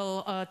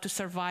struggle to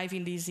survive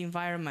in these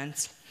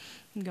environments.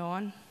 Go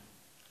on.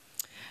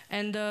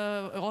 And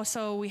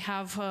also we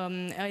have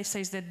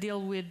essays that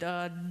deal with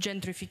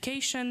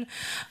gentrification,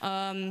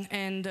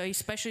 and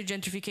especially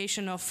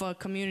gentrification of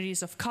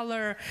communities of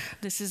color.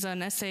 This is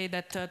an essay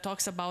that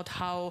talks about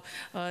how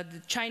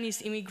the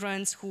Chinese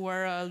immigrants who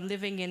were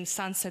living in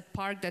Sunset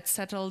Park that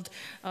settled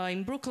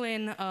in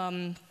Brooklyn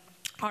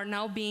are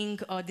now being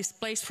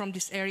displaced from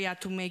this area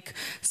to make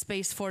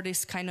space for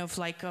this kind of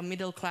like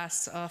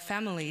middle-class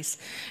families.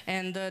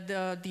 And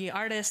the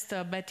artist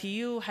Betty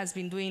Yu has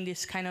been doing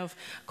this kind of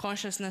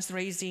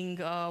consciousness-raising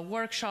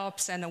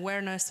workshops and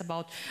awareness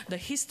about the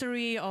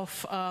history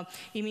of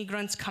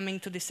immigrants coming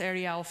to this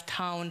area of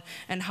town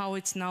and how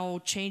it's now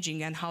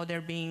changing and how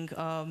they're being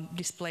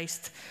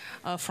displaced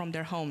from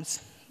their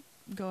homes.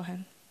 Go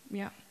ahead.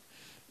 Yeah.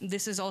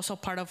 This is also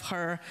part of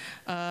her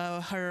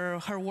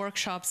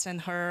workshops and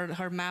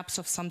her maps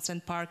of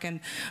Sunset Park and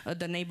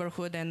the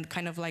neighborhood and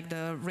kind of like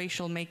the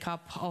racial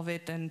makeup of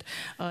it and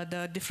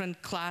the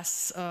different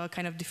class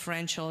kind of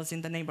differentials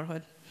in the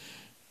neighborhood.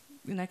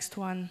 Next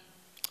one.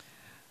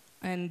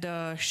 And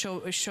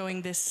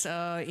showing this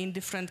in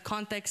different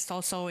contexts,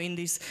 also in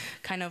this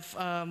kind of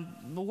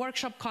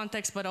workshop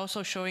context, but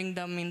also showing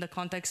them in the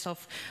context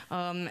of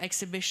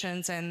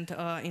exhibitions and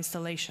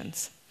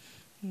installations.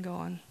 Go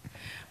on.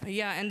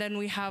 Yeah, and then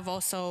we have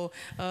also,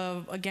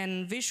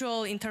 again,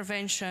 visual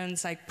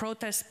interventions like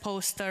protest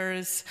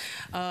posters,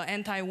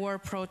 anti-war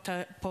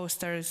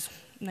posters.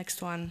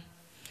 Next one.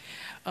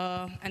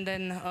 And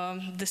then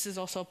this is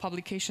also a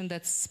publication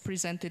that's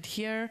presented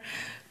here.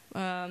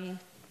 From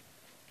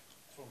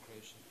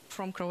Croatia.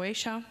 From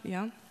Croatia,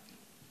 yeah.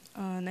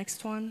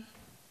 Next one.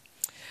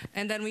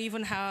 And then we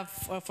even have,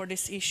 for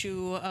this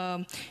issue,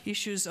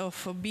 issues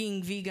of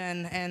being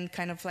vegan and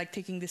kind of like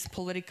taking this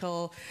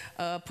political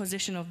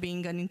position of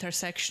being an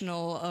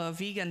intersectional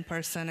vegan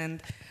person.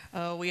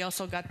 And we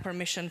also got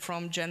permission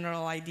from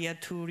General Idea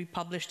to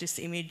republish this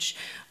image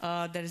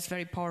that is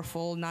very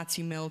powerful,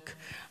 Nazi milk,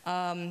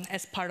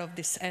 as part of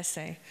this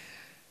essay.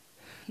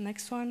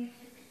 Next one.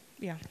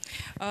 Yeah.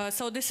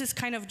 So this is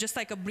kind of just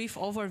like a brief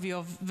overview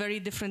of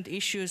very different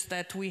issues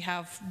that we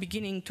have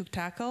beginning to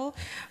tackle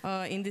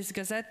in this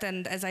Gazette.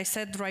 And as I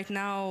said, right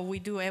now we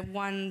do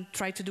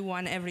try to do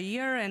one every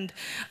year, and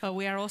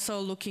we are also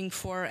looking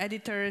for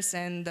editors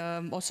and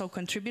also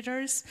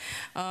contributors.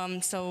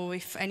 So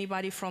if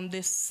anybody from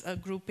this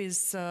group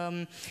is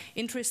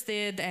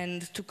interested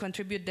and to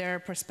contribute their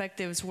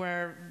perspectives,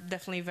 we're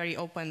definitely very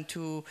open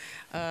to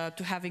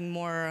having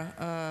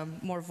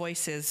more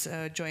voices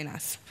join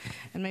us.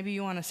 And maybe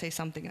you want to say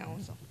something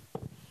else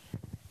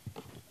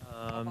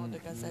about the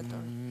Gazette?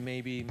 Or?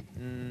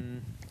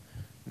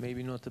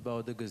 Maybe not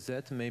about the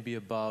Gazette, maybe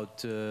about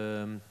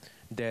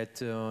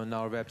that on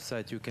our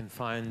website you can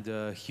find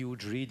a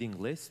huge reading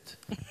list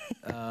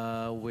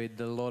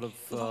with a lot of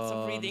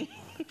reading.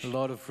 A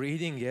lot of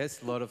reading,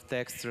 yes, a lot of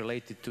text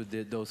related to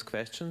those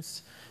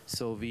questions.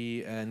 So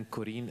we and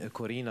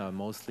Corina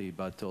mostly,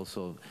 but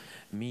also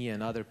me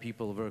and other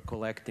people were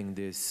collecting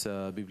this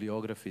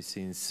bibliography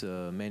since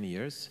many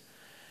years.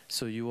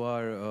 So you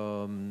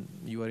are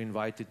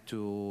invited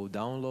to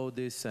download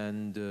this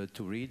and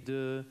to read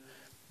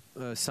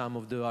some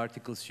of the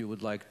articles you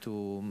would like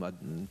to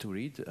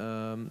read,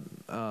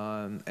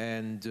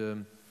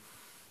 and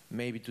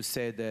maybe to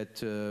say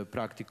that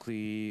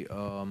practically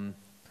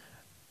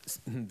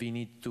we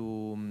need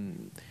to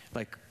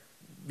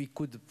we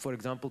could, for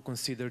example,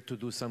 consider to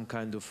do some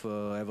kind of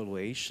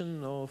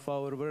evaluation of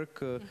our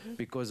work,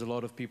 because a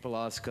lot of people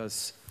ask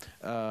us,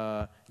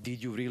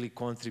 did you really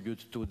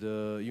contribute to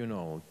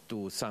the,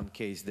 to some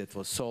case that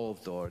was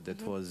solved, or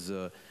that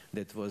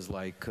was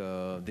like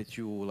that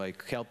you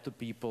like helped the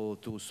people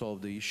to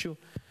solve the issue?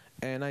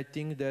 And I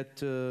think that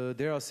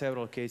there are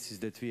several cases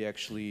that we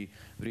actually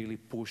really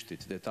pushed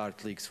it, that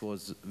ArtLeaks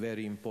was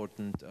very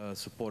important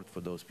support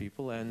for those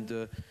people,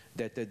 and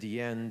that at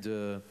the end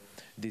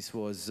this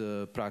was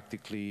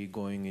practically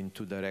going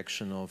into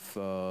direction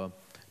of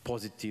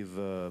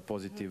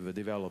positive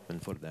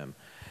development for them.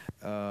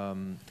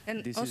 And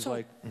this also,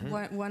 is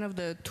like, one of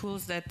the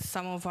tools that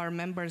some of our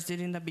members did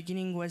in the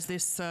beginning was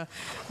this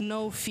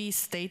no-fee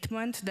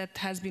statement that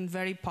has been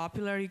very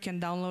popular. You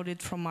can download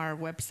it from our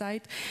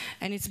website.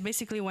 And it's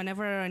basically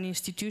whenever an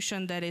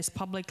institution that is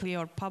publicly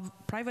or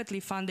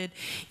privately funded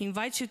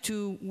invites you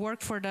to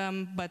work for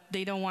them, but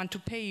they don't want to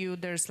pay you,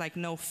 there's like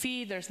no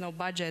fee, there's no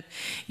budget.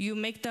 You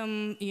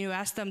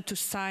ask them to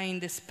sign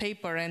this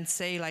paper and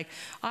say like,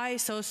 I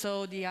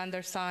so-so, the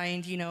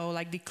undersigned,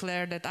 like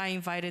declare that I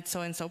invited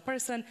so-and-so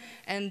person,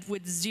 and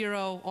with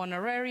 0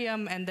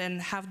 honorarium, and then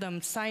have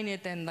them sign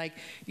it and like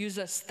use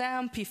a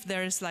stamp if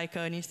there's like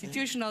an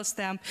institutional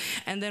stamp.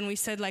 And then we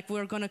said like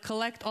we're going to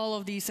collect all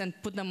of these and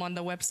put them on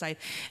the website.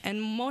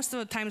 And most of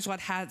the times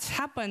what has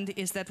happened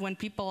is that when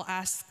people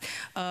ask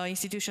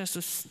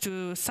institutions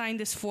to sign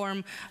this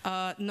form,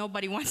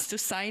 nobody wants to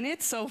sign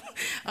it, so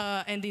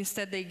and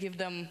instead they give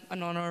them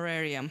an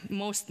honorarium,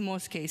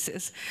 most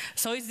cases.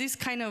 So it's this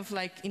kind of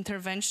like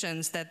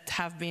interventions that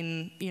have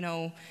been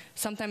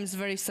sometimes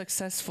very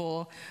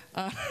successful.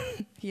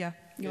 Yeah,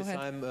 go ahead.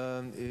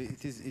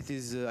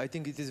 I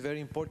think it is very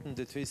important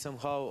that we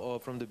somehow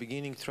from the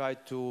beginning try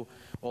to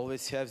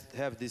always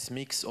have this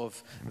mix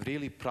of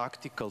really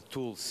practical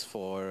tools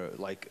for,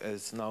 like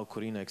as now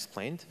Corina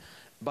explained,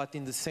 but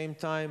in the same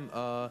time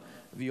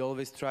we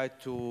always try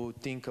to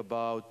think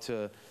about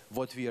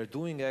what we are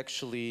doing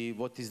actually,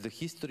 what is the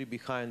history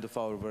behind of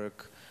our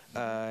work,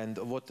 and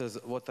what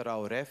are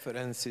our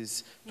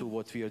references to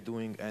what we are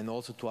doing, and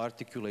also to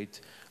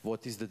articulate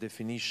what is the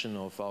definition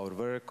of our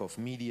work, of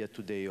media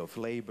today, of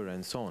labor,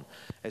 and so on.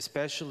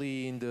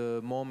 Especially in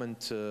the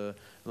moment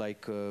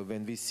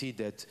when we see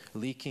that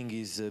leaking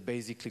is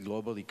basically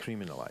globally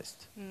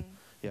criminalized.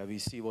 Yeah, we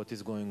see what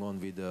is going on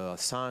with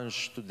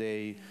Assange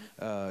today.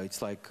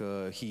 It's like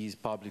he is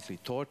publicly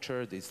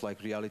tortured. It's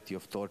like reality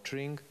of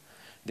torturing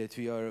that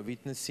we are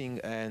witnessing,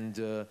 and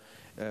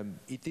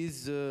it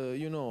is,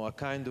 you know, a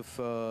kind of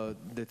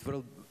that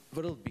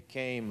world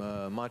became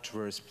a much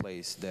worse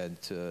place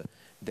that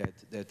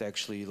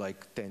actually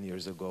like 10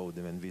 years ago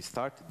when we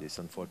started this,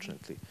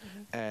 unfortunately.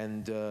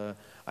 And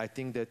I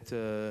think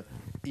that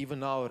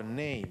even our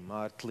name,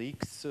 Art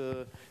Leaks,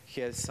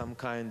 has some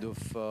kind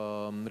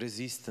of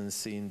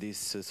resistance in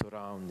this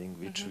surrounding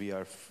which we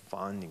are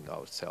finding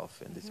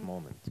ourselves in this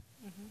moment.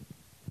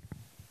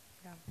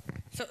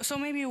 So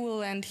maybe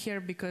we'll end here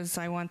because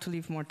I want to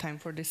leave more time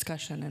for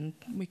discussion and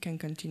we can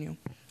continue.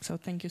 So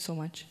thank you so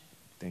much.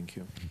 Thank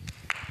you.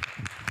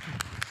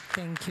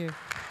 Thank you.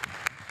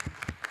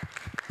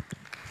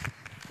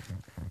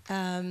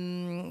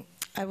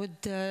 I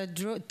would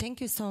thank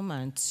you so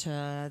much.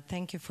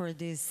 Thank you for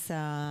these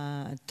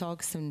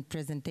talks and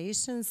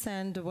presentations.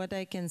 And what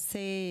I can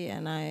say,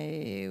 and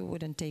I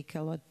wouldn't take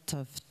a lot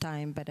of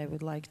time, but I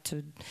would like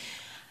to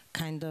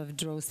kind of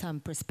draw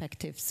some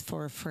perspectives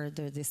for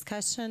further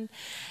discussion.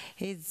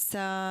 It's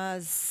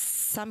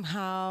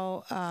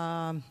somehow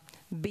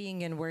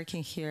being and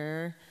working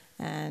here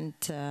and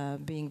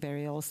being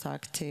very also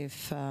active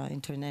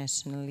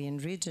internationally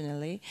and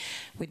regionally.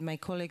 With my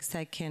colleagues,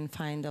 I can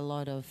find a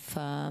lot of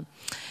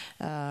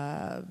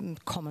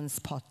common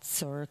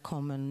spots or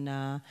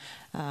common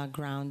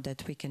ground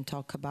that we can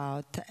talk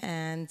about.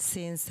 And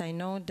since I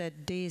know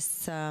that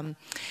these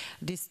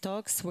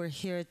talks were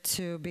here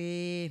to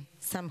be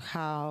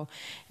somehow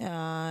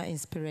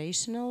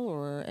inspirational,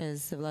 or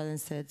as Vladan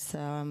said,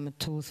 some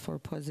tools for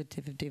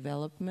positive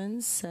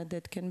developments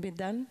that can be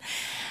done.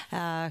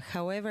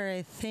 However,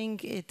 I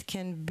think it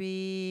can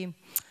be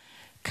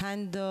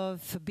kind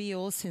of be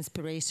also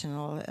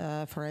inspirational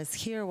for us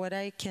here. What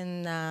I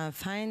can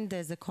find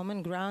as a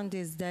common ground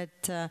is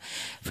that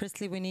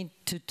firstly we need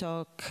to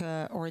talk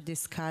or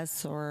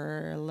discuss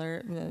or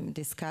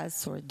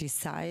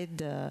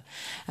decide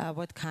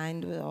what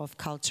kind of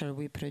culture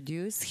we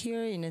produce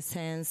here, in a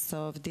sense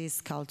of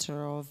this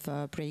culture of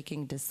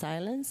breaking the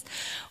silence.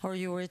 Or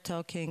you were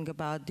talking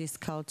about this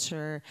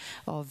culture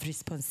of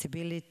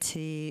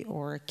responsibility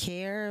or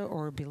care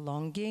or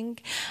belonging.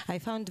 I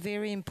found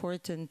very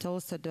important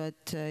also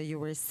that you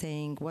were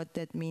saying what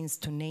that means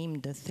to name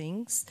the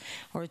things,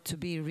 or to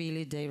be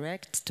really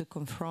direct, to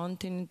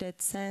confront in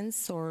that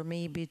sense, or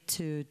maybe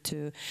to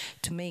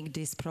make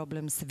these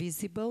problems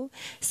visible.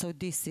 So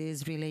this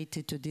is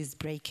related to this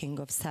breaking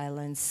of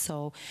silence.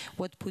 So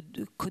what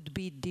could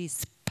be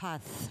this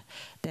path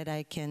that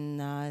I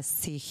can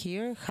see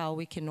here, how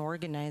we can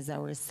organize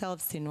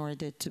ourselves in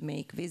order to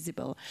make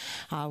visible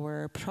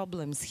our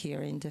problems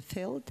here in the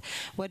field.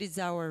 What is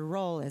our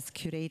role as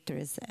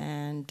curators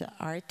and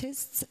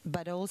artists,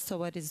 but also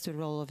what is the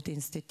role of the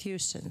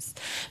institutions?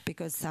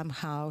 Because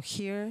somehow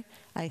here,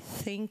 I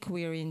think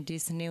we're in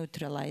this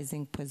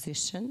neutralizing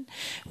position,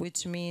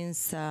 which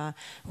means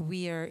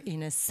we are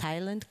in a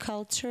silent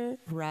culture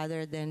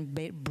rather than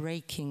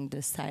breaking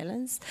the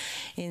silence,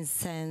 in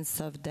sense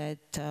of that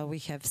we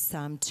have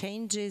some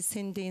changes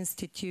in the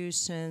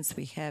institutions,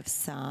 we have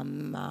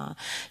some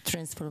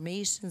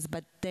transformations,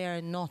 but they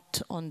are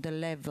not on the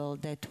level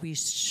that we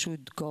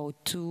should go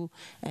to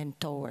and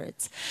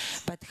towards.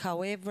 But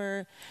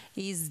however,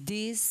 is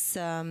this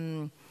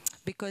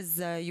because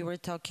you were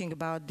talking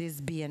about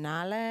this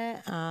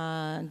biennale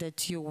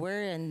that you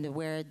were, and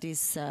where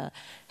this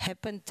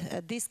happened,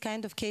 these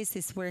kind of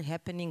cases were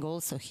happening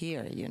also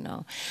here, you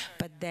know.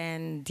 But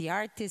then the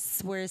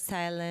artists were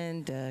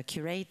silent, the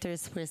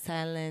curators were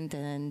silent,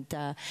 and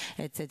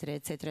etc.,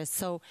 etc.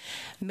 So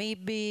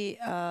maybe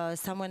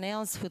someone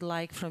else would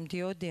like from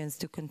the audience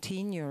to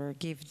continue or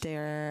give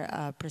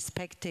their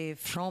perspective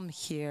from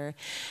here.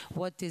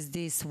 What is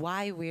this?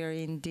 Why we're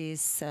in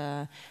this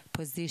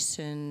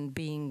position,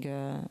 being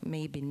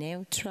maybe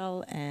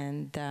neutral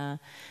and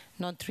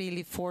not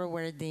really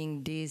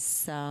forwarding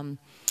this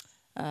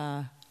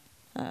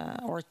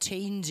or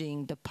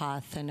changing the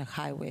path and a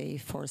highway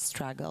for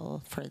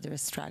struggle, further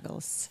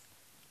struggles.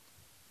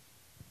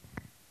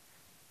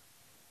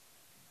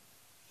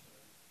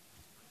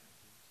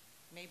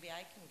 Maybe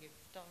I can give,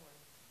 don't worry.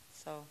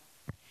 So,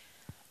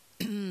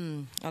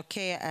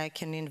 okay, I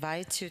can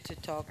invite you to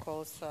talk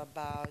also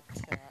about,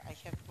 I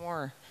have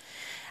more.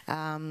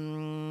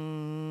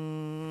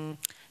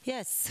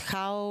 Yes,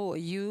 how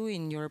you,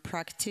 in your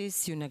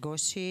practice, you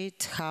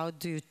negotiate, how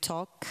do you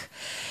talk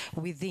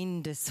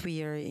within the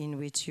sphere in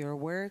which you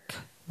work,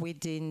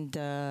 within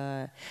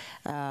the,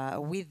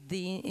 with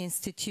the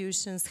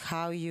institutions,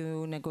 how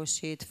you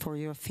negotiate for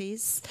your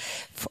fees,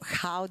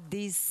 how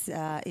this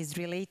is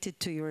related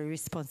to your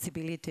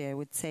responsibility, I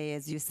would say.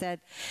 As you said,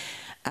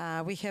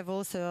 we have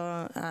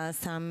also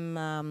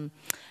some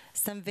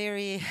some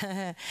very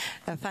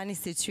funny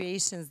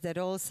situations that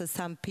also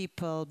some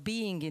people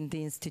being in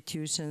the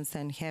institutions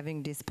and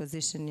having this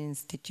position in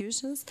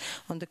institutions,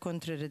 on the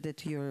contrary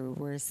that you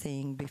were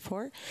saying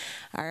before,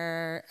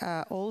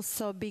 are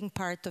also being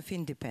part of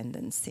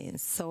independent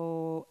scenes.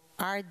 So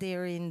are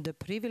they in the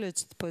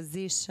privileged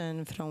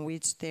position from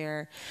which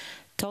they're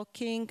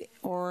talking,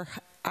 or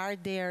are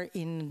they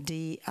in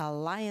the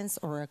alliance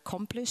or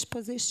accomplished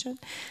position,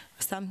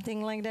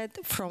 something like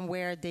that, from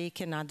where they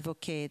can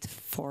advocate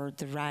for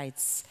the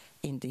rights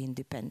in the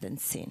independent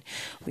scene?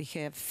 We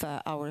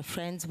have our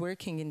friends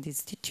working in the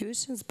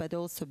institutions, but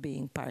also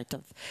being part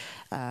of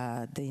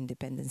the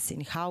independent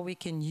scene. How we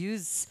can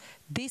use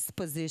these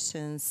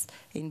positions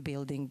in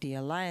building the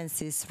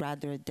alliances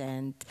rather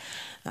than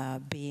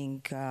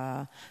being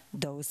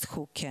those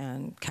who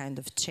can kind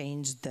of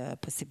change the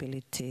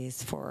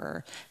possibilities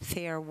for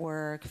fair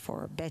work,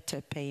 for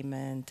better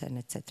payment, and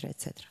etc.,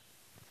 etc.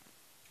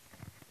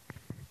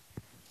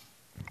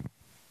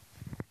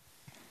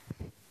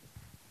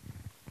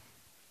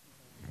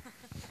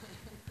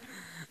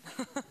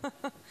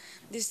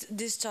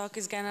 This talk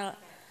is gonna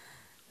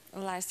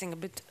lasting a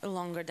bit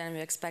longer than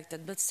we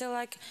expected, but still,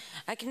 like,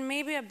 I can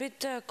maybe a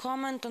bit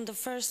comment on the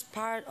first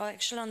part, or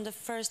actually on the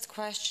first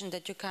question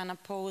that you kind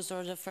of posed,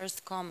 or the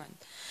first comment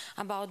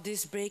about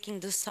this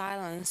breaking the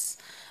silence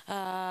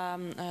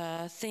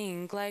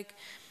thing. Like,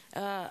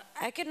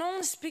 I can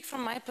only speak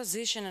from my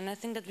position, and I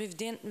think that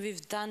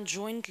we've done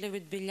jointly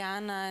with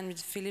Biljana and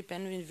with Filip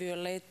and with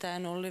Violeta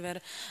and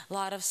Oliver a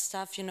lot of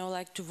stuff, you know,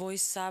 like to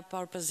voice up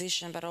our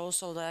position, but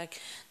also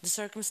like the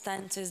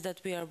circumstances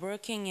that we are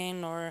working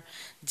in or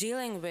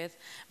dealing with.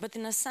 But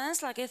in a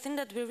sense, like, I think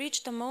that we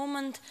reached a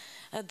moment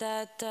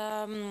that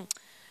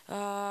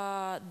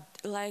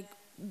like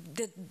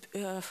that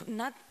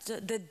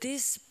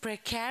this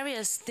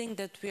precarious thing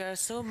that we are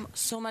so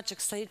much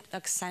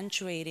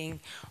accentuating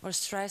or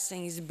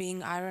stressing is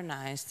being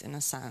ironized, in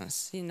a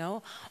sense, you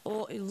know.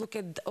 Or look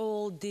at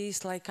all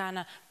these like kind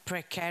of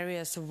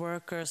precarious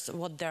workers,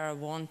 what they're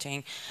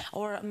wanting.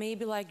 Or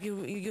maybe like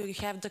you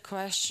have the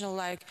question,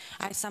 like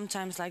I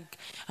sometimes like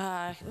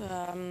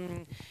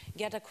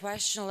get a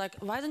question like,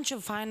 why don't you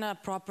find a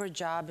proper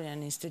job in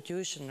an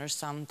institution or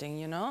something,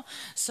 you know?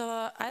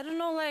 So I don't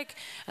know, like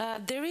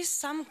there is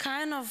some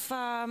kind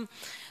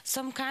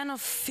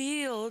of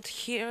field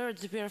here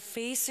that we are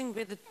facing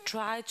with,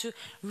 try to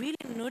really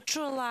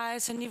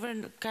neutralize and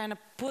even kind of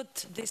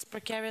put this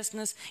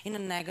precariousness in a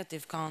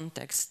negative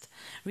context,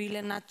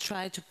 really not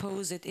try to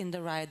pose it in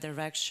the right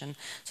direction.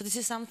 So this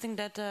is something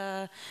that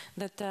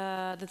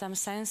that I'm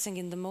sensing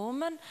in the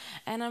moment,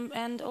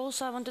 and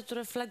also I wanted to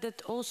reflect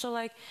that also,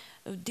 like,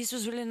 this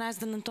was really nice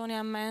that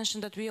Antonia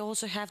mentioned that we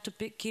also have to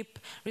keep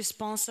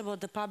responsible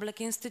the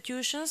public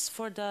institutions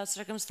for the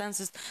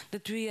circumstances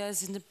that we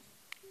as in the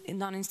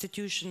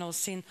non-institutional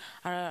scene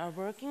are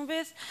working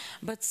with,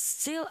 but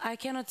still I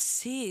cannot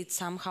see it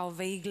somehow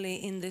vaguely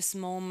in this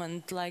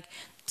moment, like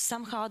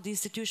somehow the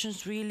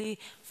institutions really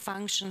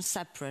function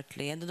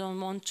separately, and I don't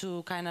want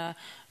to kind of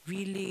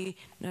really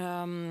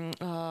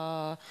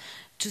to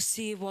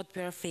see what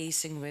we're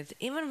facing with.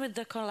 Even with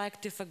the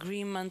collective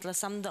agreement, like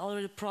some of the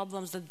already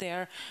problems that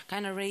they're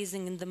kind of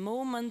raising in the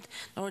moment,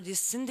 or this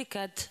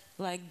syndicate,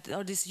 like,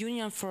 or this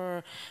union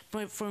for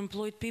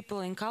employed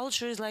people in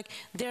culture, is like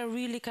they're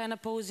really kind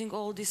of posing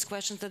all these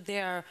questions that they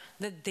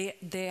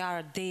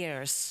are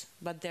theirs,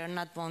 but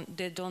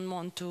they don't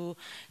want to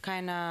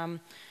kind of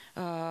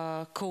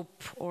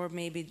cope or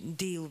maybe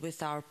deal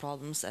with our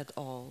problems at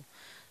all.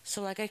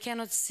 So like I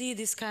cannot see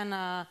this kind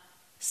of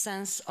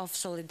sense of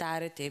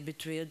solidarity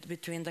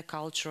between the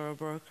cultural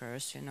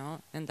workers, you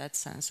know, in that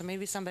sense. So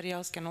maybe somebody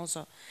else can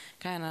also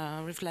kind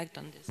of reflect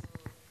on this.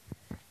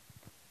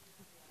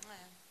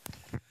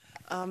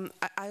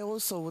 I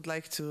also would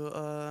like to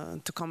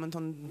comment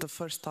on the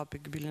first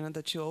topic, Biljana,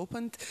 that you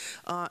opened,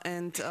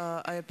 and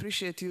I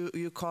appreciate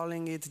you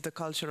calling it the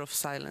culture of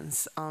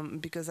silence,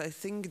 because I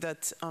think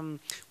that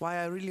why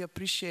I really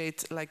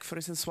appreciate, like, for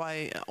instance,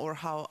 why or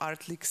how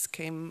Art Leaks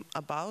came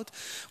about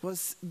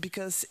was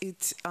because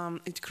it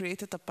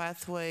created a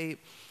pathway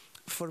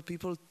for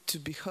people to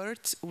be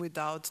heard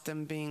without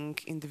them being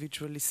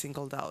individually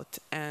singled out.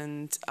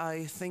 And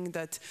I think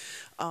that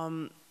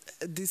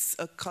this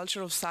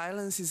culture of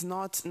silence is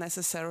not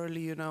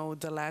necessarily, you know,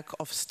 the lack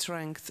of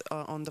strength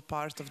on the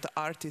part of the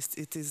artist.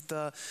 It is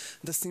the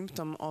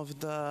symptom of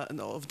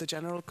the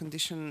general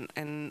condition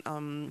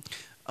and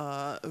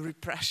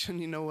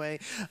repression, in a way,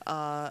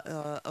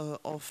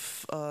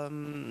 of a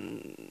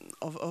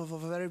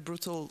very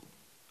brutal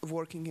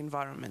working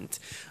environment.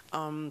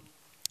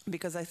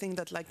 Because I think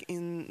that, like,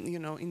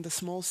 in the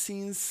small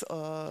scenes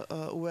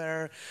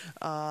where,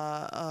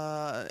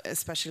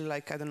 especially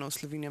like, I don't know,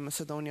 Slovenia,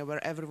 Macedonia, where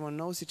everyone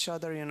knows each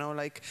other, you know,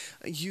 like,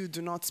 you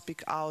do not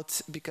speak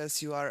out because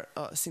you are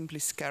simply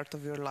scared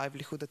of your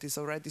livelihood that is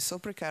already so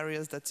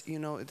precarious that, you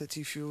know, that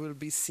if you will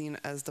be seen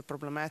as the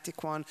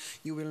problematic one,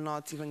 you will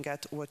not even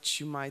get what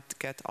you might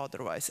get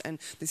otherwise. And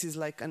this is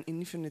like an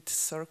infinite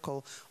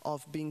circle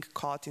of being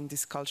caught in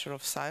this culture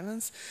of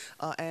silence.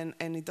 And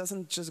it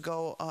doesn't just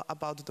go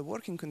about the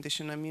working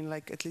condition. I mean,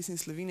 like, at least in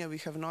Slovenia, we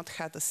have not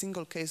had a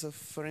single case of,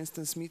 for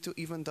instance, Me Too,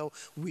 even though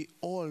we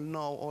all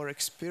know or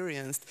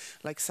experienced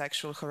like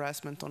sexual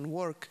harassment on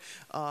work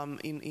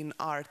in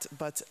art,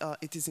 but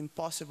it is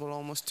impossible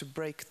almost to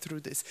break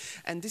through this.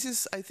 And this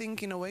is, I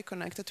think, in a way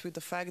connected with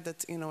the fact that,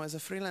 you know, as a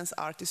freelance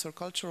artist or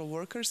cultural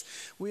workers,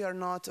 we are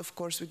not, of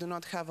course, we do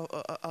not have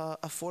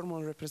a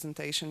formal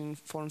representation in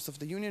forms of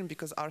the union,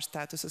 because our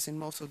statuses in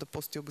most of the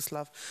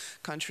post-Yugoslav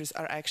countries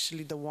are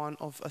actually the one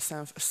of a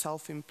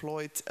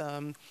self-employed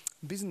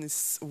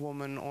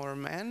businesswoman or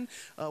man.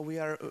 We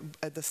are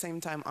at the same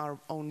time our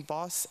own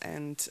boss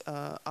and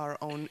our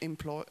own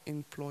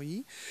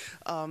employee.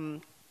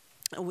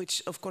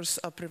 Which, of course,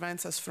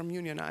 prevents us from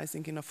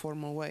unionizing in a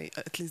formal way.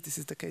 At least this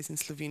is the case in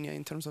Slovenia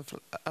in terms of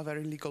a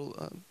very legal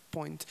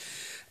point.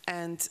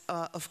 And,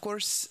 of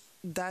course,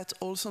 that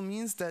also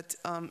means that,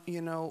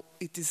 you know,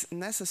 it is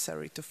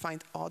necessary to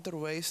find other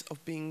ways of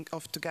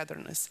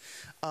togetherness,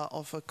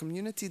 of a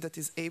community that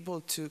is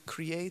able to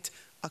create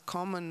a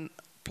common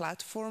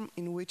platform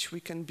in which we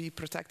can be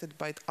protected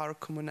by our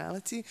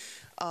commonality,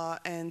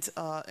 and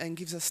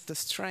gives us the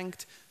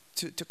strength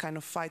to kind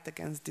of fight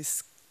against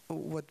this,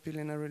 what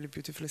Biljana really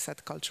beautifully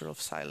said, culture of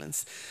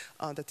silence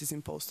that is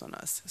imposed on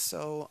us.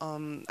 So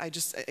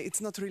it's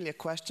not really a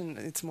question,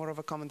 it's more of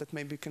a comment that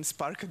maybe can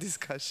spark a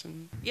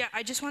discussion. Yeah,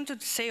 I just wanted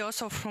to say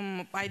also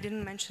I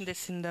didn't mention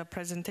this in the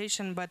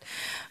presentation, but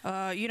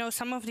you know,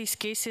 some of these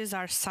cases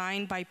are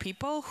signed by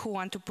people who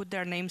want to put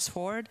their names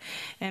forward.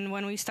 And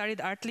when we started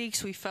Art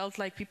Leaks, we felt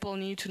like people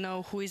need to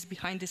know who is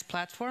behind this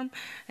platform,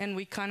 and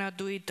we cannot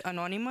do it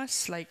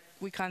anonymous, like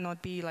we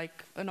cannot be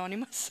like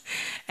anonymous.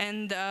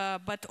 And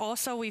but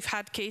also we've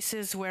had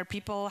cases where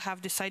people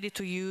have decided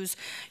to use,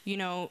 you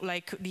know,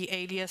 like the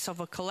alias of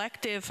a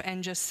collective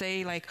and just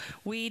say like,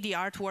 we, the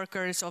art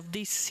workers of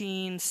this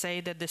scene,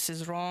 say that this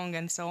is wrong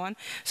and so on.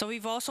 So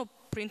we've also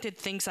printed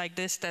things like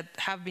this that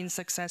have been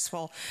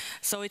successful.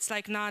 So it's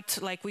like not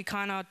like we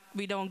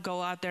don't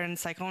go out there and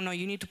it's like, oh no,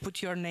 you need to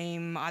put your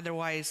name,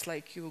 otherwise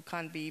like you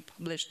can't be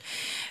published.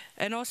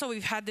 And also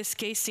we've had this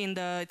case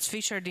it's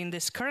featured in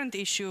this current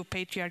issue,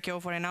 Patriarchy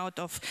Over and Out,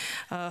 of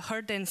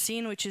Heard and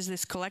Seen, which is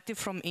this collective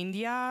from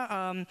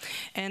India.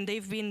 And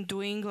they've been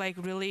doing like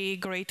really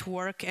great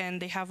work,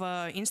 and they have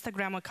an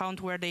Instagram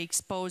account where they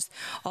exposed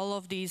all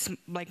of these,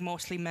 like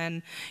mostly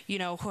men, you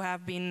know, who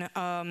have been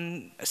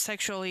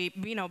sexually,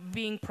 you know,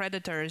 being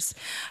predators,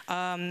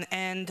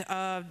 and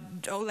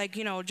like,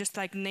 you know, just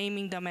like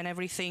naming them and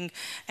everything.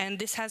 And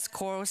this has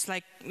caused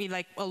like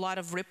a lot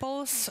of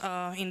ripples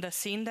in the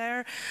scene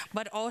there.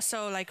 But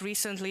also, like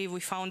recently, we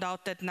found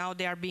out that now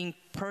they are being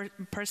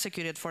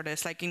persecuted for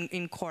this, like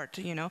in court,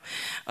 you know.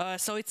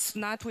 So it's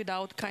not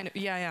without kind of,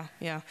 yeah.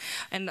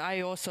 And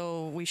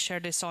we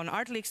shared this on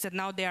Art Leaks, that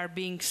now they are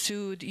being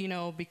sued, you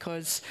know,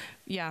 because,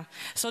 yeah.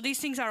 So these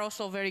things are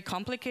also very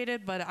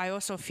complicated, but I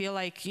also feel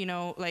like, you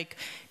know, like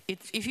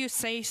if you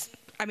say,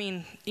 I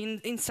mean,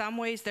 in some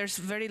ways, there's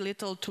very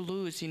little to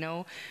lose, you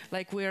know?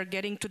 Like, we are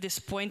getting to this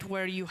point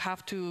where you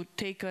have to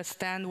take a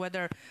stand,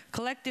 whether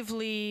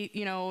collectively,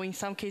 you know, in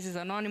some cases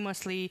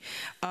anonymously,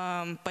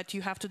 but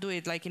you have to do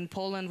it. Like in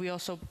Poland, we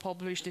also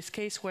published this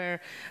case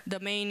where the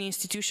main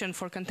institution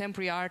for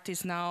contemporary art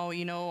is now,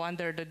 you know,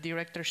 under the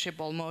directorship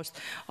almost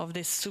of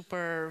this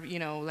super, you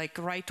know, like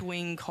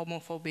right-wing,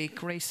 homophobic,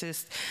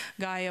 racist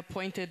guy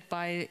appointed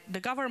by the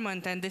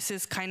government. And this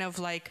is kind of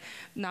like,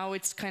 now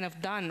it's kind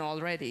of done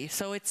already.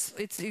 So it's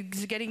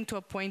getting to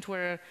a point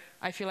where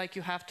I feel like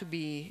you have to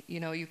be,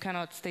 you know, you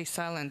cannot stay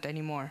silent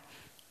anymore.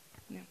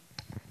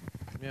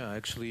 Yeah,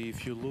 actually,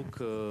 if you look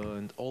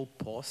at all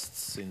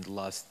posts in the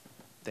last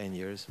 10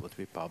 years, what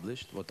we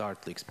published, what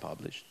Art Leaks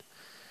published,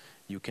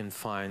 you can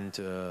find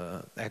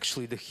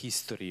actually the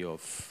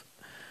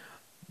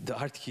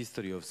art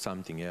history of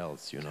something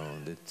else, you know,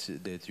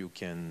 that you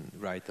can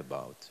write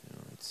about. You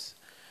know,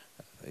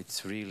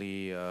 it's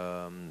really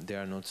they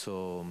are not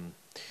so.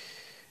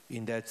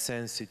 In that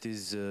sense, it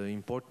is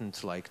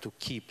important, like, to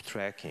keep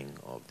tracking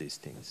of these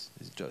things.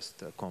 It's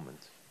just a comment.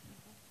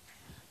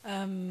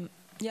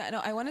 Yeah, no,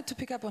 I wanted to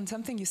pick up on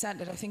something you said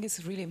that I think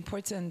is really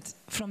important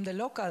from the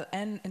local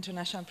and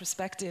international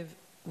perspective,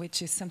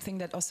 which is something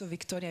that also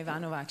Victoria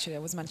Ivanova, actually, I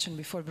was mentioned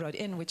before, brought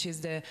in, which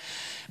is the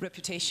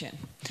reputation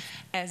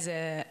as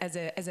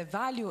a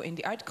value in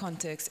the art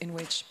context in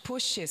which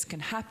pushes can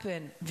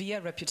happen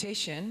via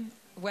reputation,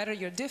 whether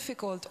you're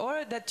difficult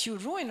or that you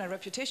ruin a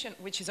reputation,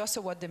 which is also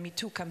what the Me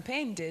Too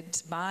campaign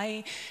did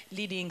by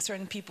leading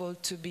certain people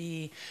to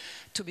be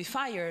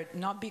fired,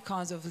 not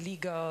because of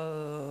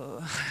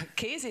legal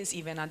cases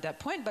even at that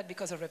point, but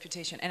because of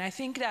reputation. And I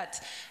think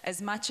that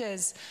as much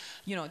as,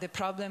 you know, the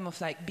problem of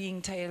like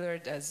being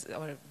tailored as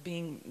or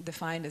being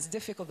defined as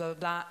difficult, blah, blah,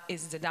 blah,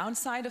 is the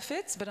downside of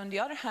it. But on the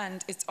other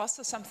hand, it's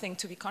also something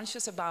to be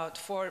conscious about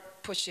for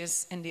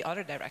pushes in the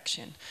other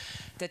direction,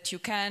 that you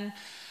can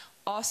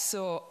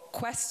also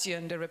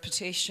question the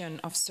reputation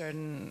of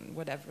certain,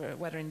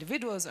 whether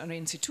individuals or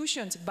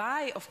institutions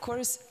by, of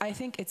course, I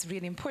think it's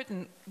really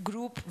important,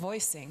 group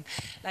voicing.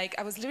 Like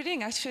I was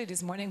reading actually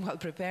this morning while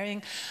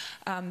preparing,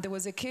 there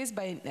was a case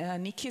by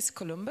Nikis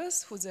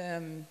Columbus, who's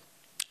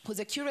who's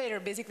a curator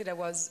basically that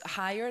was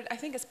hired, I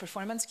think, as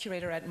performance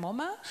curator at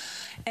MoMA.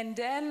 And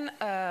then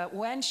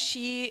when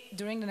she,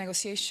 during the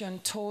negotiation,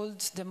 told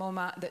the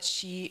MoMA that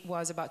she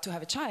was about to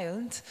have a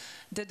child,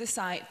 they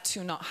decided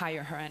to not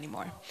hire her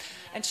anymore.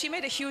 And she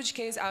made a huge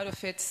case out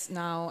of it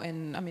now,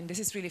 and I mean, this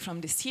is really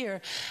from this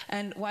year.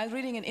 And while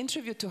reading an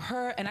interview to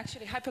her, and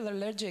actually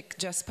Hyperallergic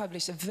just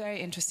published a very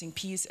interesting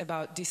piece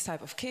about this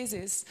type of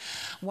cases,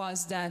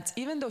 was that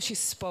even though she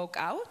spoke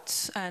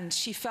out and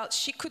she felt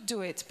she could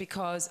do it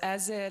because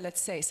as a,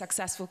 let's say,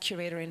 successful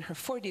curator in her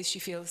 40s,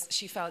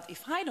 she felt,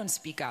 if I don't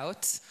speak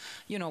out,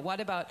 you know, what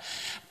about,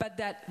 but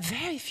that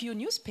very few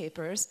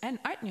newspapers and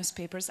art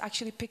newspapers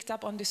actually picked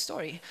up on this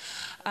story.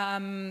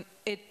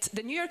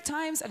 The New York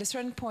Times at a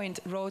certain point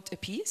wrote a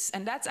piece,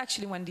 and that's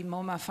actually when the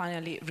MoMA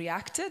finally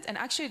reacted. And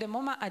actually the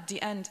MoMA at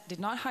the end did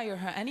not hire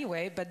her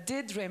anyway, but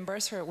did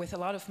reimburse her with a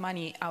lot of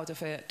money out of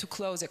to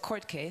close a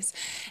court case.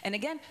 And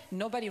again,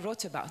 nobody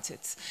wrote about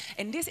it.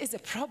 And this is a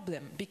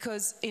problem,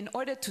 because in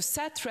order to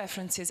set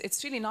references,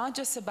 it's really not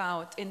just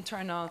about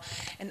internal,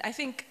 and I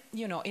think,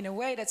 you know, in a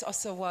way, that's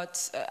also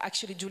what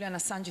actually Julian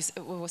Assange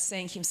was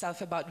saying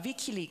himself about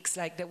WikiLeaks,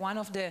 like one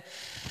of the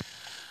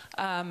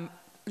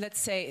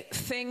let's say,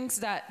 things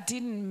that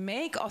didn't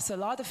make also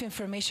a lot of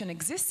information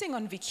existing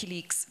on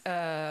WikiLeaks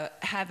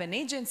have an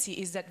agency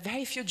is that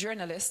very few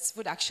journalists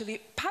would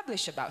actually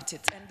publish about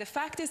it. And the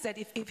fact is that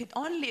if it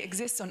only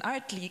exists on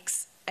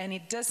ArtLeaks, and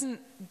it doesn't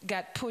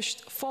get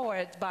pushed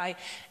forward by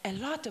a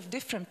lot of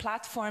different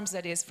platforms,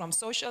 that is from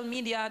social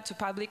media to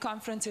public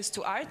conferences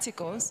to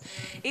articles,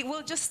 it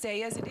will just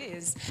stay as it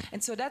is.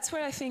 And so that's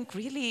where I think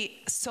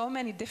really so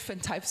many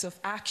different types of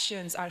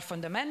actions are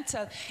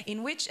fundamental,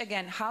 in which,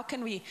 again, how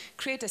can we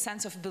create a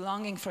sense of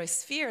belonging for a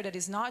sphere that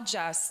is not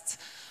just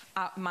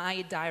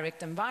my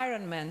direct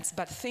environment,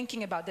 but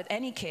thinking about that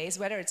any case,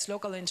 whether it's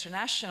local or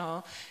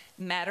international,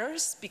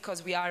 matters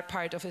because we are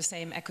part of the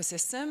same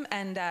ecosystem,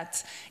 and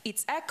that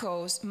its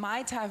echoes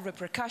might have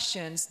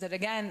repercussions that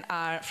again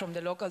are from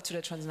the local to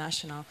the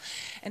transnational.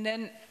 And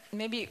then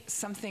maybe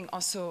something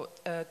also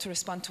to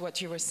respond to what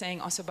you were saying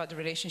also about the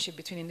relationship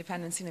between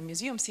independence in the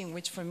museum scene,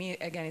 which for me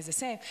again is the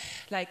same.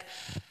 Like,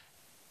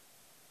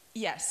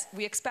 yes,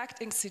 we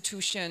expect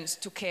institutions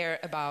to care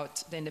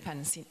about the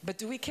independent scene, but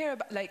do we care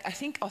about, like, I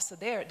think also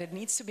there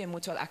needs to be a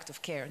mutual act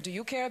of care. Do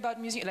you care about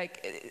music?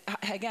 Like,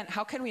 again,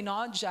 how can we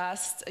not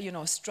just, you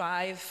know,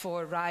 strive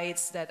for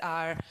rights that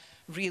are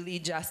really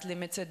just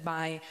limited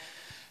by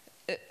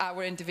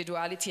our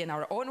individuality and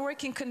our own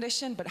working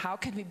condition, but how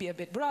can we be a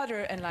bit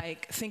broader and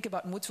like think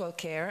about mutual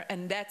care?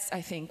 And that's,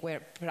 I think,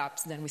 where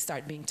perhaps then we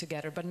start being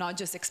together, but not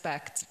just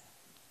expect,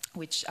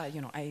 which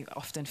you know, I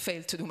often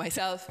fail to do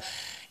myself,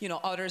 you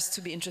know, others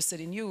to be interested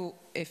in you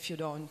if you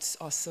don't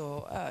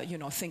also, you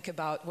know, think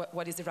about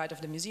what is the right of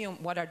the museum,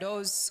 what are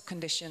those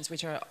conditions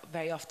which are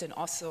very often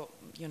also,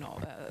 you know,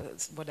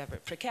 whatever,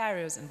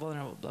 precarious and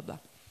vulnerable, blah, blah.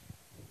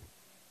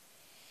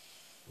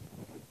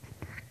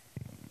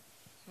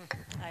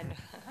 I know.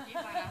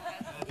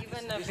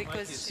 Even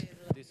because this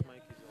mic is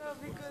no,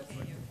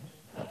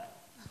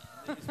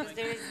 because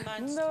there is much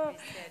to be said.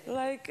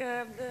 Like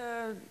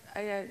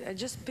I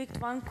just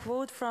picked one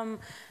quote from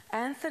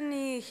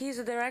Anthony. He's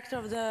the director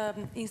of the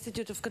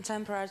Institute of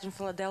Contemporary Art in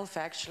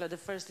Philadelphia, actually the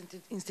first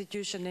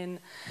institution in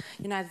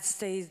United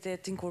States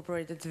that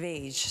incorporated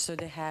wage. So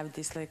they have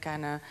this like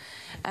kind of,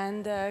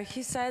 and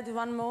he said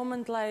one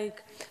moment,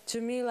 like,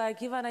 to me, like,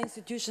 Ivana,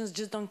 institutions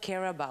just don't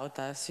care about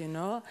us, you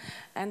know.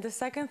 And the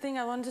second thing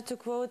I wanted to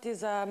quote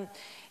is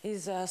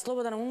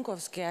Slobodan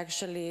Unkovski,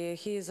 actually.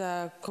 He's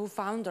a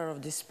co-founder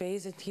of this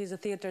space, and he's a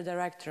theater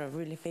director, a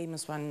really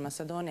famous one in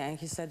Macedonia. And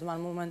he said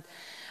one moment,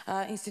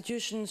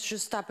 institutions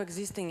should stop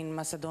existing in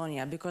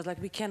Macedonia because,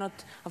 like, we cannot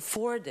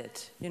afford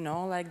it, you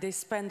know, like they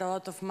spend a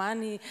lot of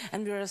money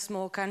and we're a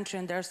small country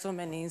and there are so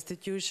many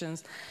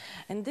institutions.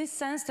 In this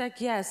sense, like,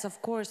 yes, of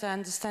course, I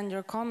understand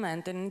your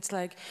comment, and it's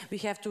like we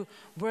have to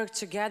work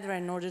together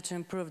in order to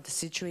improve the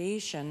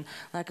situation.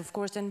 Like, of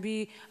course, and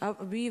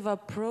we've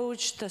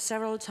approached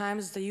several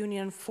times the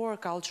Union for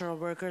Cultural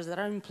Workers that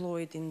are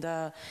employed in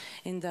the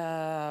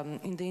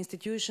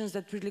institutions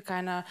that really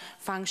kind of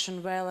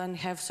function well and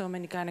have so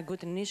many kind of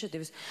good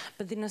initiatives.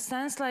 But in a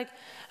sense, like,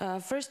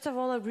 first of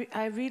all,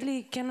 I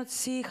really cannot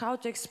see how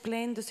to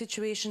explain the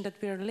situation that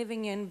we are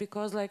living in,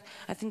 because, like,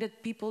 I think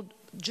that people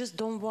just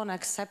don't want to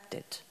accept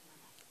it.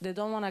 They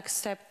don't want to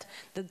accept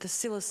that the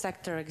civil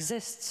sector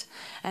exists.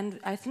 And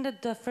I think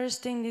that the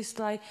first thing is,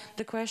 like,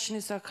 the question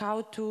is like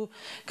how to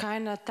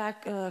kind of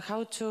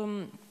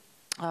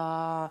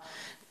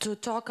to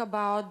talk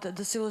about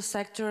the civil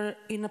sector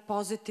in a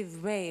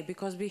positive way,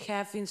 because we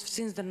have,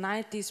 since the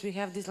 90s, we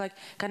have this like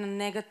kind of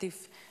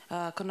negative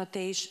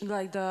connotation,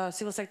 like the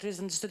civil sector is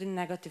understood in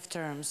negative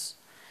terms.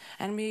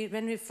 And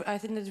I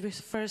think that we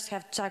first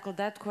have to tackle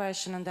that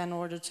question, and then in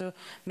order to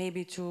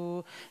maybe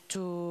to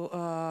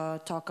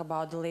talk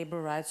about the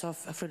labor rights of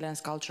freelance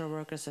cultural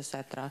workers,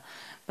 etc.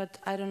 But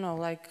I don't know,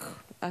 like,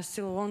 I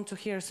still want to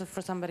hear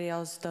for somebody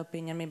else the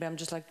opinion. Maybe I'm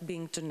just like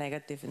being too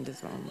negative in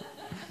this moment.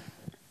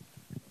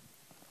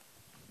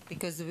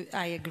 because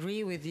I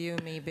agree with you.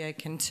 Maybe I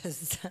can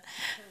just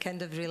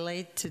kind of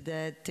relate to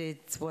that.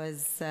 It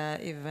was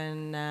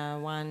even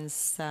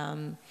once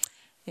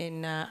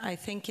I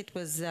think it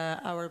was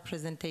our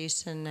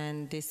presentation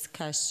and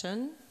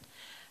discussion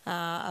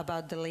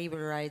about the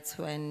labor rights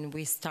when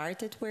we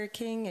started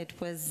working. It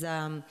was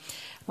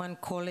one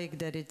colleague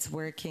that is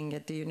working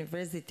at the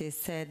university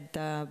said,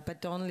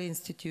 but only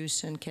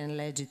institution can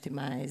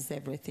legitimize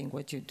everything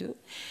what you do.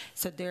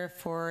 So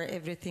therefore,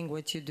 everything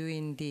what you do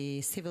in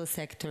the civil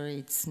sector,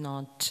 it's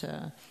not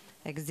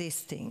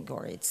existing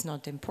or it's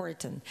not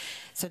important.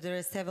 So there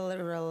are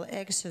several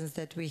actions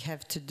that we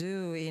have to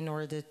do in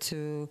order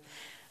to,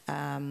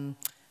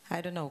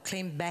 I don't know,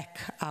 claim back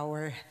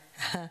our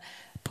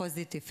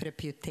positive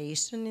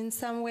reputation in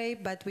some way,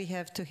 but we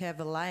have to have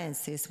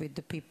alliances with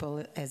the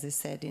people, as I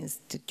said,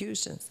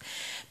 institutions.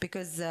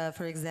 Because,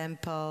 for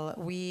example,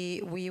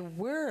 we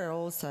were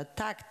also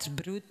attacked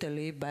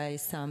brutally by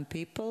some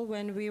people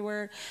when we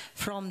were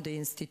from the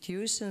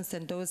institutions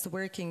and those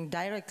working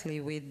directly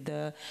with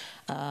the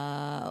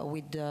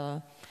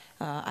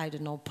I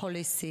don't know,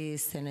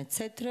 policies and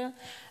etc.,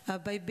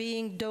 by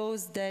being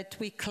those that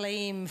we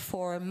claim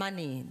for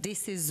money.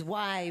 This is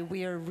why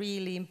we are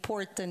really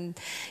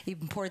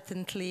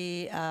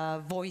importantly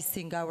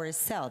voicing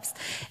ourselves.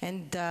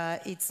 And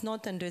it's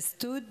not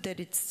understood that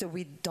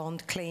we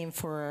don't claim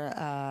for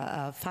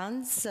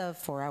funds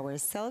for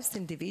ourselves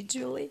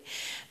individually,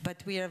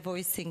 but we are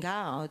voicing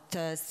out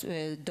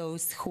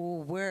those who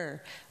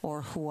were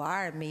or who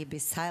are maybe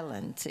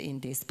silent in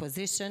this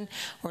position,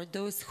 or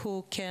those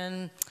who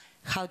can,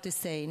 how to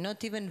say,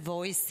 not even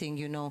voicing,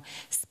 you know,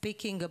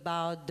 speaking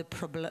about the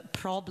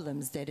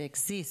problems that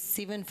exist,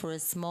 even for a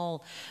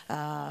small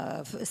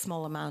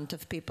amount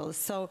of people.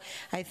 So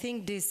I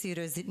think this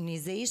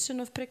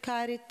erosionization of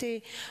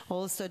precarity,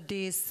 also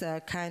this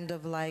kind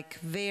of like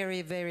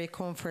very, very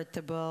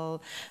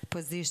comfortable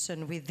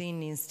position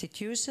within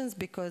institutions,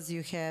 because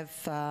you have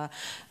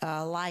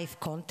life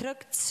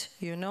contracts,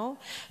 you know,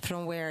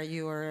 from where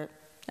you're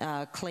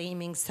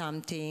claiming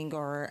something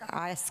or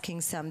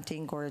asking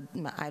something or,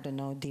 I don't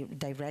know,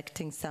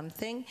 directing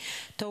something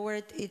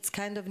toward, it's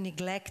kind of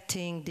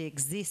neglecting the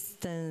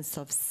existence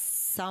of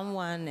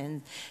someone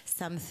and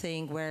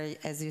something where,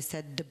 as you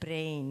said, the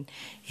brain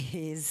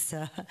is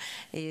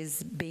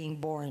being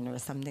born or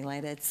something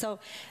like that. So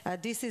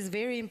this is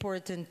very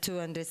important to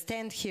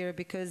understand here,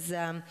 because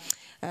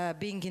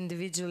being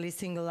individually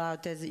singled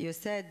out, as you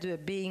said,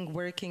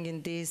 working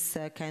in this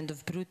kind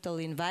of brutal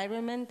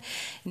environment,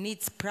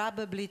 needs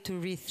probably to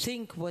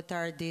rethink what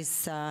are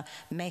these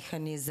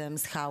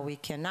mechanisms, how we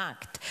can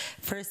act.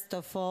 First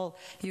of all,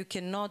 you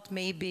cannot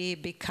maybe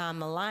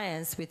become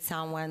alliance with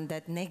someone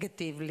that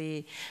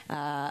negatively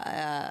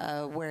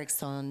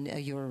works on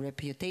your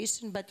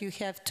reputation, but you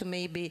have to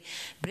maybe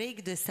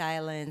break the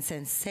silence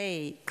and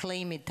say,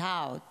 claim it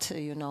out,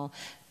 you know,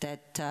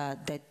 that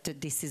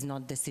this is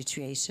not the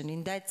situation.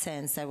 In that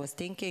sense, I was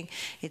thinking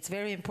it's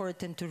very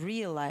important to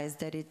realize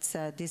that it's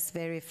this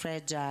very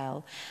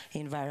fragile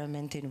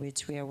environment in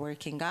which we are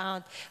working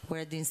out,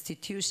 where the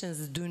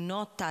institutions do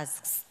not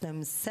ask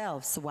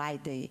themselves why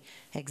they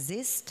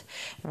exist,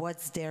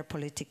 what's their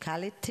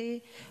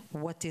politicality,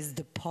 what is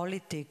the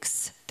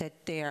politics that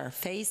they are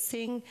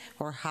facing,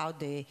 or how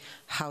they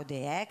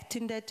act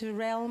in that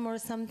realm or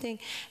something,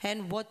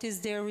 and what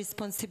is their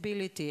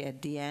responsibility at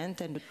the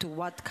end, and to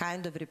what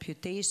kind of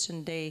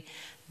reputation they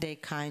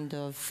kind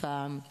of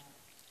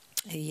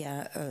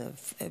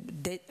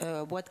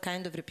what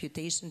kind of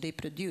reputation they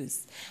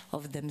produce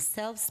of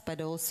themselves,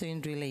 but also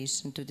in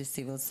relation to the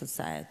civil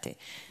society.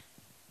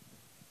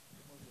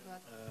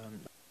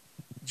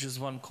 Just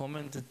one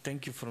comment.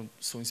 Thank you for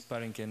so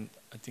inspiring, and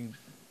I think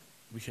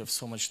we have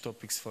so much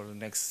topics for the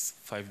next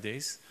 5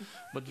 days.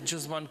 But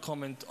just one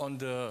comment on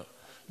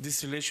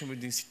this relation with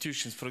the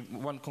institutions. For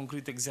one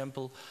concrete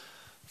example,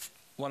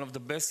 one of the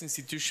best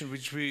institutions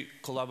which we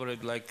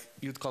collaborate, like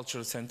Youth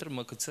Cultural Center,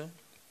 MKC,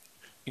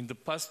 in the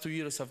past 2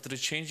 years after the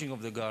changing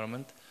of the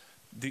government,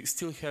 they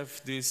still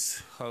have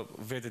this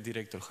VD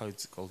director, how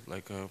it's called,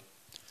 like a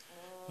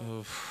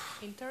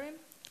interim?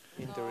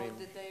 Interim. No,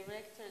 the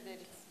director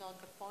that is not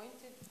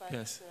appointed, but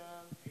yes.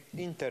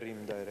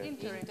 Interim director.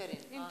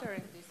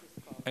 Interim. This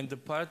is called. And the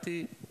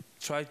party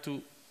tried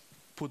to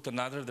put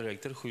another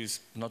director who is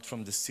not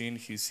from the scene.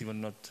 He's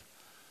even not.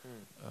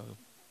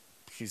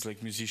 He's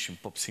like musician,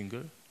 pop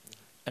singer,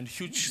 and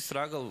huge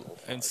struggle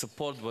and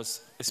support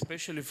was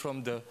especially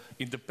from the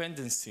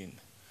independent scene.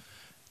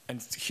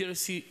 And here I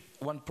see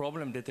one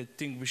problem that I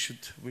think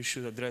we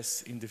should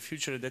address in the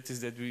future. That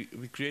is that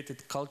we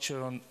created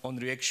culture on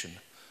reaction,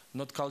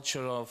 not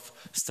culture of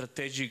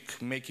strategic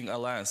making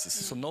alliances.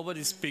 So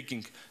nobody's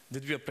speaking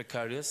that we are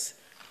precarious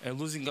and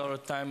losing our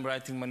time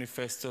writing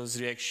manifestos,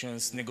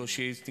 reactions,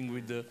 negotiating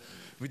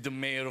with the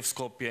mayor of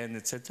Skopje and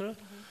etc.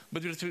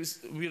 But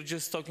we're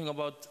just talking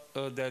about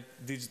that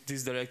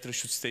this director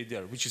should stay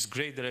there, which is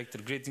great director,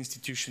 great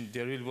institution.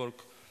 They really work,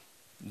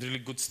 really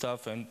good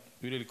stuff, and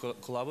we really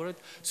collaborate.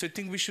 So I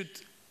think we should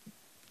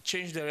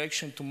change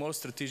direction to more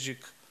strategic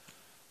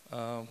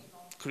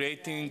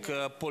creating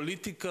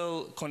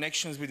political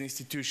connections with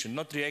institutions,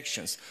 not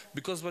reactions.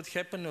 Because what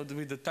happened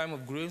with the time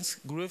of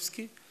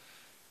Gruevski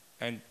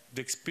and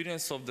the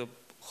experience of the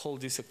whole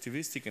this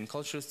activistic and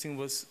cultural thing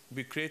was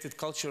we created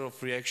culture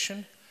of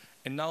reaction,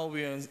 and now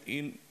we are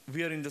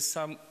in the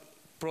some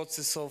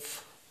process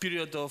of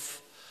period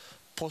of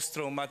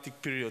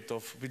post-traumatic period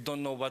of we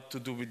don't know what to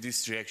do with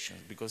these reactions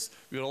because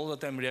we are all the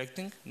time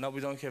reacting. Now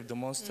we don't have the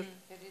monster.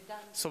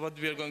 So what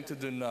we are going to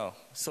do now?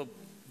 So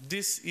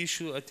this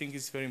issue I think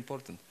is very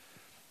important.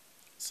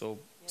 So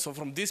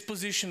from this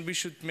position we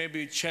should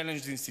maybe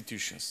challenge the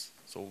institutions.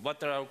 So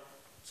what are our,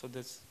 so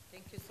that's.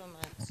 Thank you so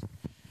much.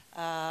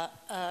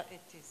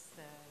 It is.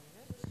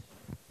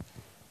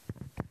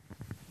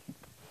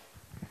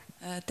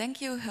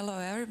 Thank you. Hello,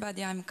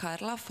 everybody. I'm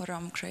Karla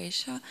from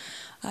Croatia.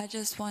 I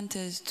just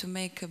wanted to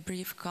make a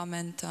brief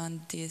comment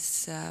on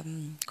this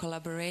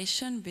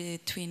collaboration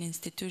between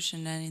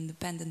institution and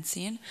independent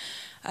scene.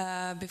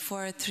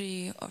 Before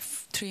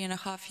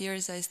 3.5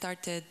 years, I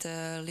started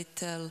a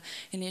little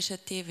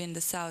initiative in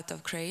the south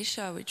of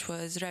Croatia, which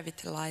was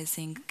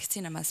revitalizing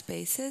cinema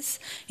spaces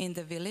in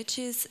the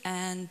villages,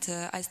 and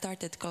I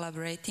started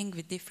collaborating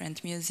with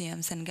different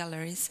museums and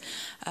galleries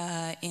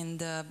in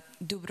the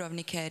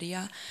Dubrovnik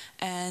area,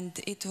 and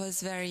it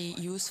was very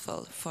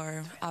useful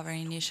for our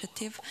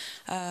initiative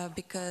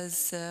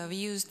because we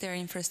used their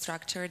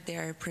infrastructure,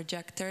 their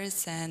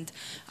projectors, and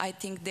I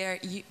think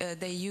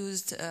they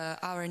used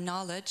our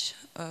knowledge,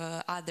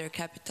 other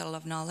capital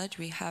of knowledge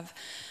we have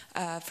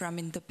from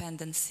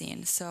independent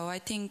scene. So I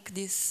think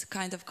these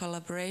kind of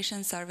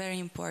collaborations are very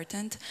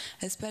important,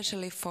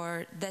 especially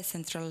for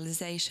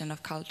decentralization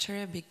of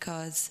culture,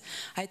 because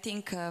I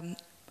think,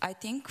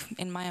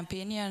 in my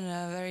opinion,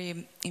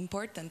 very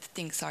important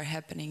things are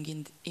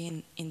happening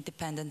in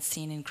independent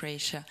scene in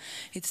Croatia.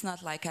 It's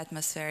not like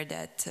atmosphere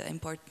that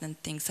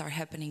important things are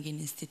happening in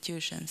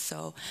institutions.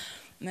 So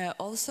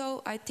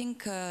also, I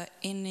think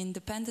in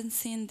independent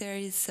scene there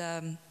is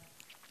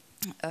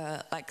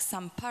like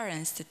some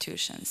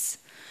para-institutions.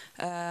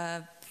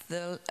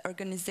 The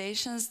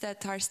organizations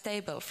that are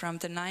stable from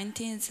the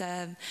 90s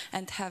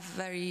and have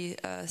very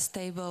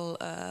stable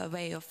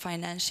way of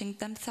financing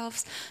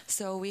themselves.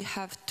 So we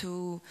have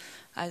to,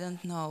 I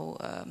don't know,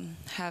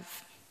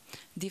 have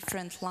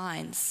different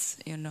lines,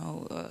 you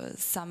know.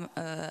 Some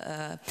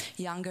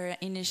younger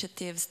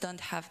initiatives don't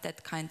have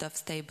that kind of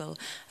stable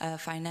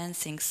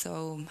financing.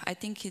 So I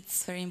think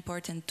it's very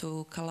important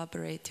to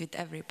collaborate with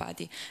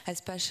everybody,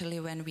 especially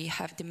when we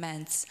have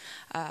demands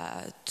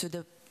to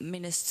the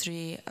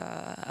ministry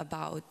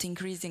about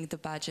increasing the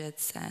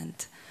budgets, and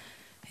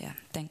yeah,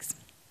 thanks.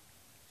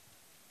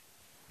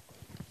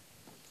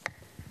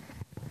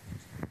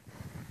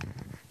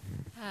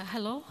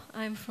 Hello,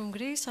 I'm from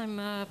Greece. I'm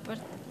a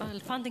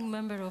founding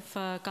member of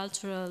a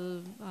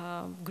cultural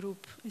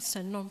group. It's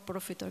a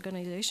non-profit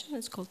organization.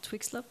 It's called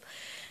Twixlab.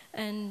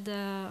 And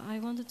I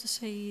wanted to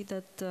say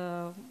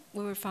that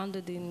we were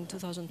founded in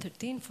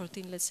 2013,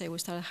 14, let's say. We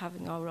started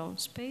having our own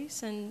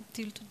space, and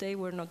till today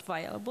we're not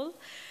viable.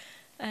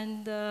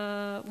 And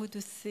we do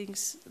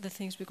the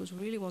things because we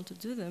really want to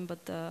do them,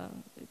 but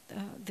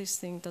this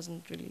thing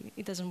doesn't really,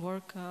 it doesn't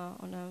work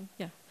on a,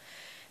 yeah,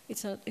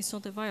 it's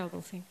not a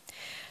viable thing.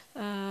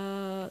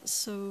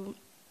 So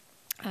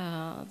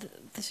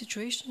the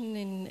situation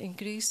in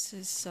Greece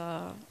is,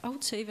 I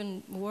would say,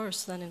 even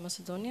worse than in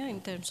Macedonia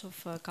in terms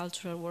of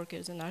cultural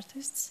workers and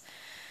artists.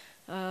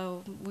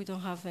 We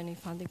don't have any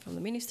funding from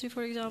the ministry,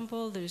 for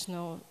example. There is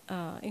no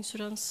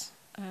insurance.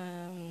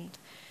 And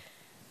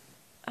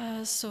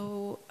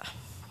so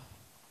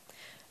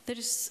there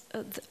is,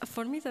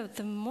 for me,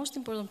 the most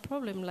important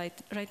problem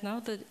right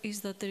now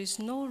is that there is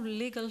no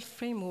legal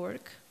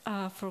framework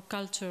for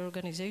culture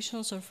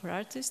organizations or for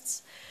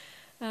artists.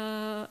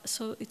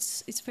 So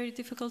it's very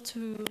difficult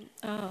to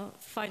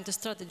find a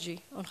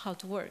strategy on how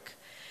to work.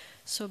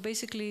 So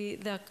basically,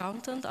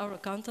 our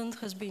accountant,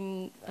 has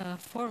been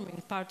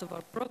forming part of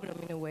our program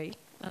in a way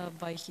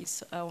by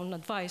his own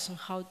advice on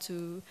how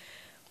to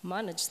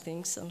manage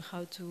things and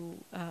how to,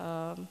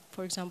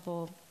 for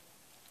example,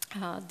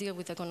 deal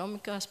with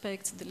economic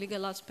aspects, the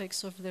legal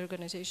aspects of the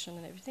organization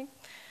and everything.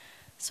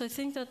 So I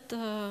think that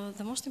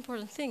the most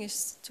important thing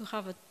is to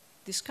have a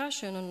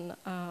discussion on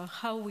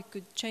how we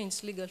could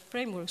change legal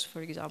frameworks,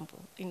 for example,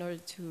 in order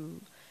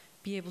to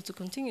be able to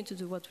continue to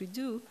do what we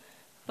do,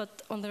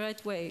 but on the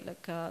right way,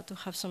 like to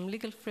have some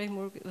legal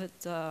framework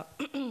that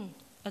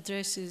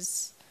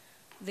addresses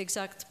the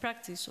exact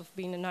practice of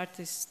being an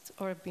artist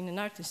or being an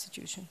art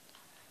institution.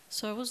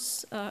 So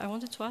I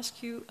wanted to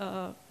ask you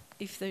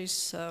if there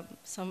is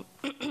some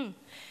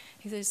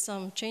if there's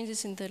some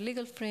changes in the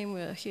legal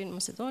framework here in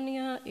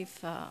Macedonia,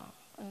 if I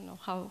don't know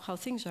how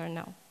things are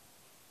now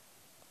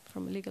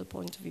from a legal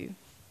point of view.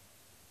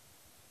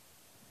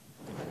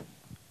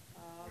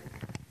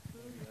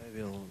 I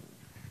will.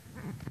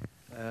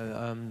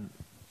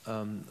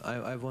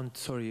 I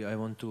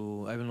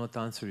will not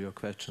answer your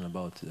question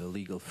about the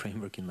legal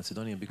framework in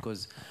Macedonia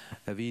because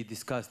we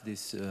discussed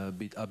this a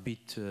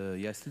bit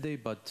yesterday,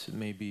 but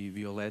maybe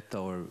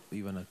Violeta or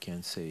Ivana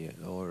can say,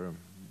 or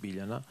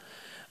Biljana.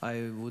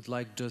 I would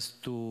like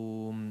just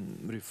to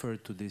refer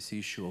to this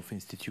issue of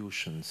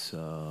institutions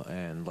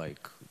and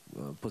like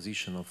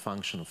position of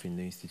function of in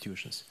the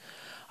institutions.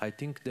 I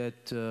think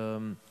that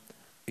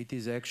it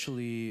is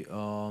actually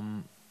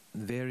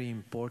very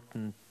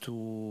important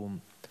to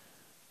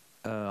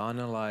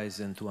analyze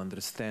and to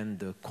understand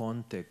the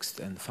context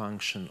and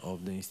function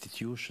of the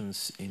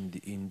institutions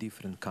in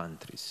different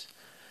countries.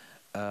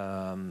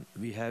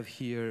 We have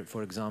here,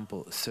 for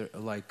example,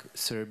 like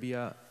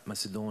Serbia,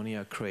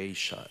 Macedonia,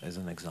 Croatia as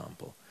an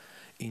example.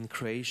 In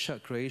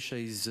Croatia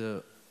is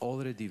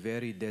already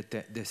very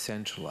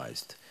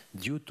decentralized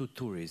due to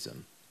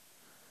tourism.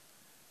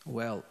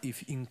 Well,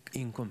 if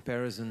in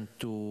comparison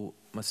to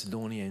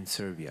Macedonia and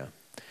Serbia.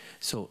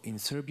 So in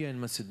Serbia and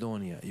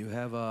Macedonia, you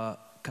have a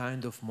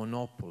kind of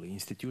monopoly,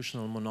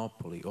 institutional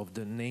monopoly of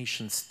the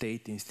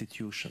nation-state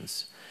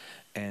institutions.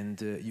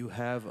 And you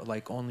have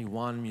like only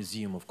one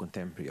museum of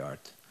contemporary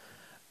art.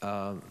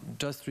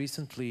 Just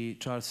recently,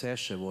 Charles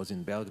Esche was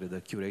in Belgrade,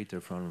 a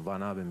curator from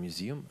Van Abbe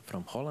Museum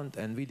from Holland,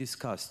 and we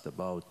discussed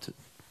about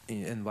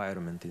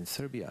environment in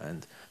Serbia.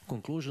 And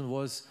conclusion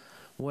was,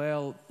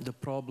 well, the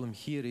problem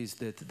here is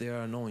that there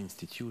are no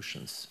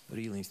institutions,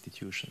 real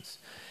institutions.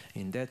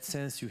 In that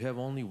sense, you have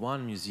only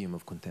one museum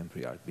of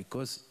contemporary art,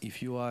 because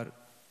if you are,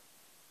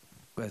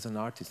 as an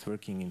artist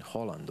working in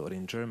Holland or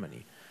in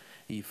Germany,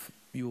 if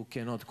you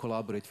cannot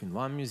collaborate with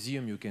one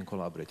museum, you can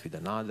collaborate with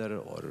another,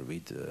 or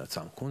with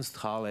some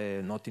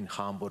Kunsthalle, not in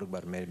Hamburg,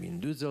 but maybe in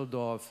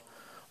Düsseldorf,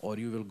 or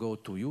you will go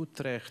to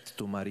Utrecht,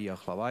 to Maria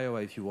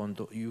Hlavajova, if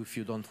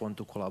you don't want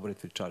to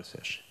collaborate with Charles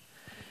Esche.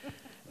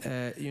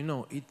 You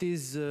know, it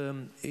is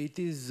in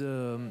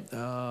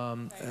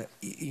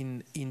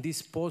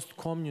this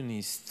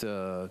post-communist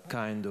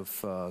kind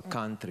of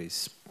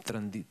countries,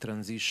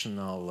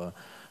 transitional,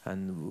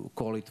 and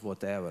call it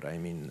whatever. I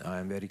mean,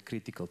 I'm very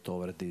critical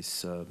toward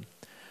this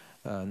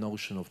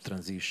notion of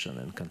transition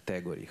and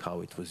category,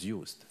 how it was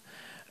used.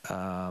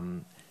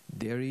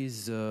 There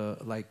is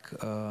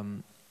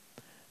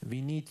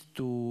we need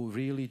to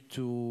really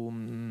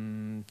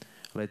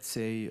let's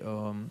say,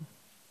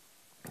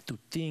 to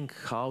think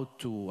how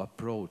to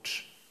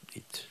approach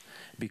it,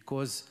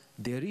 because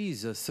there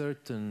is a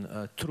certain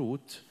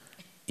truth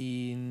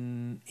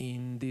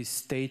in this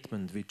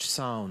statement which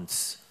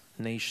sounds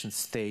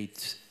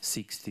nation-state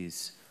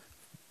 60s,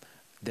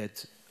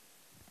 that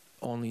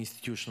only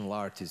institutional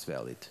art is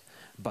valid.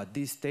 But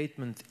this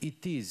statement,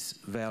 it is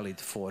valid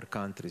for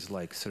countries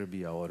like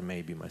Serbia or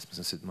maybe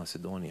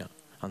Macedonia,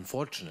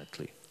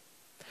 unfortunately.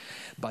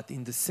 But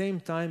in the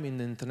same time, in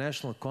the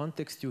international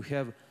context, you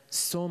have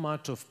so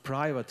much of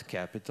private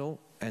capital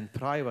and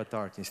private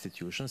art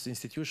institutions,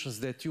 institutions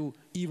that you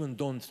even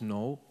don't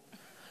know,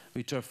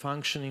 which are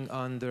functioning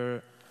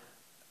under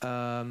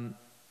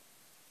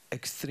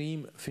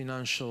extreme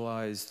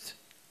financialized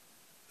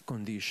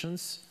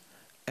conditions,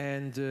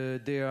 and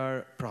they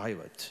are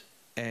private,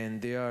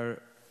 and they are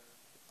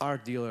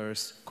art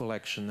dealers,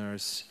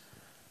 collectioners,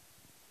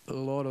 a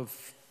lot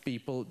of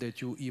people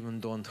that you even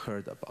don't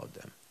heard about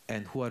them,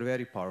 and who are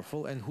very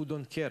powerful and who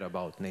don't care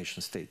about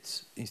nation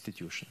states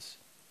institutions.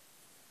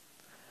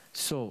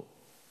 So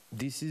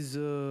this is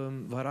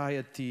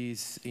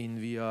varieties in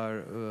we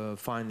are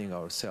finding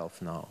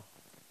ourselves now.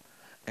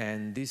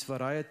 And this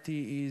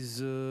variety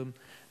is,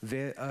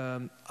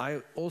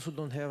 I also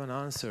don't have an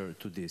answer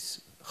to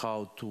this,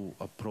 how to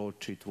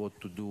approach it, what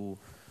to do,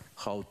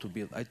 how to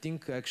build. I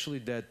think actually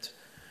that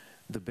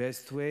the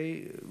best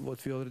way,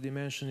 what we already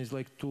mentioned, is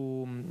like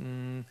to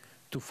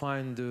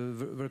find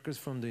workers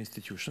from the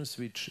institutions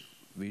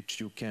which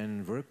you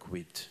can work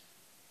with.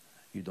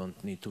 You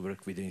don't need to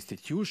work with the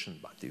institution,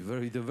 but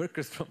with the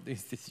workers from the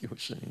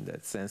institution in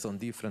that sense on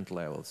different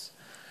levels.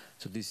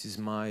 So this is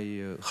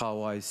my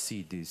how I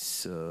see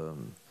this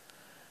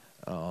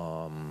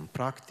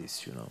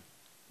practice, you know.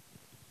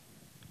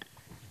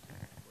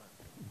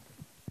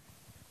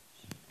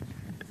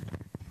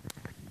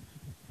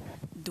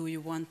 Do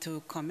you want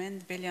to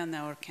comment,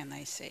 Biljana, or can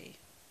I say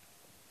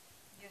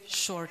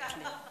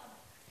shortly?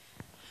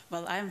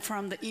 Well, I'm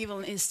from the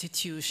evil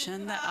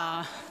institution.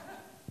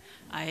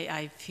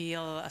 I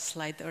feel a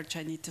slight urge,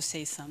 I need to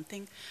say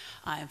something.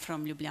 I'm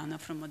from Ljubljana,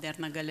 from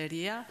Moderna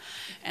Galeria,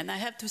 and I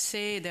have to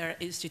say there are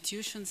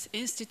institutions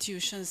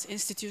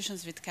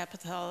with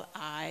capital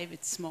I,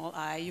 with small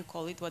I, you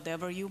call it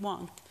whatever you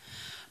want.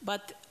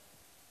 But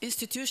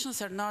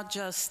institutions are not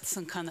just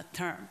some kind of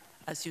term.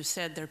 As you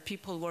said, there are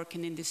people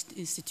working in this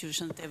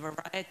institution, a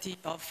variety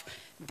of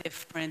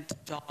different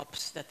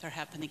jobs that are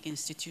happening in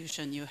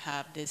institution. You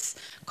have these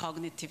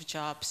cognitive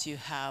jobs, you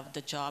have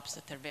the jobs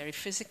that are very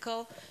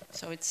physical,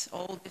 so it's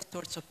all these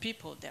sorts of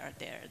people that are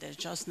there. There's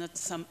just not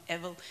some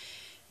evil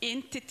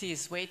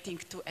entities waiting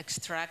to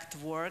extract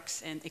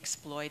works and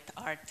exploit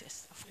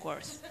artists, of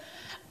course.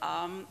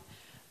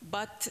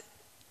 But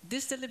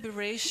this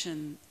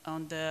deliberation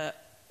on the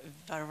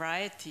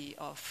variety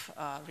of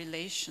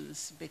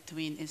relations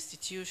between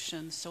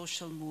institutions,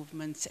 social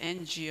movements,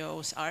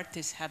 NGOs,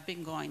 artists have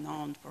been going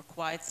on for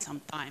quite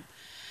some time.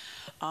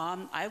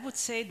 I would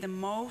say the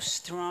most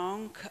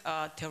strong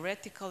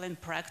theoretical and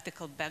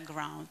practical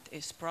background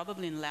is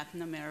probably in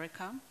Latin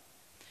America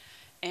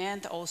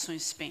and also in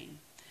Spain.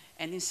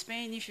 And in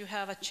Spain, if you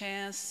have a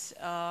chance,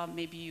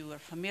 maybe you are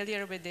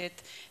familiar with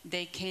it,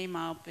 they came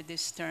up with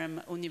this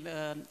term,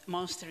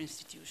 monster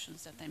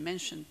institutions that I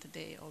mentioned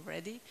today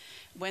already,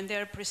 when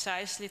they're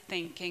precisely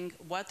thinking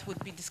what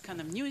would be this kind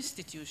of new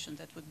institution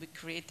that would be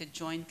created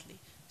jointly.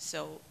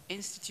 So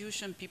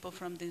institution, people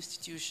from the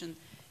institution,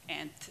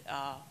 and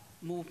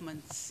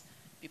movements,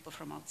 people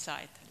from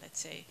outside, let's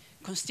say,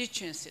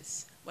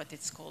 constituencies, what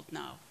it's called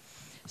now.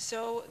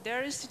 So there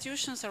are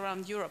institutions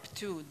around Europe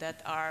too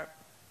that are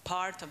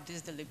part of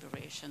this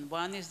deliberation.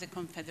 One is the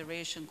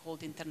confederation called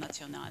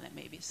Internazionale.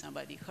 Maybe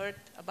somebody heard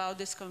about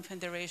this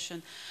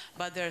confederation,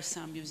 but there are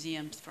some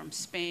museums from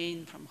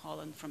Spain, from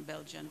Holland, from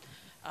Belgium,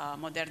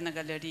 Moderna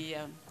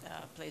Galleria,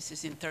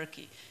 places in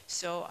Turkey.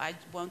 So I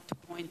want to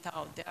point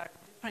out there are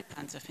different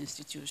kinds of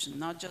institutions,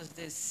 not just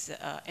these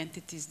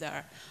entities that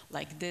are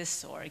like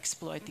this or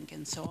exploiting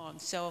and so on.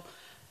 So,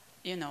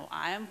 you know,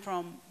 I am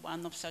from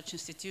one of such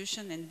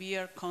institutions, and we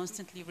are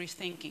constantly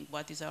rethinking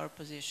what is our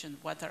position,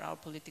 what are our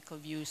political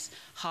views,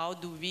 how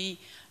do we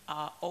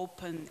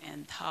open,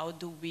 and how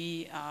do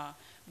we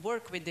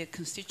work with the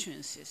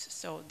constituencies.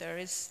 So there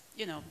is,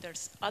 you know,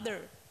 there's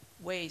other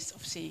ways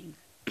of seeing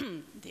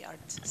the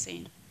art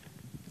scene.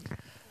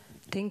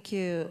 Thank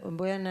you,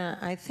 Buena.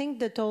 I think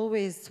that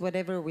always,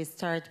 whatever we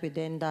start, we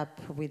end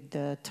up with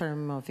the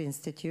term of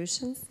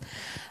institutions.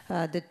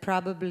 That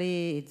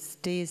probably it's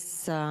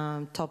this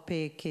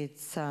topic,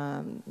 it's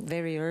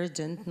very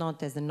urgent,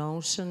 not as a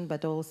notion,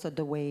 but also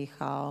the way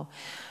how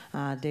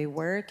they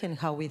work and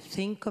how we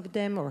think of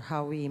them or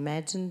how we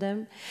imagine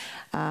them.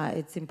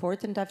 It's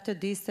important. After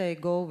this, I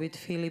go with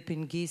Filip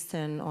in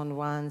Gießen on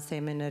one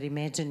seminar,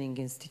 Imagining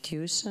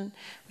Institution,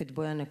 with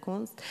Buena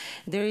Kunst.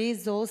 There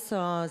is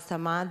also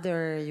some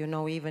other, you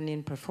know, even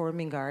in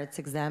performing arts,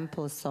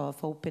 examples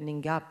of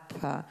opening up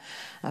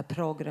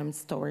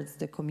programs towards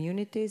the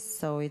communities.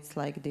 So it's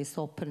like these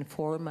open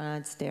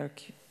formats, they're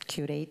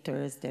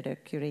curators that are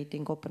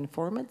curating open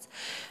formats,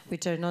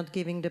 which are not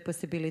giving the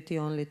possibility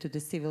only to the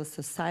civil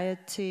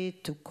society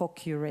to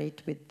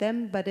co-curate with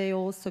them, but they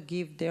also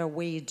give their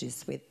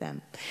wages with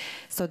them.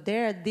 So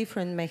there are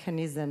different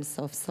mechanisms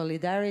of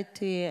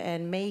solidarity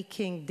and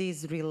making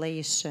these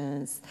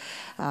relations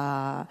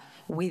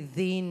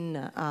within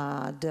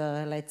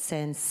the, let's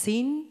say,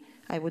 scene.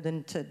 I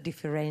wouldn't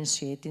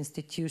differentiate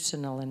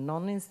institutional and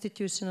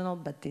non-institutional,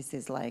 but this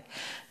is like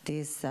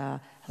this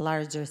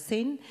larger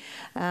scene.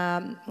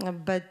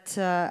 But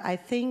I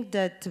think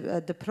that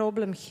the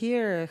problem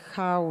here,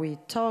 how we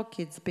talk,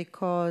 it's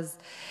because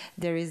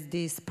there is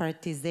this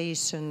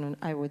partization,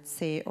 I would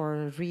say,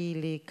 or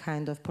really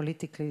kind of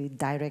politically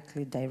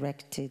directly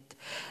directed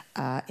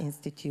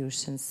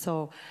institutions.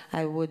 So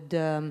I would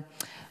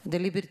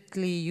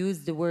deliberately use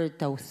the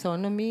word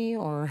autonomy,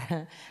 or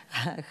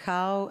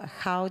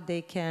how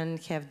they can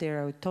have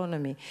their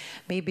autonomy.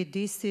 Maybe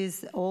this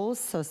is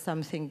also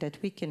something that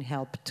we can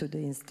help to the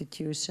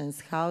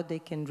institutions, how they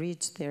can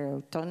reach their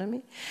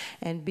autonomy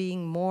and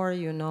being more,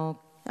 you know,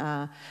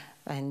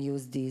 and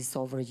use this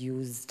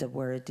overused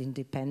word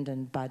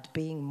independent, but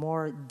being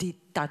more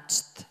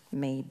detached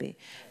maybe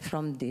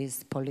from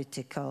these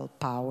political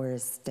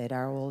powers that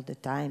are all the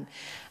time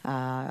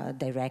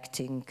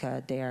directing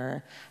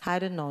their, I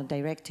don't know,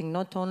 directing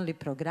not only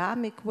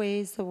programmatic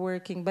ways of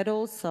working, but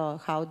also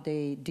how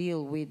they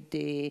deal with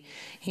the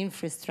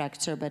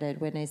infrastructure. But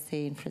when I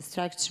say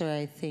infrastructure,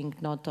 I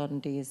think not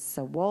on these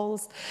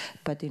walls,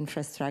 but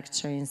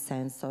infrastructure in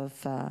sense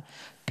of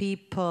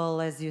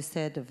people, as you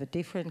said, of a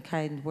different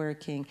kind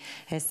working,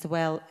 as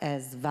well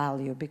as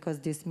value, because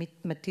this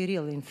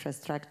material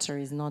infrastructure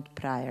is not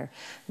prior.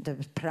 The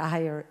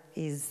prior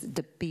is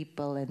the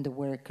people and the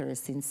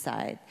workers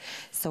inside.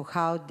 So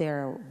how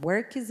their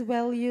work is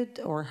valued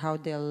or how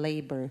their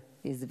labor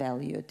is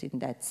valued in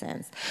that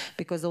sense.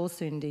 Because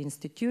also in the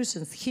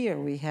institutions here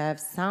we have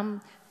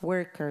some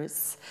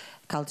workers,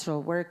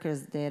 cultural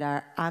workers, that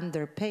are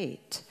underpaid.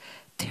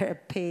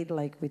 They're paid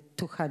like with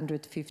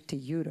 250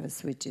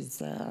 euros, which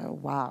is,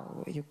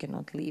 wow, you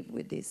cannot live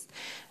with this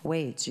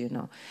wage, you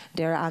know.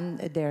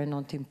 They're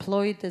not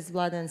employed, as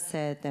Vladan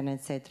said, and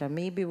etc.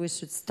 Maybe we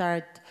should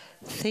start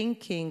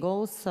thinking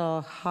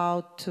also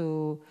how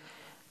to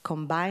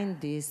combine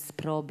these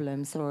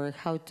problems, or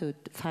how to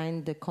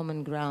find the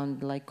common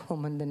ground, like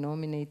common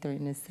denominator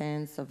in a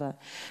sense of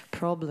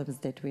problems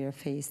that we are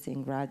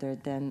facing, rather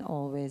than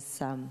always,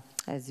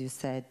 as you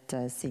said,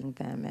 seeing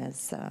them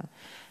as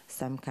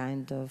some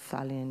kind of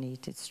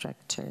alienated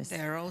structures.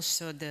 There are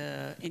also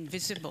the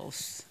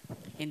invisibles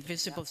in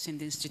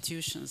the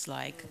institutions,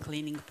 like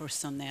cleaning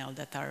personnel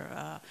that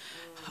are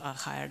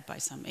hired by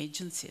some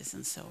agencies,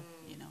 and so,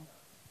 you know.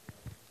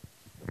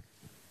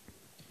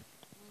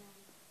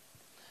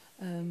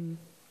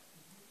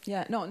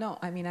 Yeah, no,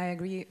 I mean, I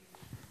agree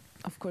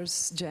of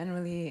course,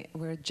 generally,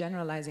 we're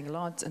generalizing a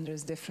lot, and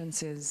there's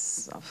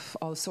differences of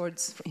all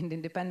sorts in the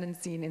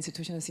independent scene,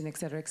 institutional scene, et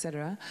cetera, et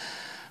cetera.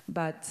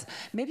 But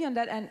maybe on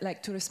that end,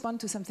 like to respond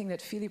to something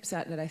that Filip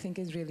said that I think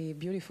is really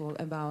beautiful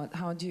about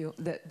how do you,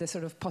 the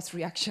sort of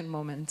post-reaction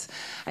moment.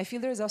 I feel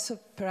there's also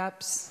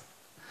perhaps,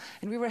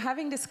 and we were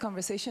having these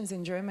conversations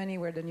in Germany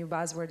where the new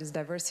buzzword is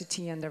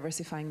diversity and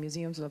diversifying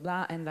museums, blah,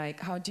 blah, and like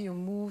how do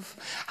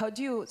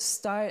you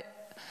start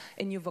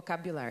a new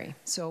vocabulary?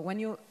 So when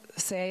you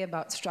say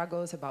about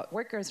struggles about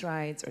workers'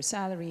 rights or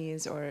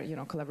salaries or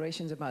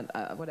collaborations about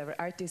whatever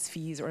artist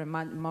fees or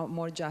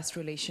more just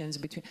relations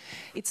between,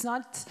 it's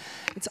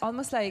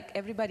almost like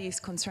everybody is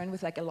concerned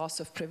with like a loss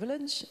of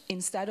privilege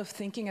instead of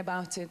thinking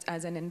about it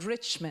as an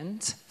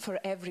enrichment for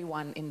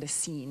everyone in the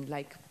scene.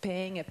 Like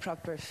paying a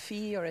proper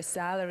fee or a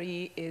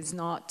salary is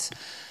not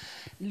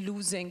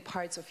losing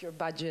parts of your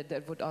budget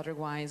that would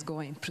otherwise go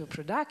into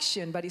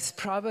production, but it's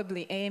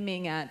probably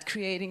aiming at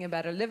creating a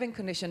better living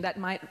condition that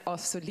might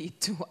also lead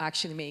to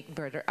actually make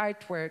better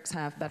artworks,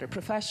 have better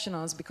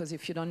professionals, because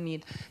if you don't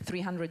need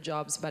 300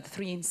 jobs but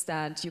 3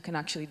 instead, you can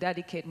actually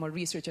dedicate more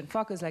research and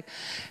focus. Like,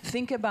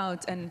 think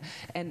about and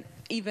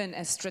even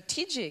a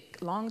strategic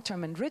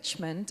long-term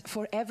enrichment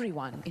for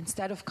everyone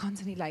instead of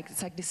constantly like,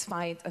 it's like this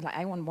fight, like,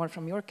 I want more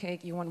from your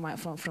cake, you want more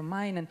from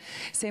mine. And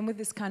same with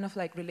this kind of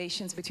like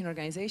relations between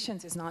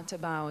organizations. It's not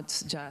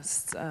about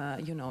just,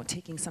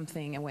 taking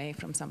something away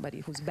from somebody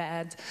who's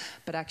bad,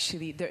 but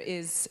actually there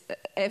is,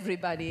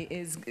 everybody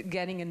is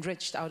getting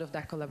enriched out of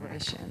that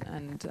collaboration.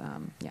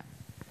 And yeah.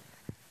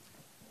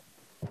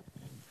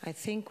 I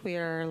think we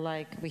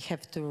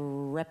have to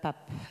wrap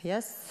up,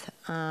 yes?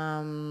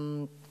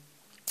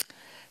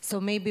 So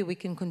maybe we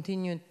can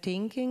continue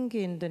thinking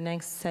in the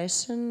next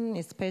session,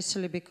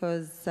 especially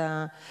because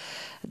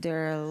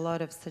there are a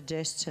lot of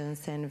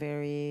suggestions and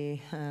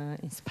very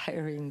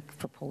inspiring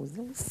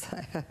proposals,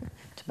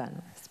 to be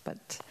honest.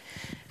 But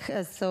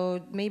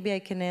so maybe I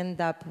can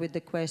end up with the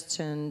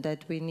question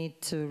that we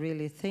need to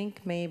really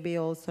think, maybe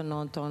also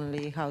not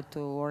only how to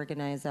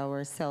organize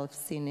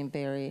ourselves in a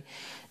very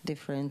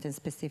different and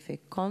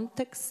specific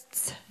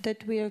contexts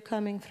that we are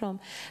coming from,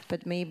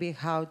 but maybe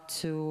how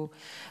to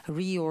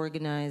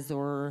reorganize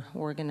or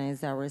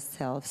organize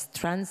ourselves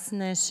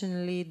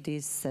transnationally,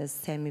 these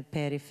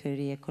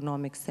semi-periphery,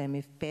 economic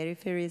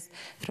semi-peripheries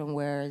from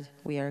where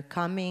we are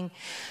coming,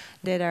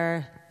 that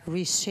are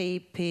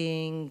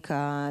reshaping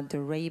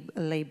the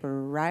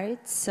labor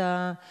rights,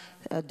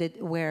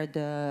 where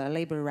the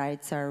labor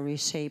rights are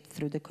reshaped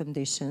through the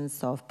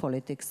conditions of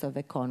politics of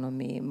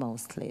economy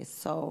mostly.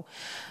 So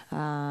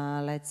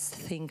let's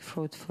think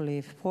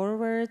fruitfully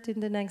forward in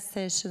the next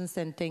sessions,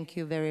 and thank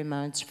you very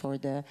much for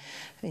the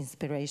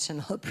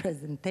inspirational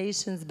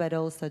presentations, but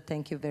also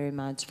thank you very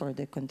much for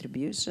the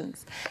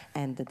contributions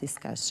and the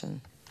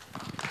discussion.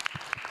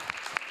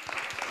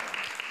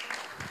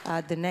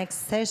 The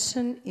next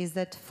session is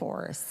at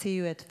 4. See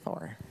you at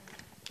 4.